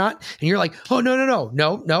phone or not, and you're like, oh,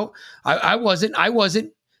 no, I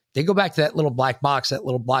wasn't. They go back to that little black box. That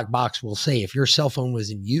little black box will say if your cell phone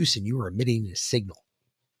was in use and you were emitting a signal.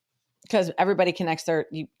 Because everybody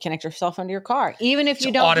you connect your cell phone to your car. Even if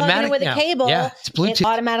you don't plug it in with a cable, it's Bluetooth. It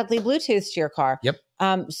automatically Bluetooths to your car. Yep.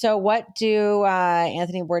 So what do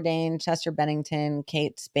Anthony Bourdain, Chester Bennington,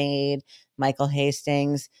 Kate Spade, Michael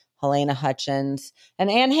Hastings, Helena Hutchins,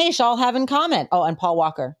 and Anne Heche all have in common? Oh, and Paul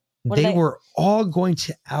Walker. They were all going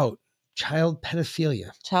to out child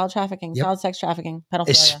pedophilia. Child trafficking, Yep. child sex trafficking, pedophilia.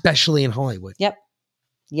 Especially in Hollywood. Yep.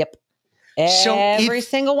 Every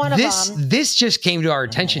single one of them. This just came to our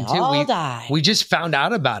attention too. all die. We just found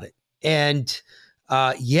out about it. And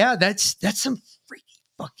that's some freaky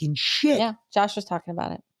fucking shit. Yeah, Josh was talking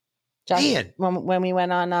about it. Josh, Man. when we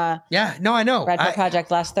went on I know. Red Pill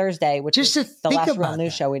Project last Thursday, which just is to the think last real about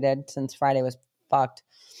news show we did since Friday was fucked.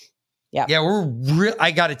 Yeah. Yeah,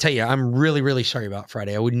 I got to tell you, I'm really, really sorry about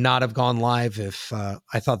Friday. I would not have gone live if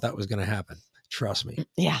I thought that was going to happen. Trust me.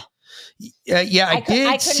 Yeah. I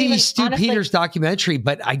did see even, Stu honestly, Peters' documentary,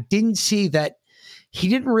 but I didn't see that he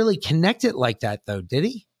didn't really connect it like that, though, did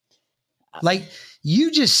he? Like, you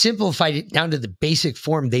just simplified it down to the basic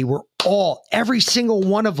form. They were every single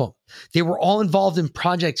one of them. They were all involved in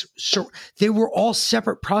projects. So they were all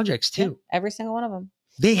separate projects, too. Yeah, every single one of them.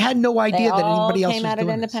 They had no idea that anybody else came was at it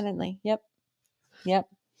doing independently. This. Yep.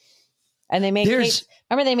 And they made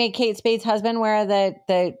they made Kate Spade's husband wear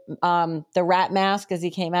the rat mask as he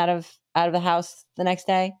came out of the house the next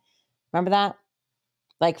day. Remember that?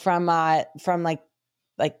 Like from like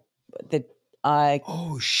the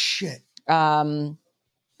oh shit.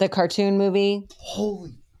 The cartoon movie.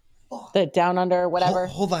 Holy fuck. The Down Under, whatever.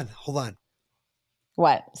 Hold on.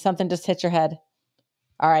 What? Something just hit your head.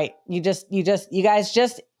 All right. You guys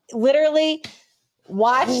just literally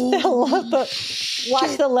watch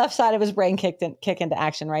the left side of his brain kick into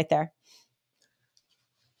action right there.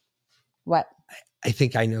 What? I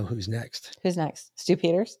think I know who's next. Who's next? Stu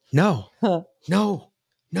Peters? No. No.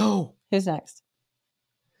 Who's next?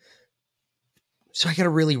 So I got a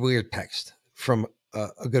really weird text from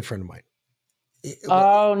a good friend of mine.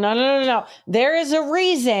 Oh, no. There is a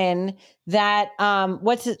reason that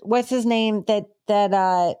what's his name that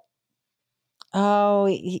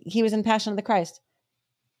he was in Passion of the Christ.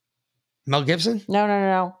 Mel Gibson?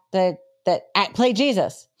 No. That played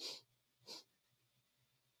Jesus.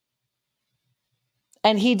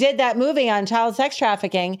 And he did that movie on child sex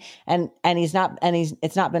trafficking and it's not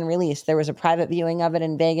been released. There was a private viewing of it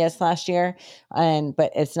in Vegas last year but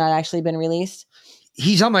it's not actually been released.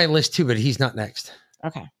 He's on my list too, but he's not next.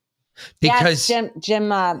 Okay. Because Jim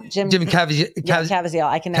Caviezel.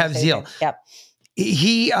 I can never say his name. Yep.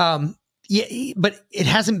 He but it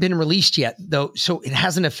hasn't been released yet though, so it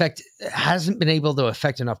hasn't been able to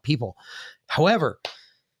affect enough people. However,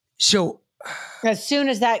 so as soon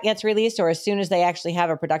as that gets released, or as soon as they actually have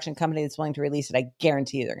a production company that's willing to release it, I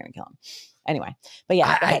guarantee you they're going to kill him. Anyway, but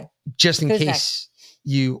yeah, go ahead. Just in Who's case next?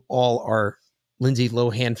 You all are Lindsay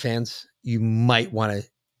Lohan fans, you might want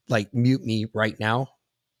to mute me right now.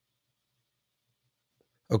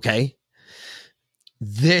 Okay.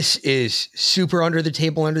 This is super under the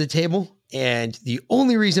table. And the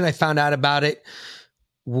only reason I found out about it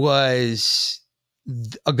was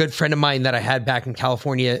a good friend of mine that I had back in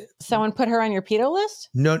California. Someone put her on your pedo list?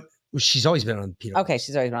 No, she's always been on the pedo list. Okay,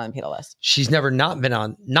 she's always been on the pedo list. She's never not been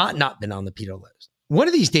on the pedo list. One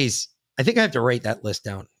of these days, I think I have to write that list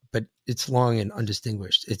down, but it's long and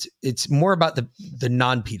undistinguished. It's more about the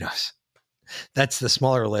non-pedos. That's the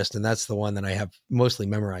smaller list, and that's the one that I have mostly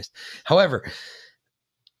memorized. However,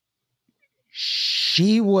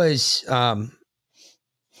 she was...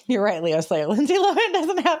 You're right, Leo Slayer. Lindsay Lohan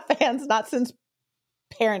doesn't have fans, not since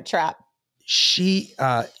Parent Trap. She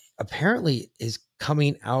apparently is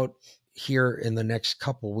coming out here in the next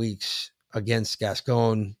couple weeks against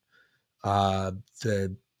Gascon,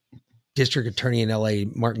 the district attorney in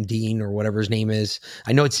LA, Martin Dean, or whatever his name is.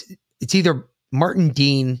 I know it's either Martin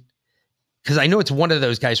Dean, because I know it's one of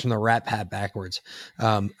those guys from the Rat Pack backwards.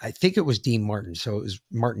 I think it was Dean Martin, so it was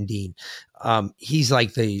Martin Dean. He's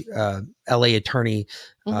like the LA attorney,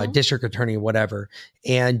 district attorney, whatever.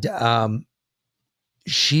 And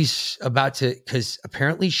she's about to, because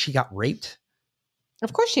apparently she got raped.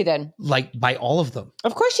 Of course she did. Like by all of them.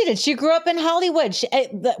 Of course she did. She grew up in Hollywood.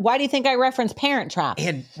 Why do you think I referenced Parent Trap?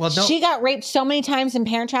 And no, she got raped so many times in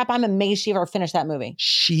Parent Trap. I'm amazed she ever finished that movie.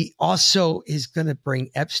 She also is going to bring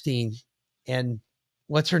Epstein and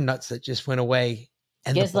what's her nuts that just went away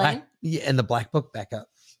and the Black Book back up.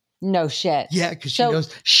 No shit. Yeah,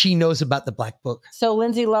 because she knows about the Black Book. So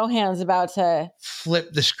Lindsay Lohan's about to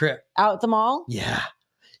flip the script. Out them all? Yeah.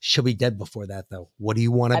 She'll be dead before that, though. What do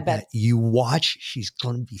you want to bet? You watch, she's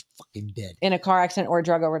going to be fucking dead. In a car accident or a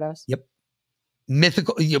drug overdose? Yep.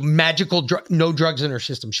 Mythical, magical, no drugs in her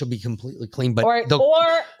system. She'll be completely clean, but or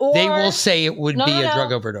they will say it would be a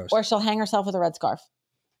drug overdose. Or she'll hang herself with a red scarf.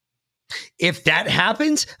 If that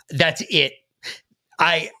happens, that's it.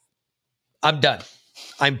 I'm done.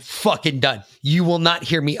 I'm fucking done. You will not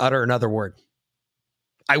hear me utter another word.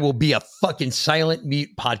 I will be a fucking silent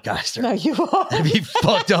mute podcaster. No, you won't. That'd be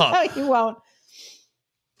fucked up. No, you won't.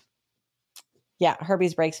 Yeah,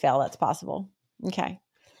 Herbie's brakes fail. That's possible. Okay.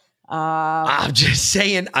 I'm just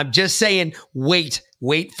saying. Wait,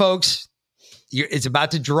 folks. It's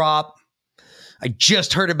about to drop. I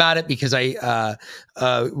just heard about it because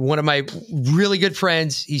one of my really good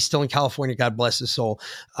friends, he's still in California, God bless his soul.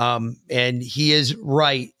 And he is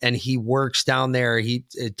right. And he works down there. He's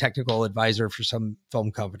a technical advisor for some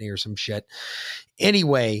film company or some shit.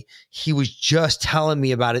 Anyway, he was just telling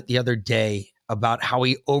me about it the other day, about how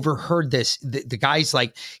he overheard this. The guy's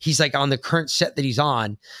like, he's like on the current set that he's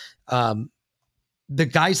on. The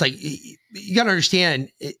guy's like, you got to understand,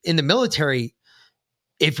 in the military,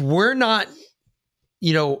 if we're not,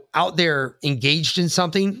 out there engaged in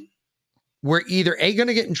something, we're either A, going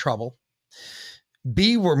to get in trouble,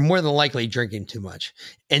 B, we're more than likely drinking too much,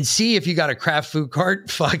 and C, if you got a craft food cart,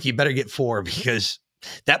 fuck, you better get 4 because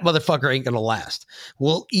that motherfucker ain't going to last.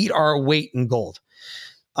 We'll eat our weight in gold.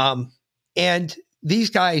 And these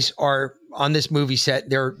guys are on this movie set.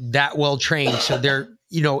 They're that well trained. So they're,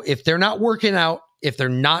 if they're not working out, if they're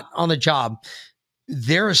not on the job,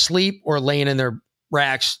 they're asleep or laying in their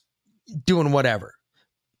racks doing whatever,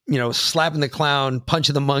 slapping the clown,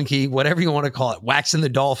 punching the monkey, whatever you want to call it, waxing the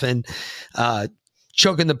dolphin,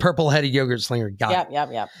 choking the purple-headed yogurt slinger.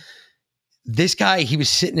 Yep. This guy, he was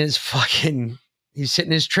sitting in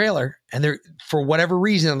his trailer, and they're, for whatever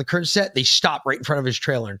reason on the current set, they stop right in front of his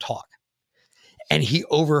trailer and talk. And he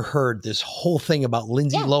overheard this whole thing about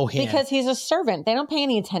Lindsay Lohan. Because he's a servant. They don't pay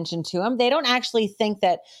any attention to him. They don't actually think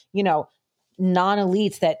that,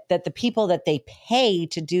 non-elites, that the people that they pay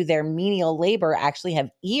to do their menial labor actually have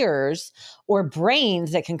ears or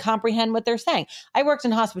brains that can comprehend what they're saying. I worked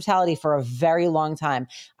in hospitality for a very long time.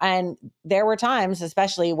 And there were times,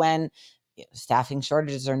 especially when staffing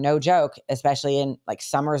shortages are no joke, especially in like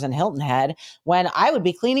Summers and Hilton Head, when I would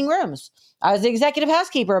be cleaning rooms. I was the executive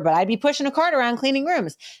housekeeper, but I'd be pushing a cart around cleaning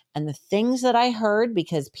rooms. And the things that I heard,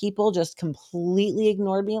 because people just completely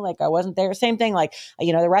ignored me, like I wasn't there. Same thing, like,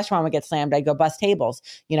 the restaurant would get slammed. I'd go bust tables,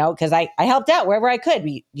 because I helped out wherever I could.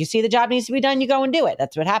 You see the job needs to be done, you go and do it.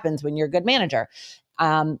 That's what happens when you're a good manager.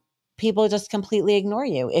 People just completely ignore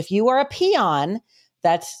you. If you are a peon,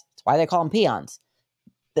 that's why they call them peons.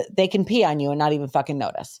 They can pee on you and not even fucking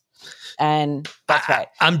notice. And that's right.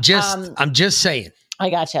 I'm just saying. I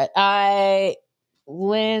gotcha. They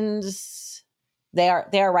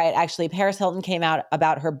are right. Actually, Paris Hilton came out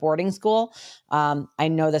about her boarding school. I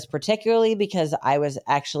know this particularly because I was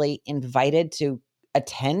actually invited to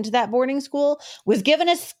attend that boarding school, was given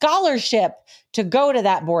a scholarship to go to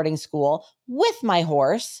that boarding school with my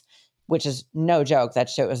horse, which is no joke. That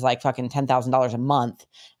shit was like fucking $10,000 a month.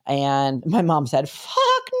 And my mom said, fuck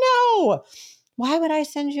no. Why would I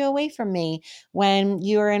send you away from me when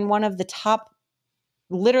you're in one of the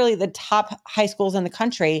literally the top high schools in the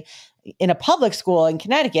country, in a public school in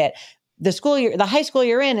Connecticut? The high school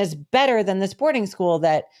you're in is better than this boarding school.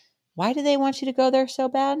 Why do they want you to go there so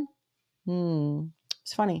bad?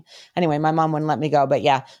 It's funny. Anyway, my mom wouldn't let me go, but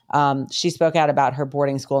yeah, she spoke out about her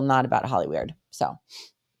boarding school, not about Hollyweird. So,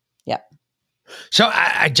 yep. So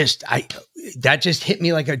that just hit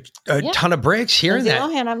me like a ton of bricks hearing Lindsay that.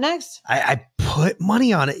 Lohan up next. I put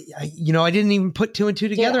money on it. I didn't even put 2 and 2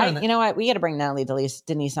 together. You know what? We got to bring Natalie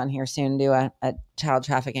Denise on here soon, do a child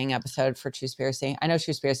trafficking episode for Truspiracy. I know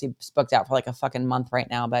Truspiracy booked out for like a fucking month right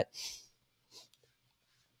now, but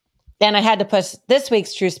then I had to push this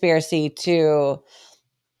week's Truspiracy to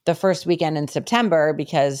the first weekend in September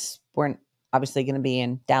because we're obviously going to be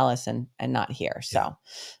in Dallas and not here. So,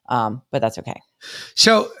 but that's okay.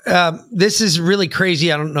 So this is really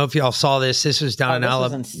crazy. I don't know if y'all saw this. This was down in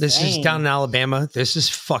Alabama. This is down in Alabama. This is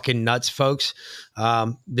fucking nuts, folks.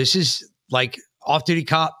 This is like off-duty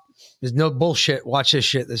cop. There's no bullshit. Watch this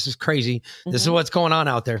shit. This is crazy. Mm-hmm. This is what's going on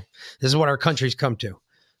out there. This is what our country's come to.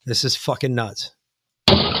 This is fucking nuts.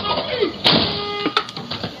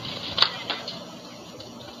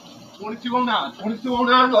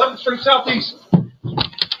 2209, 11th Street Southeast.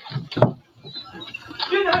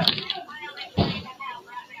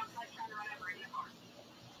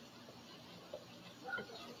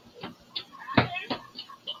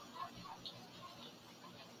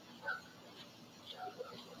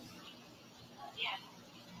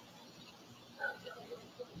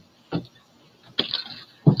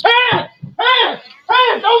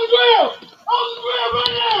 Hands on the ground! On the ground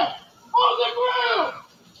right now! On the ground!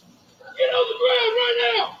 Get on the ground right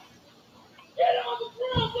now! Get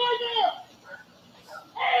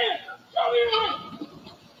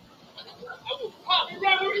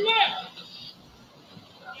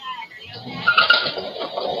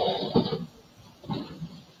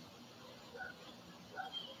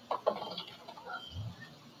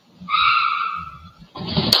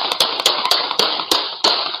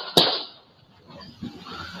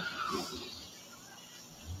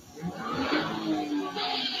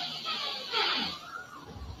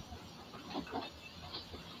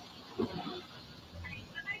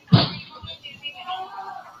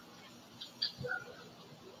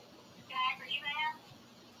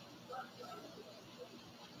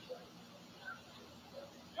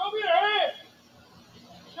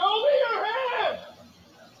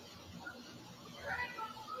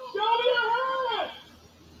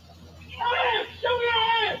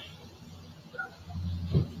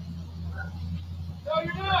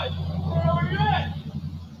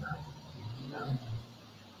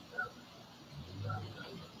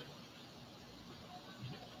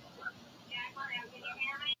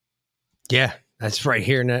Yeah, that's right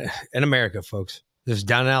here in America, folks. This is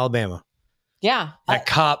down in Alabama. Yeah. That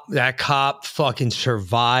cop fucking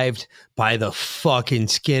survived by the fucking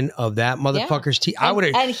skin of that motherfucker's teeth. I would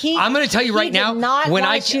have. I'm going to tell you right now. When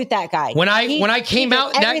I shoot that guy. When I came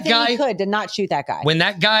out, that guy did not shoot that guy. When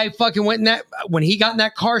that guy fucking when he got in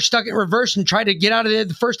that car, stuck it in reverse, and tried to get out of there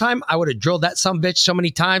the first time, I would have drilled that sumbitch so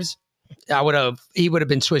many times. He would have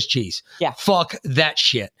been Swiss cheese. Yeah. Fuck that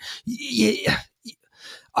shit.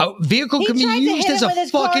 A vehicle can be used as a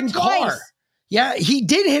fucking car. Yeah, he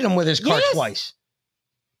did hit him with his car twice.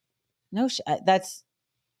 No,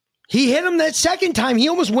 he hit him that second time. He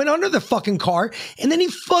almost went under the fucking car, and then he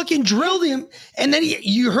fucking drilled him. And then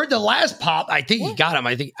you heard the last pop. I think he got him.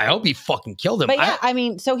 I hope he fucking killed him. But yeah, I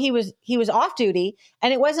mean, so he was off duty,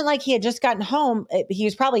 and it wasn't like he had just gotten home. He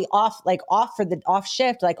was probably off for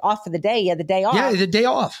the day. He had the day off. Yeah, the day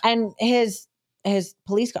off. And his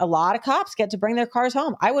police, a lot of cops get to bring their cars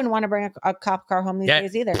home. I wouldn't want to bring a cop car home these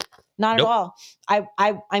days either. Not at all.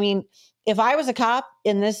 I mean, if I was a cop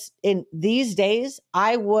in these days,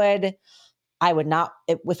 I would not,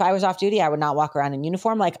 if I was off duty, I would not walk around in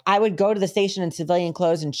uniform. Like, I would go to the station in civilian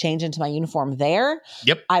clothes and change into my uniform there.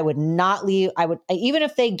 Yep. I would not leave. Even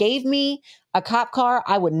if they gave me a cop car,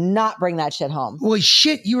 I would not bring that shit home. Well,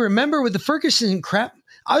 shit, you remember with the Ferguson crap?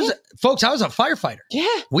 I was a firefighter. Yeah.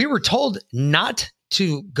 We were told not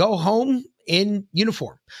to go home in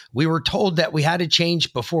uniform. We were told that we had to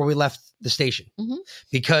change before we left the station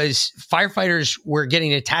because firefighters were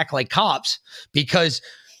getting attacked like cops because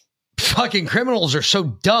fucking criminals are so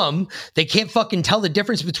dumb. They can't fucking tell the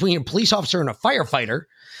difference between a police officer and a firefighter.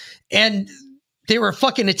 And they were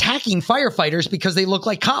fucking attacking firefighters because they look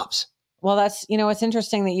like cops. Well, that's, it's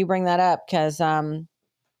interesting that you bring that up because,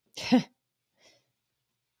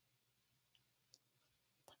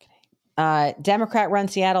 Democrat-run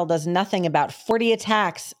Seattle does nothing about 40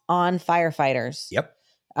 attacks on firefighters. Yep.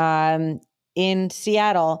 In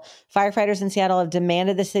Seattle, firefighters in Seattle have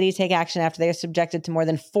demanded the city take action after they are subjected to more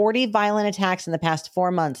than 40 violent attacks in the past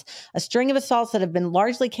 4 months, a string of assaults that have been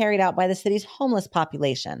largely carried out by the city's homeless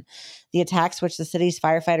population. The attacks, which the city's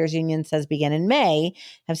firefighters union says began in May,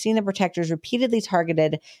 have seen the protectors repeatedly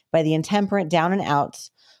targeted by the intemperate down and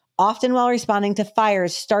outs, often while responding to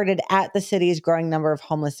fires started at the city's growing number of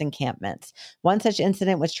homeless encampments. One such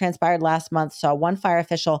incident, which transpired last month, saw one fire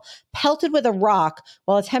official pelted with a rock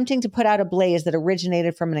while attempting to put out a blaze that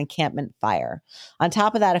originated from an encampment fire. On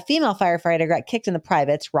top of that, a female firefighter got kicked in the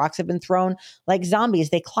privates. Rocks have been thrown like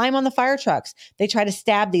zombies. They climb on the fire trucks. They try to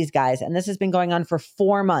stab these guys, and this has been going on for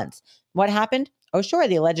 4 months. What happened? Oh, sure,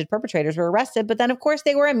 the alleged perpetrators were arrested, but then, of course,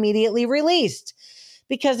 they were immediately released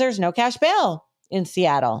because there's no cash bail in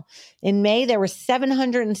Seattle. In May, there were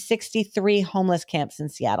 763 homeless camps in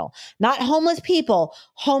Seattle. Not homeless people,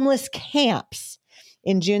 homeless camps.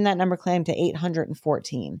 In June, that number climbed to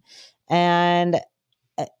 814. And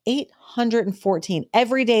 814.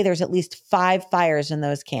 Every day, there's at least 5 fires in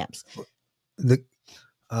those camps.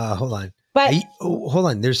 Hold on. But hold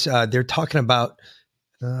on. They're talking about,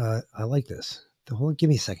 I like this. Hold on, give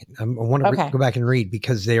me a second. I want to go back and read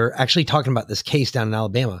because they're actually talking about this case down in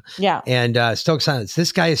Alabama. Yeah. And Stoke Silence.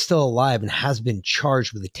 This guy is still alive and has been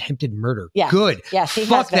charged with attempted murder. Yeah. Good. Yes, he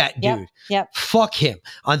Fuck has that been. dude. Yep. Fuck him.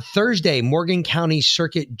 On Thursday, Morgan County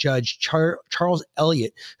Circuit Judge Charles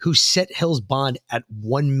Elliott, who set Hill's bond at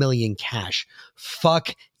 $1 million cash.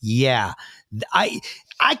 Fuck yeah. I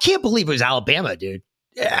can't believe it was Alabama, dude.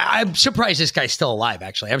 I'm surprised this guy's still alive,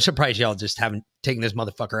 actually. I'm surprised y'all just haven't taken this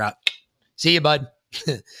motherfucker out. See you, bud.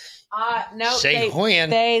 No, Say when.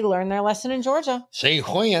 They learned their lesson in Georgia. Say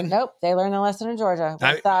when. Nope, they learned their lesson in Georgia.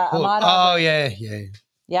 With, Ahmaud Arbery. Yeah.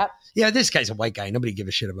 Yep. Yeah, this guy's a white guy. Nobody give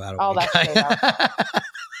a shit about him. Oh, that's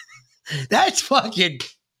true. That's fucking,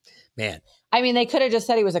 man. I mean, they could have just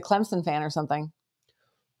said he was a Clemson fan or something.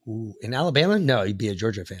 Ooh, in Alabama? No, he'd be a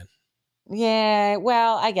Georgia fan. Yeah,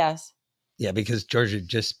 well, I guess. Yeah, because Georgia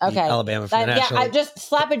just beat Alabama for the national. Yeah, I just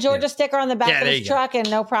slap a Georgia sticker on the back of his truck and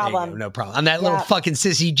no problem. No problem. On that little fucking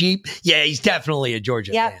sissy Jeep. Yeah, he's definitely a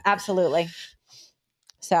Georgia fan. Absolutely.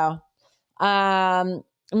 So,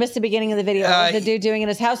 missed the beginning of the video. What was the dude doing in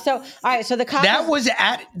his house? So, all right. So the cop was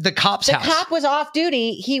at the cop's house. The cop was off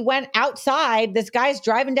duty. He went outside. This guy's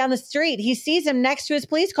driving down the street. He sees him next to his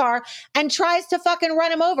police car and tries to fucking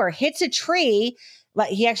run him over. Hits a tree.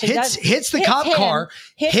 Like he actually hits the cop car,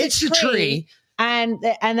 hits the tree, and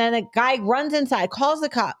then the guy runs inside, calls the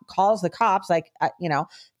cops, like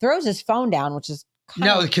throws his phone down, which is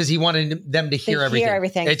because he wanted them to hear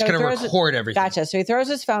everything. It's going to record everything. Gotcha. So he throws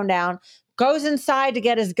his phone down, goes inside to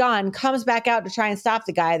get his gun, comes back out to try and stop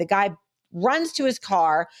the guy. The guy runs to his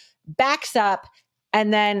car, backs up,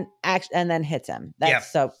 and then hits him.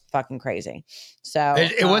 That's so fucking crazy. So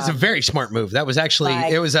it was a very smart move. That was actually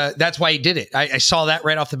that's why he did it. I saw that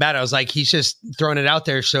right off the bat. I was like, he's just throwing it out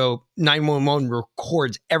there so 911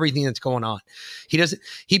 records everything that's going on.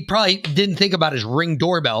 He probably didn't think about his Ring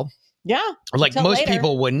doorbell. Yeah. Like most later.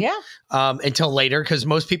 people wouldn't. Yeah. Until later, because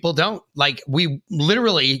most people don't. Like we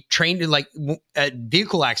literally trained like at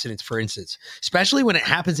vehicle accidents, for instance, especially when it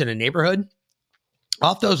happens in a neighborhood.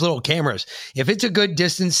 Off those little cameras, if it's a good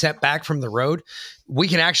distance set back from the road, we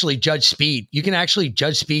can actually judge speed. You can actually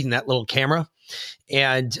judge speed in that little camera,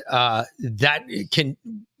 and that can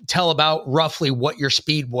tell about roughly what your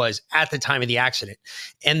speed was at the time of the accident.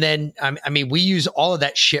 And then, I mean, we use all of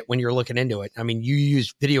that shit when you're looking into it. I mean, you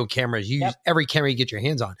use video cameras, you use every camera you get your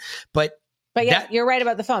hands on. But yeah, you're right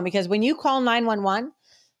about the phone, because when you call 911,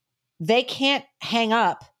 they can't hang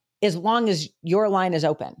up as long as your line is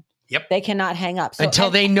open. Yep. They cannot hang up. Until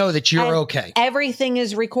they know that you're okay. Everything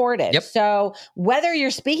is recorded. Yep. So whether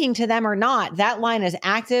you're speaking to them or not, that line is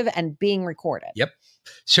active and being recorded. Yep.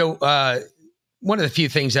 So one of the few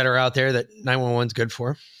things that are out there that 911 is good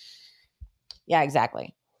for. Yeah,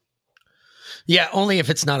 exactly. Yeah, only if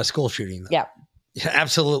it's not a school shooting, though. Yep. Yeah,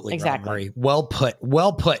 absolutely. Exactly. Marie. Well put.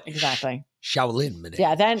 Well put. Exactly. Shaolin minute.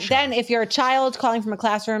 Yeah. Then if you're a child calling from a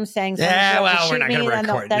classroom saying, we're not going to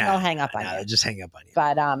record. Then they'll hang up on you. Just hang up on you.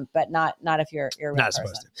 But not if you're a real not person.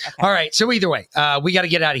 supposed to. Okay. All right. So either way, we got to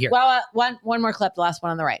get out of here. Well, one more clip, the last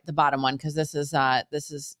one on the right, the bottom one, because this is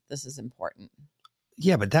important.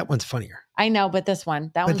 Yeah, but that one's funnier. I know, but this one,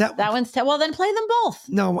 that one's well, then play them both.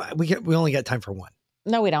 No, we only got time for one.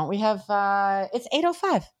 No, we don't. We have it's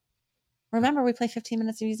 8:05. Remember, we play 15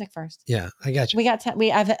 minutes of music first. Yeah, I got you. We got 10.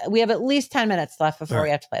 We have at least 10 minutes left before we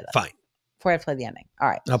have to play this. Fine. Before we have to play the ending. All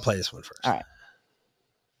right. I'll play this one first. All right.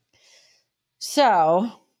 So,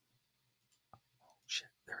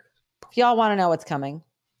 if y'all want to know what's coming.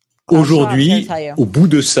 Aujourd'hui, au bout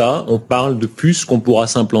de ça, on parle de puces qu'on pourra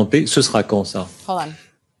s'implanter. Ce sera quand ça? Hold on.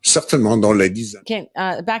 Certainement dans les 10 ans. Can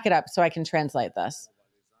back it up so I can translate this,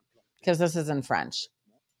 because this is in French.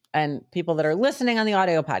 And people that are listening on the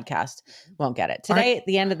audio podcast won't get it. Today, at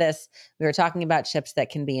the end of this, we were talking about chips that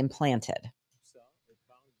can be implanted.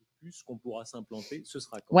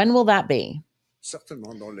 When will that be? Certainly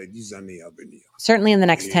in the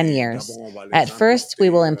next 10 years. At first, we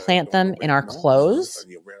will implant them in our clothes.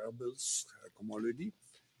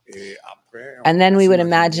 And then we would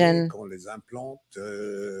imagine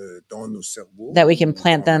that we can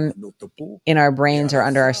plant them in our brains or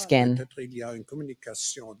under our skin.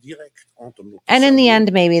 And in the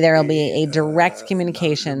end, maybe there will be a direct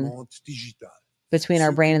communication between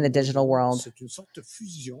our brain and the digital world.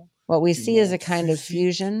 What we see is a kind of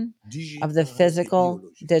fusion of the physical,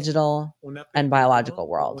 digital, and biological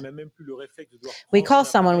world. We call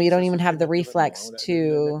someone, we don't even have the reflex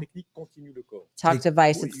to talk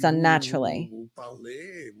device. It's done naturally.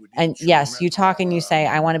 And yes, you talk and you say,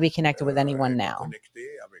 I want to be connected with anyone now.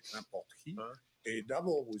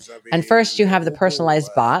 And first you have the personalized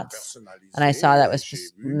bots. And I saw that was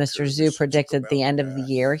Mr. Zhu predicted at the end of the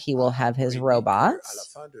year, he will have his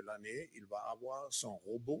robots.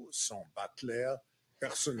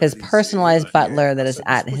 His personalized butler that is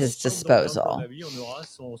at his disposal.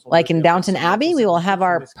 Like in Downton Abbey, we will have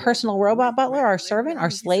our personal robot butler, our servant, our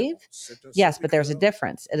slave. Yes, but there's a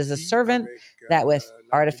difference. It is a servant that with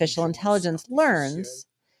artificial intelligence learns,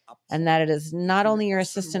 and that it is not only your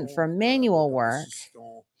assistant for manual work,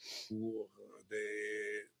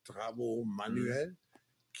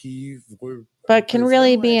 but can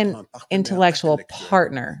really be an intellectual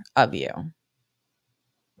partner of you.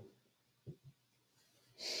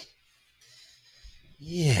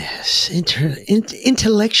 Yes,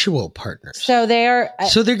 intellectual partners. So they are.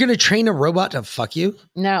 So they're going to train a robot to fuck you?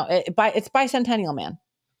 No, it's Bicentennial Man.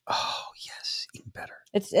 Oh yes, even better.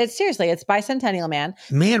 It's seriously, it's Bicentennial Man.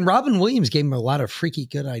 Man, Robin Williams gave him a lot of freaky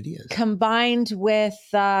good ideas. Combined with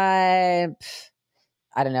I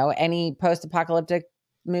don't know, any post-apocalyptic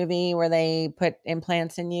movie where they put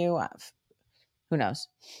implants in you. Who knows?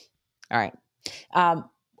 All right. I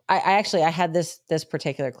had this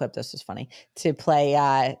particular clip. This was funny to play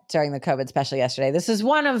during the COVID special yesterday. This is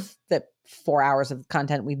one of the 4 hours of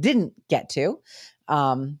content we didn't get to.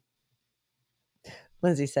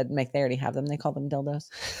 Lindsay said, Mick, they already have them. They call them dildos.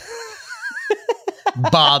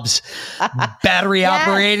 Bob's battery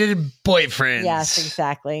operated boyfriends. Yes,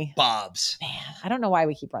 exactly. Bob's. Man, I don't know why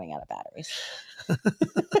we keep running out of batteries.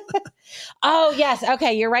 Oh, yes.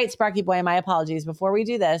 Okay. You're right, Sparky Boy. My apologies. Before we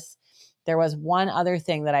do this, there was one other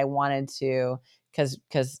thing that I wanted to, because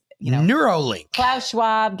you know, Neuralink. Klaus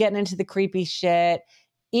Schwab getting into the creepy shit.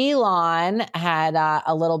 Elon had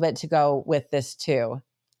a little bit to go with this too.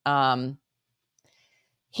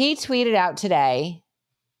 He tweeted out today,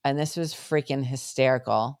 and this was freaking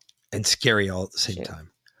hysterical. And scary all at the same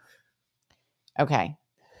time. Okay.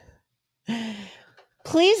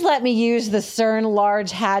 Please let me use the CERN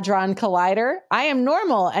Large Hadron Collider. I am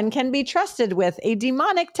normal and can be trusted with a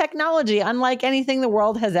demonic technology unlike anything the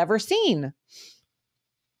world has ever seen.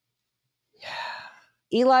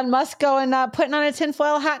 Yeah. Elon Musk going putting on a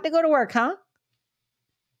tinfoil hat to go to work, huh?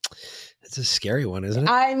 It's a scary one, isn't it?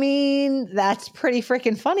 I mean, that's pretty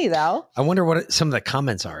freaking funny, though. I wonder what some of the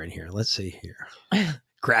comments are in here. Let's see here.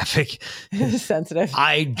 Graphic. Sensitive.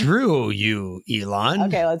 I drew you, Elon.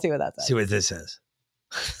 Okay, let's see what that says. See what this says.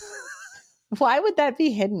 Why would that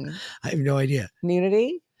be hidden? I have no idea.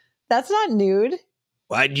 Nudity? That's not nude.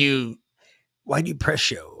 Why'd you press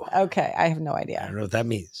show? Okay, I have no idea. I don't know what that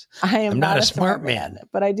means. I'm not a smart man.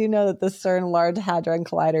 But I do know that the CERN Large Hadron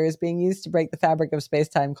Collider is being used to break the fabric of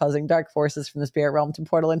space-time, causing dark forces from the spirit realm to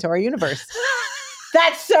portal into our universe.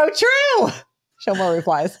 That's so true! Show more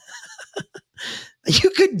replies.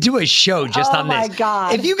 You could do a show just on this. Oh my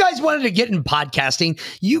God. If you guys wanted to get in podcasting,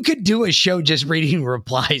 you could do a show just reading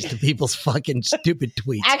replies to people's fucking stupid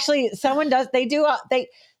tweets. Actually, someone does. They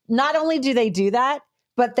not only do they do that,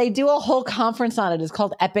 but they do a whole conference on it. It's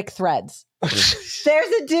called Epic Threads.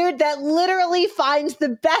 There's a dude that literally finds the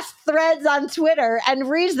best threads on Twitter and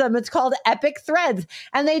reads them. It's called Epic Threads.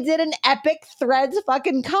 And they did an Epic Threads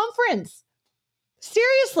fucking conference.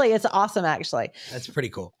 Seriously, it's awesome, actually. That's pretty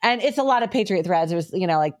cool. And it's a lot of Patriot threads. It was,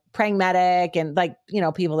 like Praying Medic and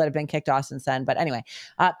people that have been kicked off since then. But anyway,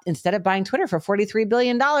 instead of buying Twitter for $43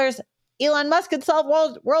 billion, Elon Musk could solve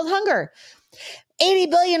world hunger.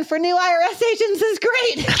 $80 billion for new IRS agents is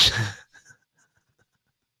great.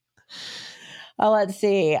 Let's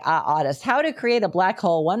see. Otis. How to create a black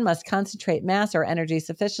hole. One must concentrate mass or energy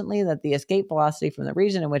sufficiently that the escape velocity from the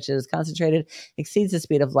region in which it is concentrated exceeds the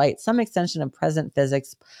speed of light. Some extension of present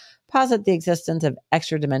physics posit the existence of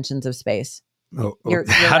extra dimensions of space. You're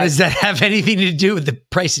how does that have anything to do with the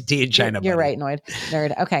price of tea in China? You're right, nerd.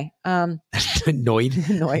 Okay. Noid?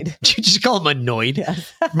 Noid. Did you just call him a Noid?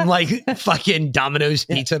 Yes. From like fucking Domino's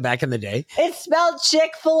Pizza back in the day? It's spelled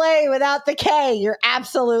Chick-fil-A without the K. You're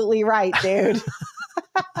absolutely right, dude.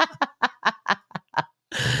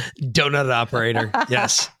 Donut operator.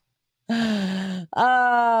 Yes.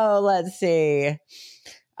 Oh, let's see.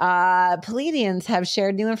 Pleiadians have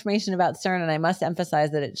shared new information about CERN, and I must emphasize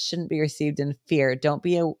that it shouldn't be received in fear. Don't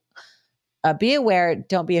be aware.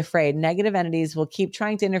 Don't be afraid. Negative entities will keep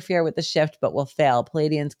trying to interfere with the shift, but will fail.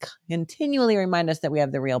 Pleiadians continually remind us that we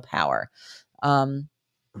have the real power.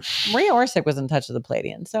 Maria Orsic was in touch with the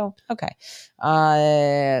Pleiadians, so okay.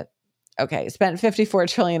 Okay, spent $54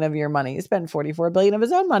 trillion of your money. Spent $44 billion of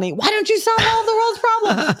his own money. Why don't you solve all the world's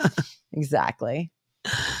problems? Exactly.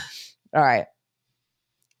 All right.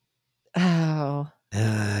 Oh.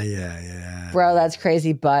 Yeah. Bro, that's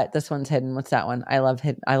crazy, but this one's hidden. What's that one? I love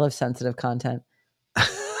sensitive content. A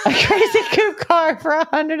crazy coupe car for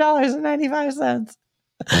 $100.95.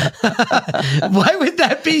 Why would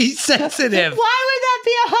that be sensitive? Why would that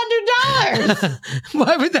be $100?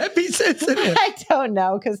 Why would that be sensitive? I don't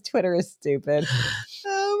know, because Twitter is stupid.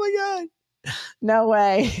 Oh my God. No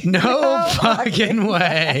way. No fucking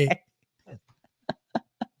way.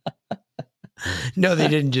 No, they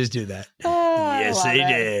didn't just do that. Yes, they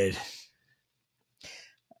did.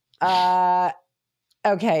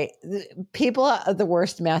 Okay. People are the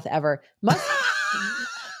worst math ever.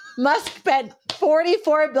 Musk spent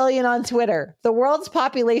 $44 billion on Twitter. The world's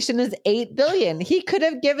population is 8 billion. He could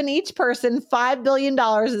have given each person $5 billion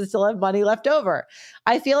and still have money left over.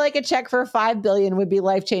 I feel like a check for $5 billion would be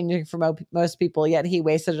life-changing for most people, yet he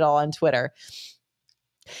wasted it all on Twitter.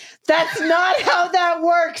 That's not how that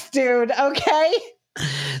works, dude. Okay.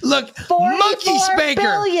 Look, Monkey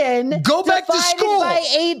Spanker, go back to school. By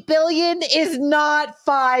 8 billion is not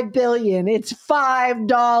 5 billion. It's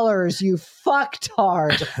 $5. You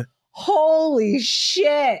fucktard. Holy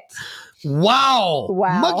shit. Wow.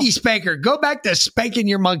 Monkey Spanker, go back to spanking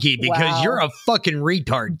your monkey because you're a fucking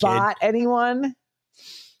retard, kid. Bot anyone?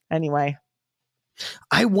 Anyway.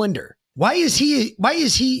 I wonder, why is he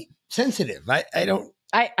sensitive? I don't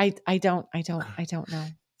know.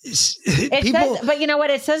 Says, but you know what?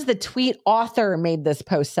 It says the tweet author made this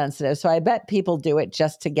post sensitive. So I bet people do it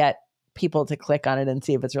just to get people to click on it and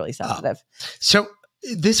see if it's really sensitive. So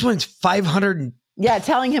this one's 500. Yeah,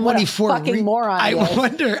 telling him what a fucking moron I he is.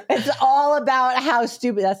 wonder. It's all about how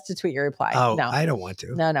stupid. That's to tweet your reply. Oh, no, I don't want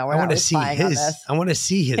to. No, we're I not want to see his. I want to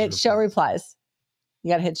see his. Hit show replies. You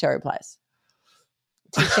got to hit show replies.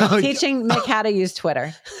 Teaching Mick how to use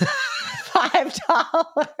Twitter. $5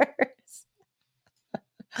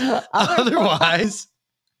 Otherwise,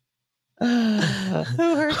 who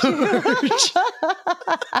hurt you?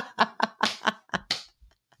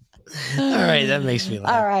 All right, that makes me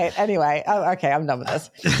laugh. All right. Anyway, okay, I'm done with this.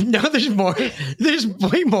 No, there's more. There's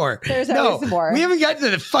way more. There's no, always more. We haven't gotten to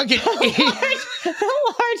the fucking the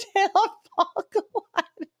large-tailed falcon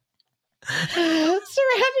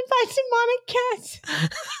surrounded by demonic cats.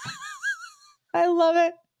 I love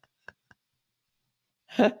it.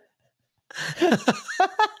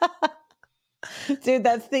 Dude,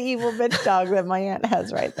 that's the evil bitch dog that my aunt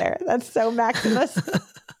has right there. That's so Maximus.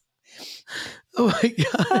 Oh my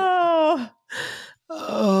God.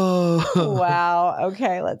 Oh. Wow.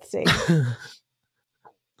 Okay, let's see.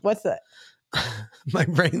 What's that? My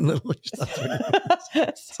brain literally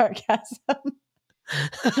sarcasm.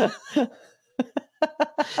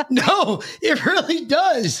 No, it really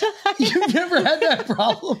does. You've never had that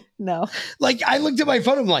problem? No. Like, I looked at my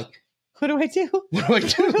phone, I'm like, what do I do? What do I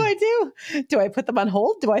do? What do I do? Do I put them on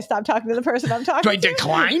hold? Do I stop talking to the person I'm talking to? Do I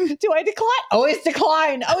decline? Do I decline? Always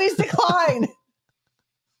decline. Always decline.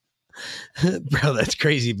 Bro, that's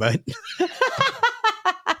crazy, bud.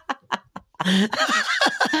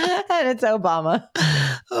 And it's Obama.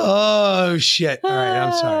 Oh, shit. All right,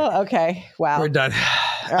 I'm sorry. Okay. Wow. We're done.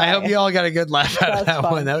 I hope you all got a good laugh out of that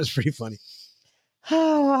one. That was pretty funny.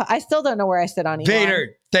 I still don't know where I sit on Elon.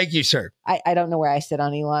 Vader, thank you, sir. I don't know where I sit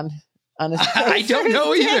on Elon. Honestly, I don't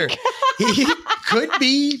know either. He could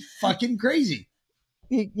be fucking crazy.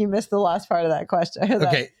 You missed the last part of that question.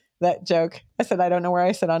 Okay. That joke. I said, I don't know where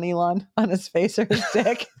I sit on Elon, on his face or his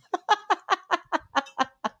dick.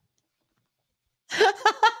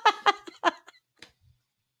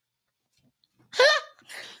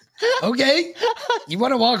 Okay. You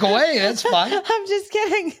want to walk away? That's fine. I'm just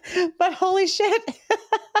kidding. But holy shit.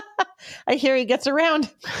 I hear he gets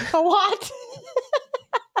around a lot.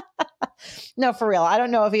 No, for real. I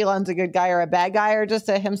don't know if Elon's a good guy or a bad guy or just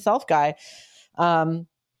a himself guy.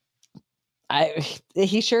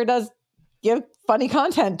 He sure does give funny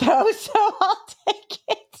content though, so I'll take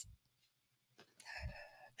it.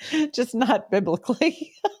 Just not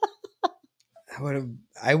biblically.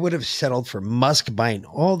 I would have settled for Musk buying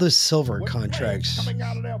all the silver contracts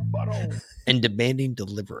and demanding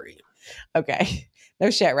delivery. Okay.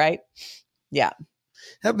 No shit, right? Yeah.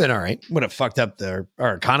 That'd been all right. Would have fucked up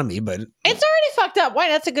our economy, but it's already fucked up. Why?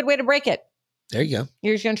 That's a good way to break it. There you go.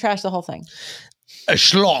 You're just gonna trash the whole thing. A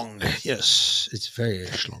schlong. Yes. It's very a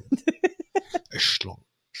schlong. A schlong.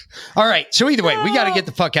 All right. So either way, we got to get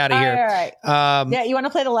the fuck out of here. All right. Yeah, you want to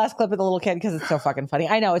play the last clip of the little kid because it's so fucking funny.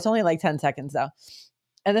 I know it's only like 10 seconds though,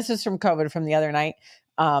 and this is from COVID from the other night.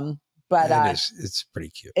 But it's pretty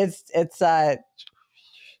cute. It's all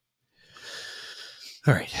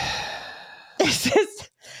right.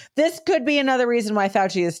 This could be another reason why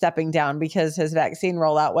Fauci is stepping down because his vaccine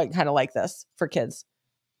rollout went kind of like this for kids.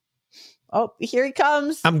 Oh, here he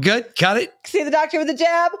comes. I'm good. Got it. See the doctor with the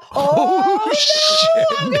jab. Oh no, shit,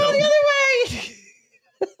 I'm going the other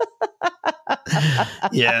way.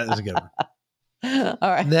 Yeah, that was a good one. All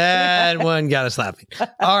right. That one got us laughing.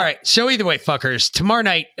 All right. So either way, fuckers, tomorrow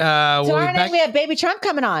night, we have Baby Trump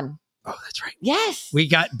coming on. Oh, that's right. Yes. We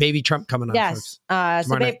got Baby Trump coming on. Yes. Folks.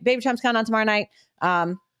 So Baby Trump's coming on tomorrow night.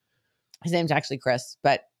 His name's actually Chris,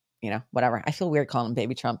 but whatever. I feel weird calling him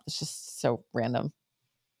Baby Trump. It's just so random.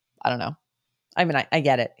 I don't know. I mean, I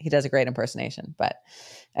get it. He does a great impersonation,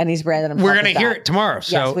 and he's branded himself. We're going to hear it tomorrow.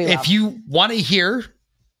 So if you want to hear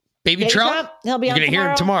Baby Trump, he'll be on you're going to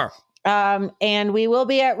hear him tomorrow. And we will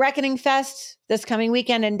be at Reckoning Fest this coming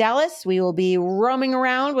weekend in Dallas. We will be roaming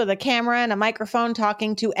around with a camera and a microphone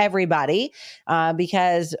talking to everybody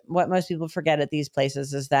because what most people forget at these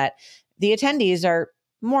places is that the attendees are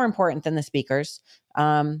more important than the speakers.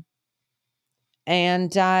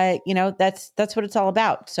 And that's what it's all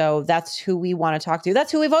about. So that's who we want to talk to.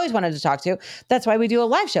 That's who we've always wanted to talk to. That's why we do a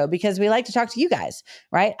live show, because we like to talk to you guys,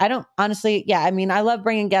 right? I don't honestly, I love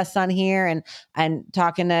bringing guests on here and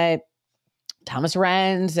talking to Thomas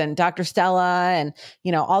Renz and Dr. Stella and,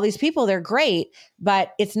 all these people. They're great,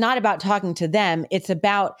 but it's not about talking to them. It's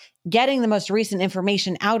about getting the most recent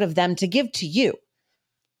information out of them to give to you.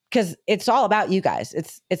 Because it's all about you guys.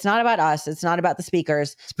 It's not about us. It's not about the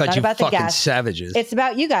speakers. It's about not you about fucking the guests. Savages. It's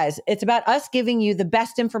about you guys. It's about us giving you the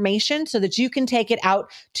best information so that you can take it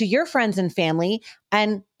out to your friends and family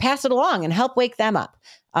and pass it along and help wake them up.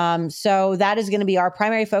 So that is going to be our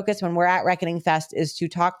primary focus when we're at Reckoning Fest, is to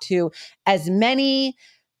talk to as many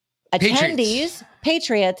attendees,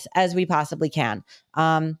 patriots as we possibly can.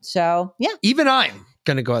 So yeah. Even I'm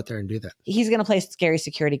going to go out there and do that. He's going to play scary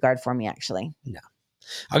security guard for me, actually. No.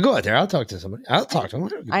 I'll go out there. I'll talk to somebody. I'll talk to him.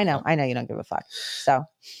 I know you don't give a fuck. So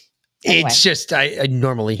anyway. It's just I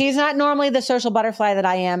normally. He's not normally the social butterfly that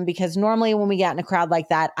I am, because normally when we get in a crowd like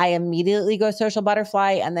that, I immediately go social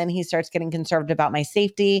butterfly, and then he starts getting conservative about my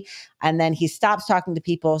safety, and then he stops talking to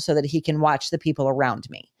people so that he can watch the people around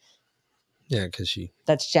me. Yeah, because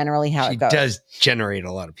that's generally how it goes. She does generate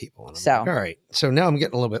a lot of people. So all right. So now I'm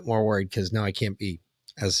getting a little bit more worried because now I can't be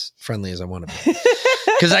as friendly as I want to be.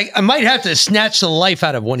 Because I might have to snatch the life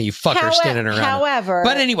out of one of you fuckers standing around. However,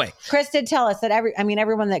 but anyway, Chris did tell us that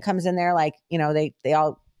everyone that comes in there, like, you know, they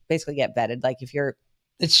all basically get vetted. Like if you're,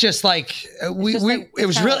 it's just like it was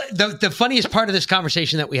really the funniest part of this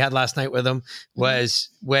conversation that we had last night with him was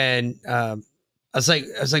when I was like,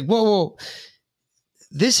 whoa,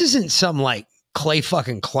 this isn't some like Clay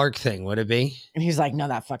fucking Clark thing, would it be? And he's like, no,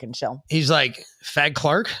 that fucking chill. He's like, Fag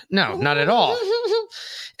Clark? No, not at all.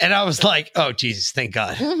 And I was like, oh, Jesus, thank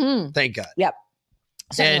God. Mm-hmm. Thank God. Yep.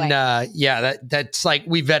 So and anyway. That's like,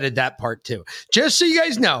 we vetted that part too. Just so you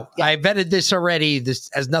guys know, I vetted this already. This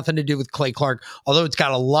has nothing to do with Clay Clark, although it's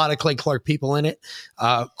got a lot of Clay Clark people in it.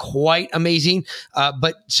 Quite amazing.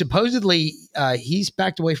 But supposedly he's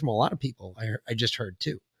backed away from a lot of people. I just heard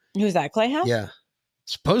too. Who's that, Clay House? Yeah.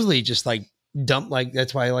 Supposedly just like dumped, like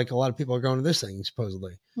that's why like a lot of people are going to this thing,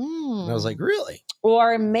 supposedly. And I was like, really?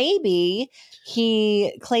 Or maybe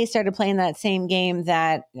Clay started playing that same game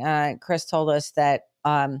that Chris told us that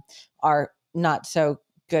our not so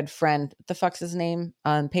good friend, what the fuck's his name?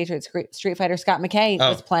 Patriots Street Fighter Scott McKay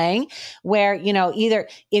was playing, where, you know, either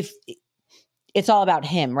if it's all about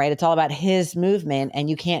him, right? It's all about his movement, and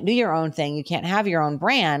you can't do your own thing. You can't have your own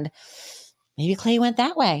brand. Maybe Clay went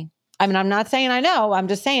that way. I mean, I'm not saying I know. I'm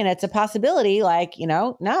just saying it's a possibility. Like, you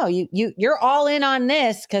know, no, you're all in on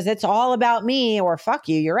this because it's all about me, or fuck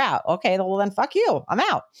you, you're out. Okay, well then fuck you, I'm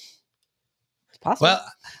out. It's possible. Well,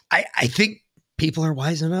 I think people are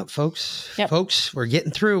wising up, folks. Yep. Folks, we're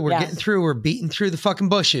getting through. We're beating through the fucking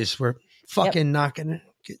bushes. We're fucking getting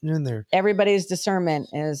in there. Everybody's discernment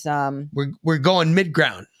is we're going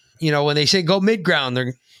mid-ground. You know, when they say go mid-ground,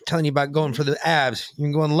 they're telling you about going for the abs.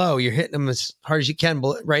 You're going low. You're hitting them as hard as you can,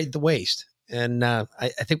 right at the waist. And I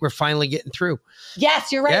think we're finally getting through.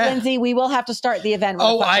 Yes, you're right, Lindsay. We will have to start the event. With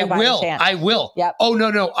I will. I will. Yep. Oh,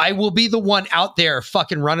 no. I will be the one out there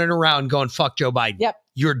fucking running around going, fuck Joe Biden. Yep.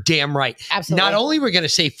 You're damn right. Absolutely. Not only we're going to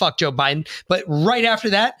say fuck Joe Biden, but right after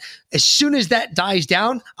that, as soon as that dies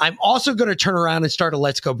down, I'm also going to turn around and start a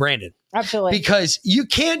Let's Go Brandon. Absolutely. Because you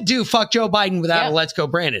can't do fuck Joe Biden without a Let's Go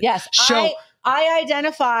Brandon. Yes. So I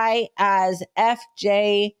identify as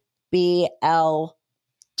FJBLGB.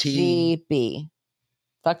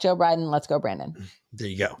 Fuck Joe Biden. Let's go, Brandon. There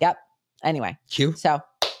you go. Yep. Anyway. Q. So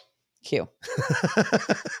Q.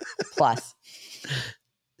 Plus.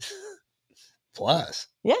 Plus.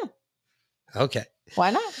 Yeah. Okay.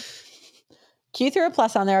 Why not? Q threw a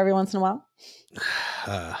plus on there every once in a while.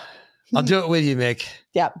 I'll do it with you, Mick.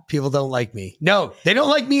 Yep. People don't like me. No, they don't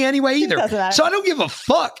like me anyway either. So I don't give a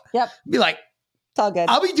fuck. Yep. Be like, it's all good.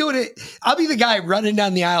 I'll be doing it. I'll be the guy running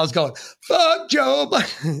down the aisles going, fuck Joe.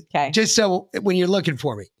 Okay. Just so when you're looking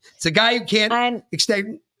for me. It's a guy who can't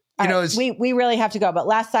extend, we really have to go. But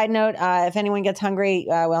last side note, if anyone gets hungry,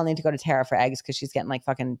 we'll need to go to Tara for eggs because she's getting like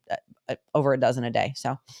fucking over a dozen a day.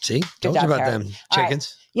 So see, told you about Tara. them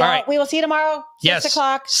chickens. Yeah, all right. We will see you tomorrow. 6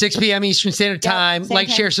 o'clock. 6 p.m. Eastern Standard Time. same Like,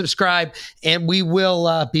 time. share, subscribe, and we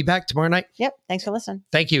will be back tomorrow night. Yep. Thanks for listening.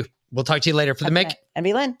 Thank you. We'll talk to you later. For the Mick and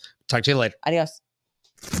be Lynn. Talk to you later. Adios.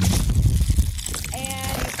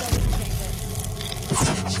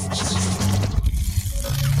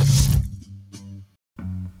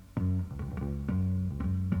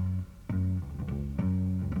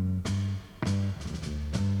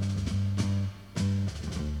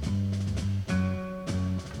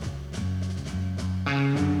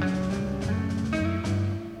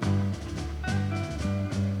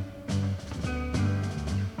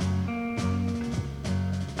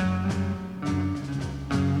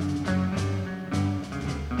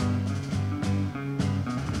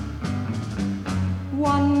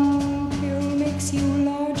 One pill makes you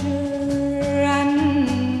larger,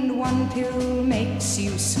 and one pill makes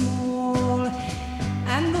you small.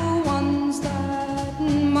 And the ones that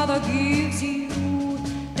mother gives you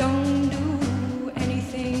don't do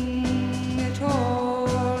anything at all.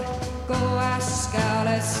 Go ask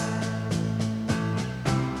Alice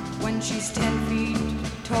when she's 10 feet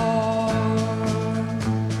tall.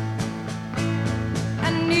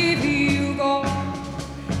 And if you go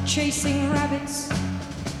chasing rabbits,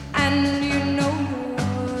 and you know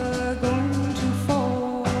you're going to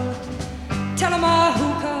fall, tell 'em a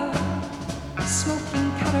hookah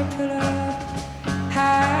smoking caterpillar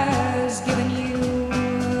has given you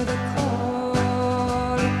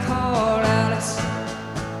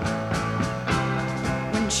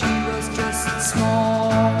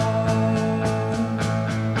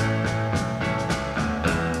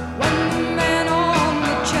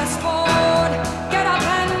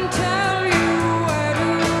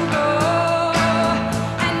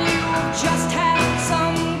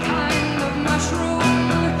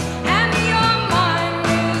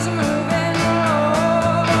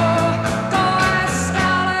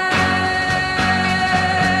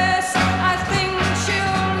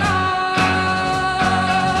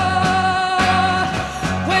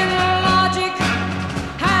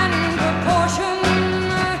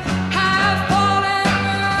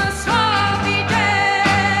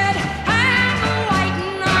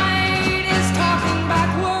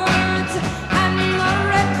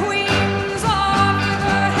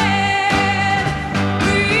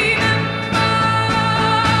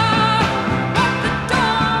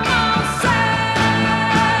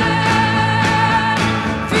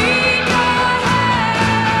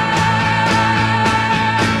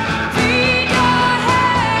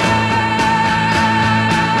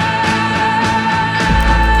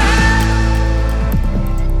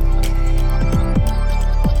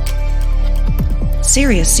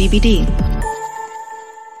Sirius CBD.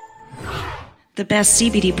 The best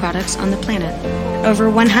CBD products on the planet. Over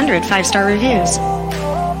 100 5-star reviews.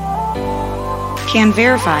 Can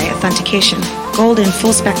verify authentication. Gold and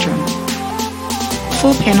full spectrum.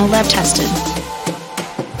 Full panel lab tested.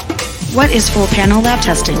 What is full panel lab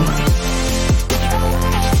testing?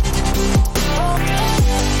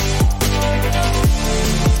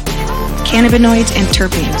 Cannabinoids and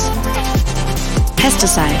terpenes.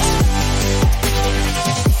 Pesticides.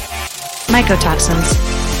 Mycotoxins.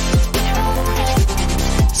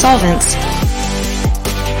 Solvents.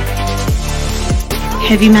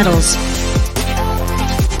 Heavy metals.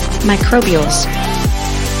 Microbials.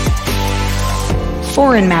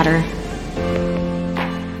 Foreign matter.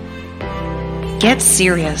 Get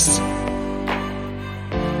serious.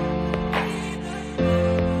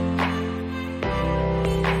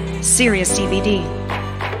 Sirius CBD.